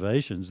the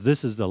observations.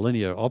 This is the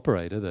linear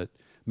operator that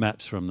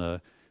maps from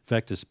the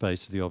vector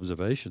space to the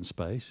observation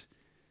space.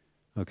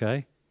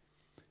 Okay?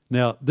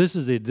 Now, this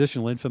is the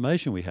additional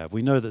information we have.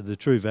 We know that the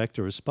true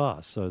vector is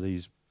sparse. So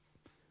these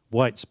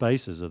white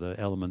spaces are the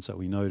elements that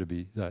we know to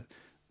be that,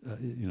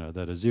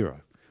 that are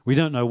zero. We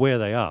don't know where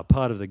they are.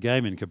 Part of the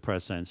game in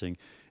compressed sensing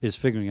is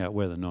figuring out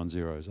where the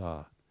non-zeros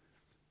are.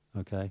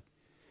 Okay?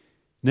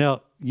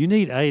 Now, you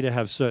need A to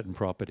have certain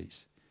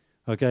properties.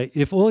 Okay?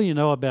 If all you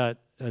know about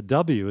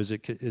W is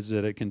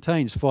that it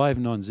contains 5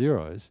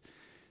 non-zeros,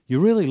 you're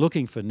really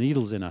looking for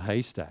needles in a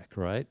haystack,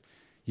 right?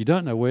 You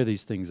don't know where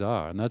these things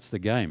are, and that's the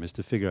game, is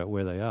to figure out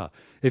where they are.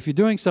 If you're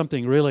doing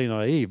something really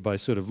naive by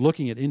sort of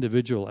looking at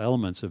individual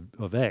elements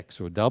of X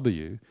or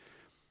W,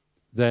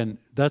 then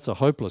that's a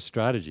hopeless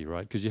strategy,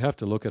 right? Because you have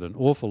to look at an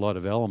awful lot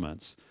of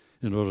elements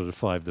in order to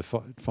find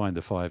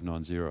the 5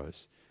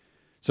 non-zeros.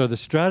 So the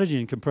strategy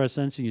in compressed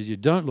sensing is you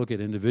don't look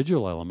at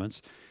individual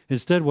elements.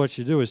 Instead, what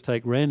you do is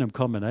take random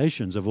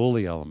combinations of all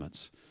the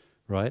elements,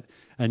 right?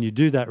 And you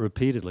do that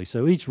repeatedly.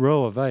 So each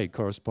row of A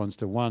corresponds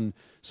to one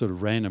sort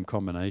of random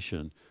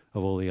combination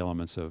of all the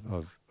elements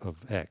of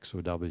X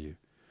or W.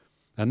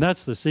 And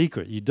that's the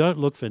secret. You don't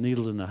look for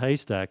needles in the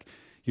haystack.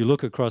 You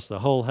look across the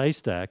whole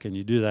haystack, and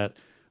you do that,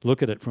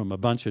 look at it from a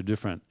bunch of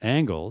different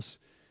angles,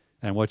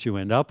 and what you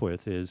end up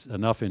with is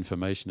enough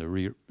information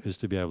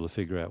to be able to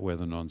figure out where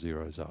the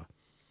non-zeros are.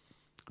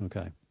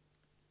 Okay.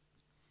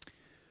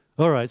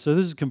 All right, so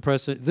this is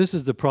compressed. This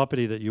is the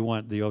property that you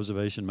want the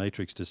observation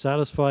matrix to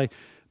satisfy.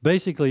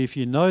 Basically, if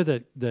you know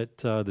that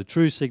the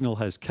true signal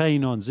has k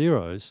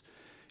non-zeros,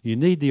 you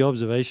need the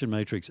observation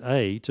matrix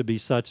A to be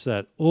such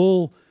that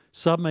all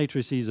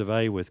submatrices of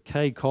A with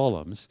k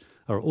columns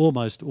are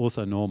almost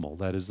orthonormal.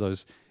 That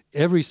is,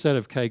 every set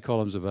of k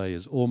columns of A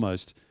is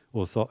almost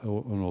an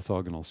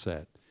orthogonal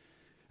set.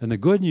 And the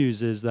good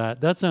news is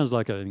that sounds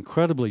like an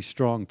incredibly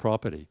strong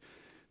property.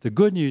 The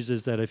good news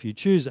is that if you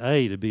choose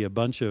A to be a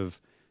bunch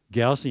of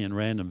Gaussian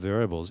random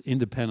variables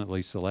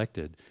independently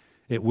selected,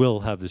 it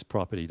will have this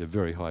property to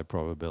very high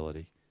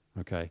probability.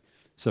 Okay?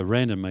 So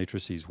random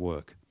matrices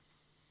work.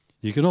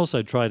 You can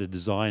also try to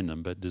design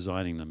them, but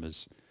designing them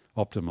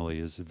optimally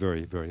is a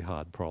very, very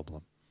hard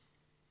problem.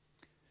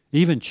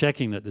 Even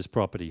checking that this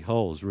property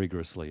holds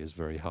rigorously is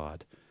very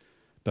hard.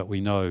 But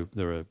we know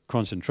there are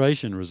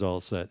concentration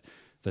results that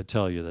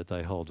tell you that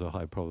they hold to a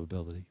high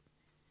probability.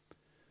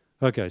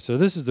 Okay, so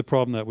this is the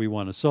problem that we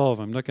want to solve.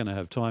 I'm not going to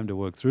have time to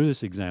work through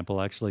this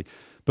example, actually.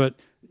 But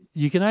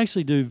you can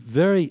actually do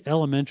very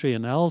elementary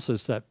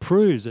analysis that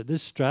proves that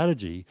this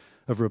strategy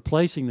of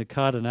replacing the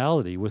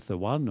cardinality with the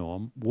one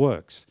norm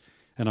works.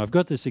 And I've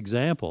got this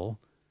example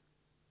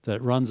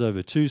that runs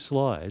over 2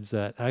 slides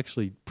that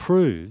actually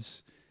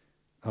proves,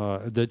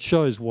 that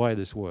shows why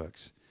this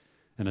works.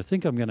 And I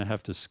think I'm going to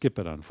have to skip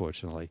it,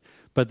 unfortunately.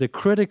 But the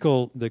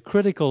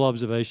critical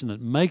observation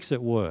that makes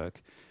it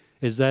work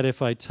is that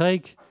if I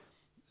take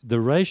the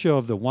ratio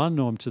of the 1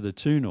 norm to the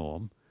 2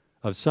 norm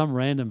of some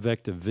random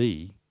vector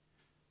v,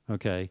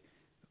 okay,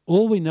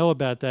 all we know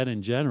about that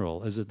in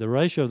general is that the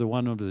ratio of the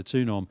 1 norm to the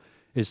 2 norm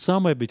is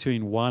somewhere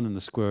between 1 and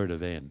the square root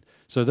of n.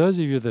 So those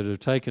of you that have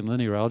taken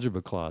linear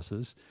algebra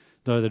classes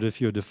know that if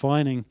you're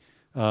defining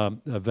a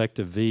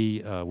vector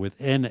v with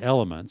n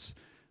elements,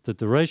 that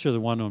the ratio of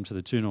the 1 norm to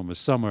the 2 norm is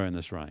somewhere in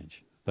this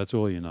range. That's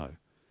all you know,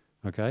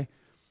 okay?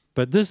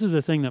 But this is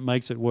the thing that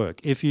makes it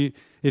work. If you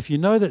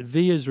know that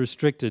V is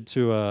restricted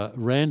to a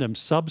random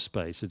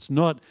subspace, it's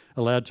not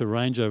allowed to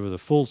range over the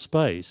full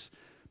space,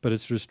 but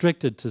it's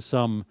restricted to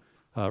some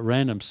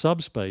random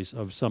subspace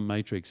of some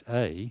matrix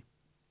A,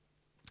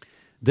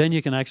 then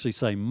you can actually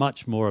say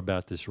much more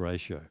about this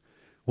ratio.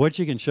 What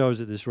you can show is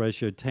that this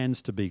ratio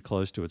tends to be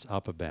close to its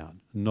upper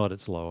bound, not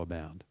its lower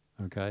bound,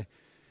 okay?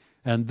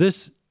 And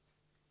this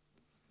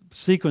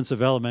sequence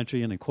of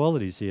elementary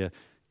inequalities here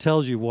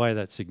tells you why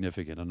that's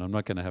significant, and I'm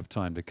not going to have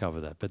time to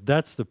cover that. But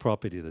that's the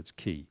property that's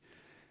key.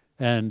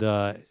 And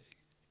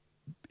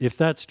if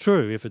that's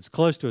true, if it's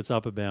close to its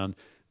upper bound,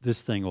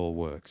 this thing all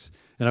works.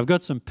 And I've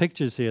got some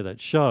pictures here that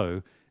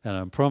show, and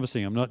I'm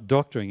promising I'm not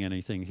doctoring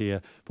anything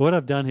here, but what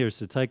I've done here is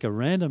to take a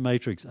random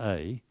matrix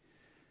A,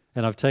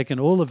 and I've taken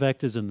all the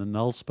vectors in the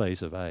null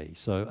space of A.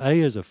 So A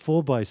is a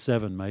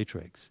 4×7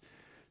 matrix.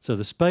 So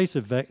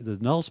the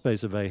null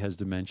space of A has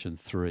dimension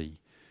 3.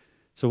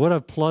 So what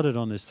I've plotted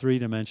on this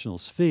 3-dimensional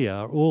sphere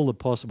are all the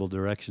possible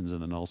directions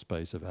in the null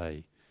space of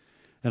A.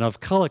 And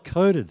I've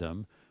color-coded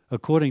them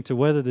according to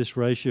whether this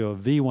ratio of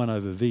V1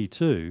 over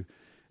V2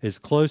 is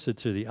closer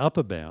to the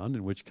upper bound,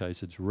 in which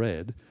case it's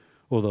red,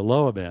 or the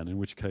lower bound, in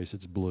which case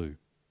it's blue.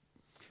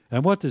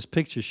 And what this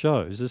picture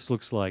shows,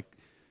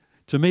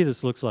 to me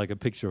this looks like a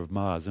picture of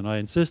Mars. And I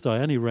insist I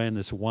only ran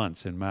this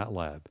once in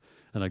MATLAB.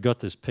 And I got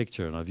this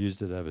picture and I've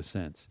used it ever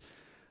since.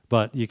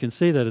 But you can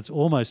see that it's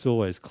almost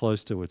always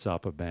close to its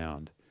upper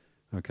bound.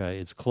 Okay,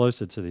 it's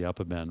closer to the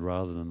upper bound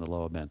rather than the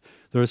lower bound.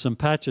 There are some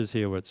patches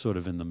here where it's sort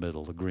of in the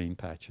middle, the green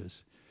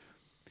patches.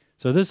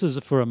 So this is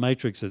for a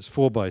matrix that's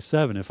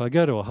 4×7. If I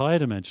go to a higher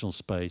dimensional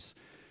space,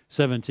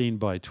 17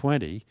 by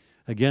 20,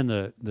 again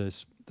the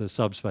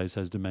subspace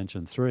has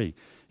dimension 3.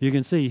 You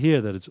can see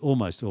here that it's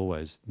almost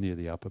always near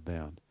the upper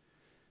bound.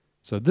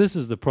 So this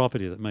is the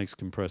property that makes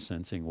compressed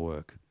sensing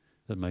work,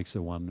 that makes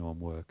the one norm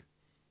work.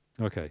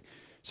 Okay,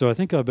 so I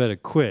think I better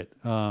quit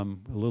a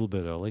little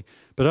bit early.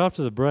 But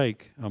after the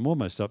break, I'm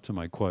almost up to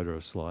my quota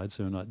of slides,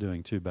 so we're not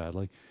doing too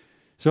badly.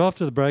 So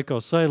after the break, I'll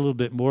say a little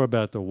bit more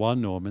about the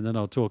one norm, and then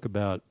I'll talk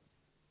about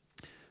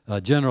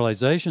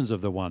generalizations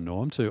of the one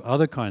norm to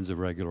other kinds of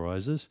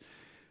regularizers.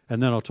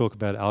 And then I'll talk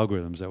about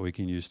algorithms that we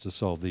can use to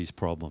solve these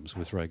problems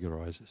with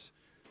regularizers.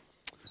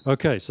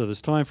 Okay, so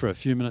there's time for a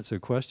few minutes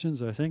of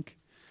questions, I think.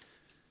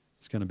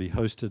 It's going to be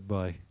hosted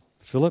by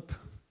Philip.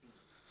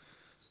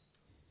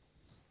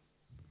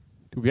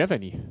 Do we have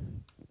any?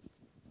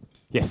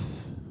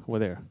 Yes, over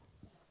there.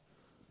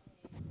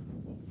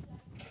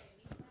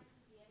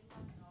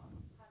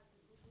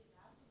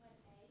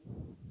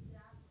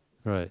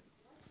 Right.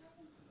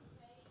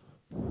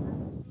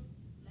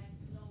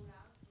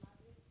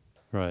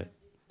 Right.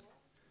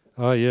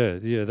 Oh, yeah,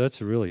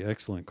 that's a really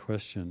excellent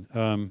question.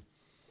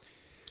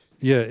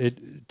 Yeah,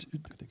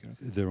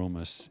 they're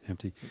almost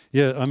empty.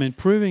 Yeah, I mean,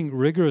 proving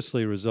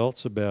rigorously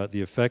results about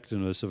the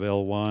effectiveness of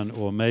L1,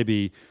 or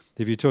maybe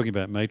if you're talking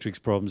about matrix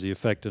problems, the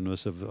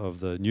effectiveness of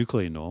the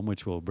nuclear norm,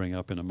 which we'll bring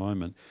up in a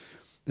moment,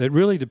 it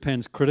really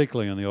depends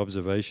critically on the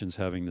observations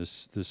having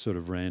this sort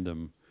of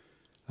random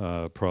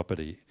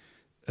property.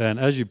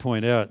 And as you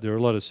point out, there are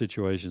a lot of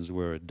situations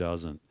where it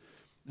doesn't.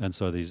 And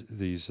so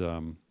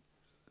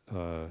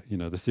you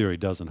know, the theory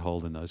doesn't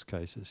hold in those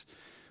cases.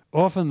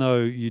 Often, though,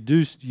 you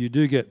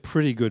do get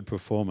pretty good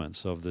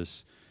performance of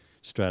this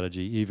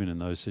strategy, even in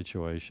those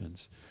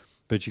situations.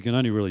 But you can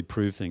only really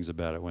prove things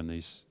about it when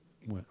these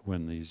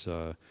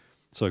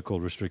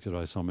so-called restricted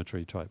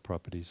isometry type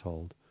properties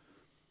hold.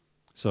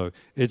 So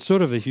it's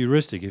sort of a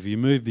heuristic. If you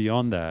move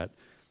beyond that,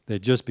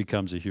 it just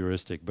becomes a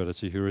heuristic, but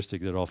it's a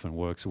heuristic that often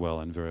works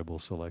well in variable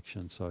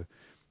selection. So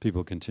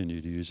people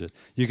continue to use it.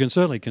 You can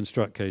certainly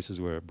construct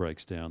cases where it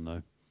breaks down,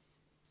 though.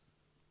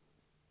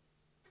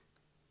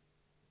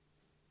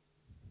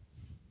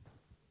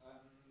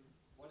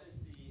 What if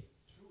the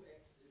true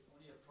X is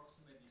only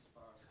approximately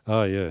sparse?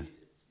 Oh, yeah.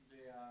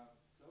 They are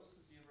close to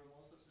zero,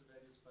 most of the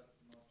values, but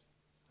not.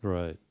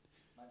 Right.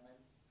 My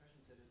impression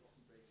is that it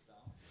often breaks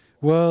down.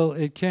 Well,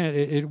 it can't.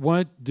 It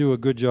won't do a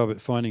good job at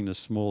finding the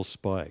small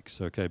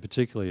spikes, okay,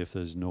 particularly if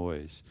there's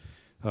noise.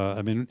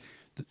 I mean,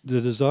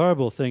 the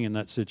desirable thing in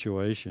that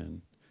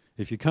situation,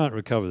 if you can't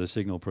recover the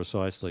signal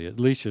precisely, at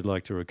least you'd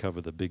like to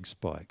recover the big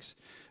spikes.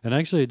 And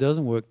actually, it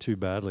doesn't work too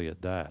badly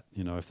at that.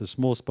 You know, if the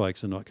small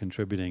spikes are not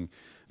contributing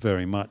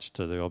very much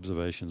to the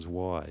observation's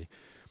Y,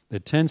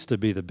 it tends to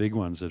be the big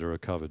ones that are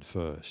recovered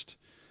first.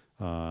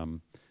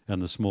 And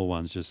the small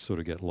ones just sort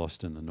of get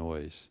lost in the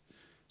noise.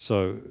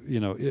 So, you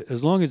know,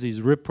 as long as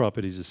these RIP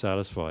properties are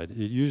satisfied,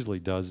 it usually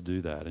does do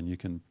that. And you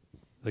can,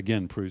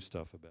 again, prove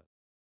stuff about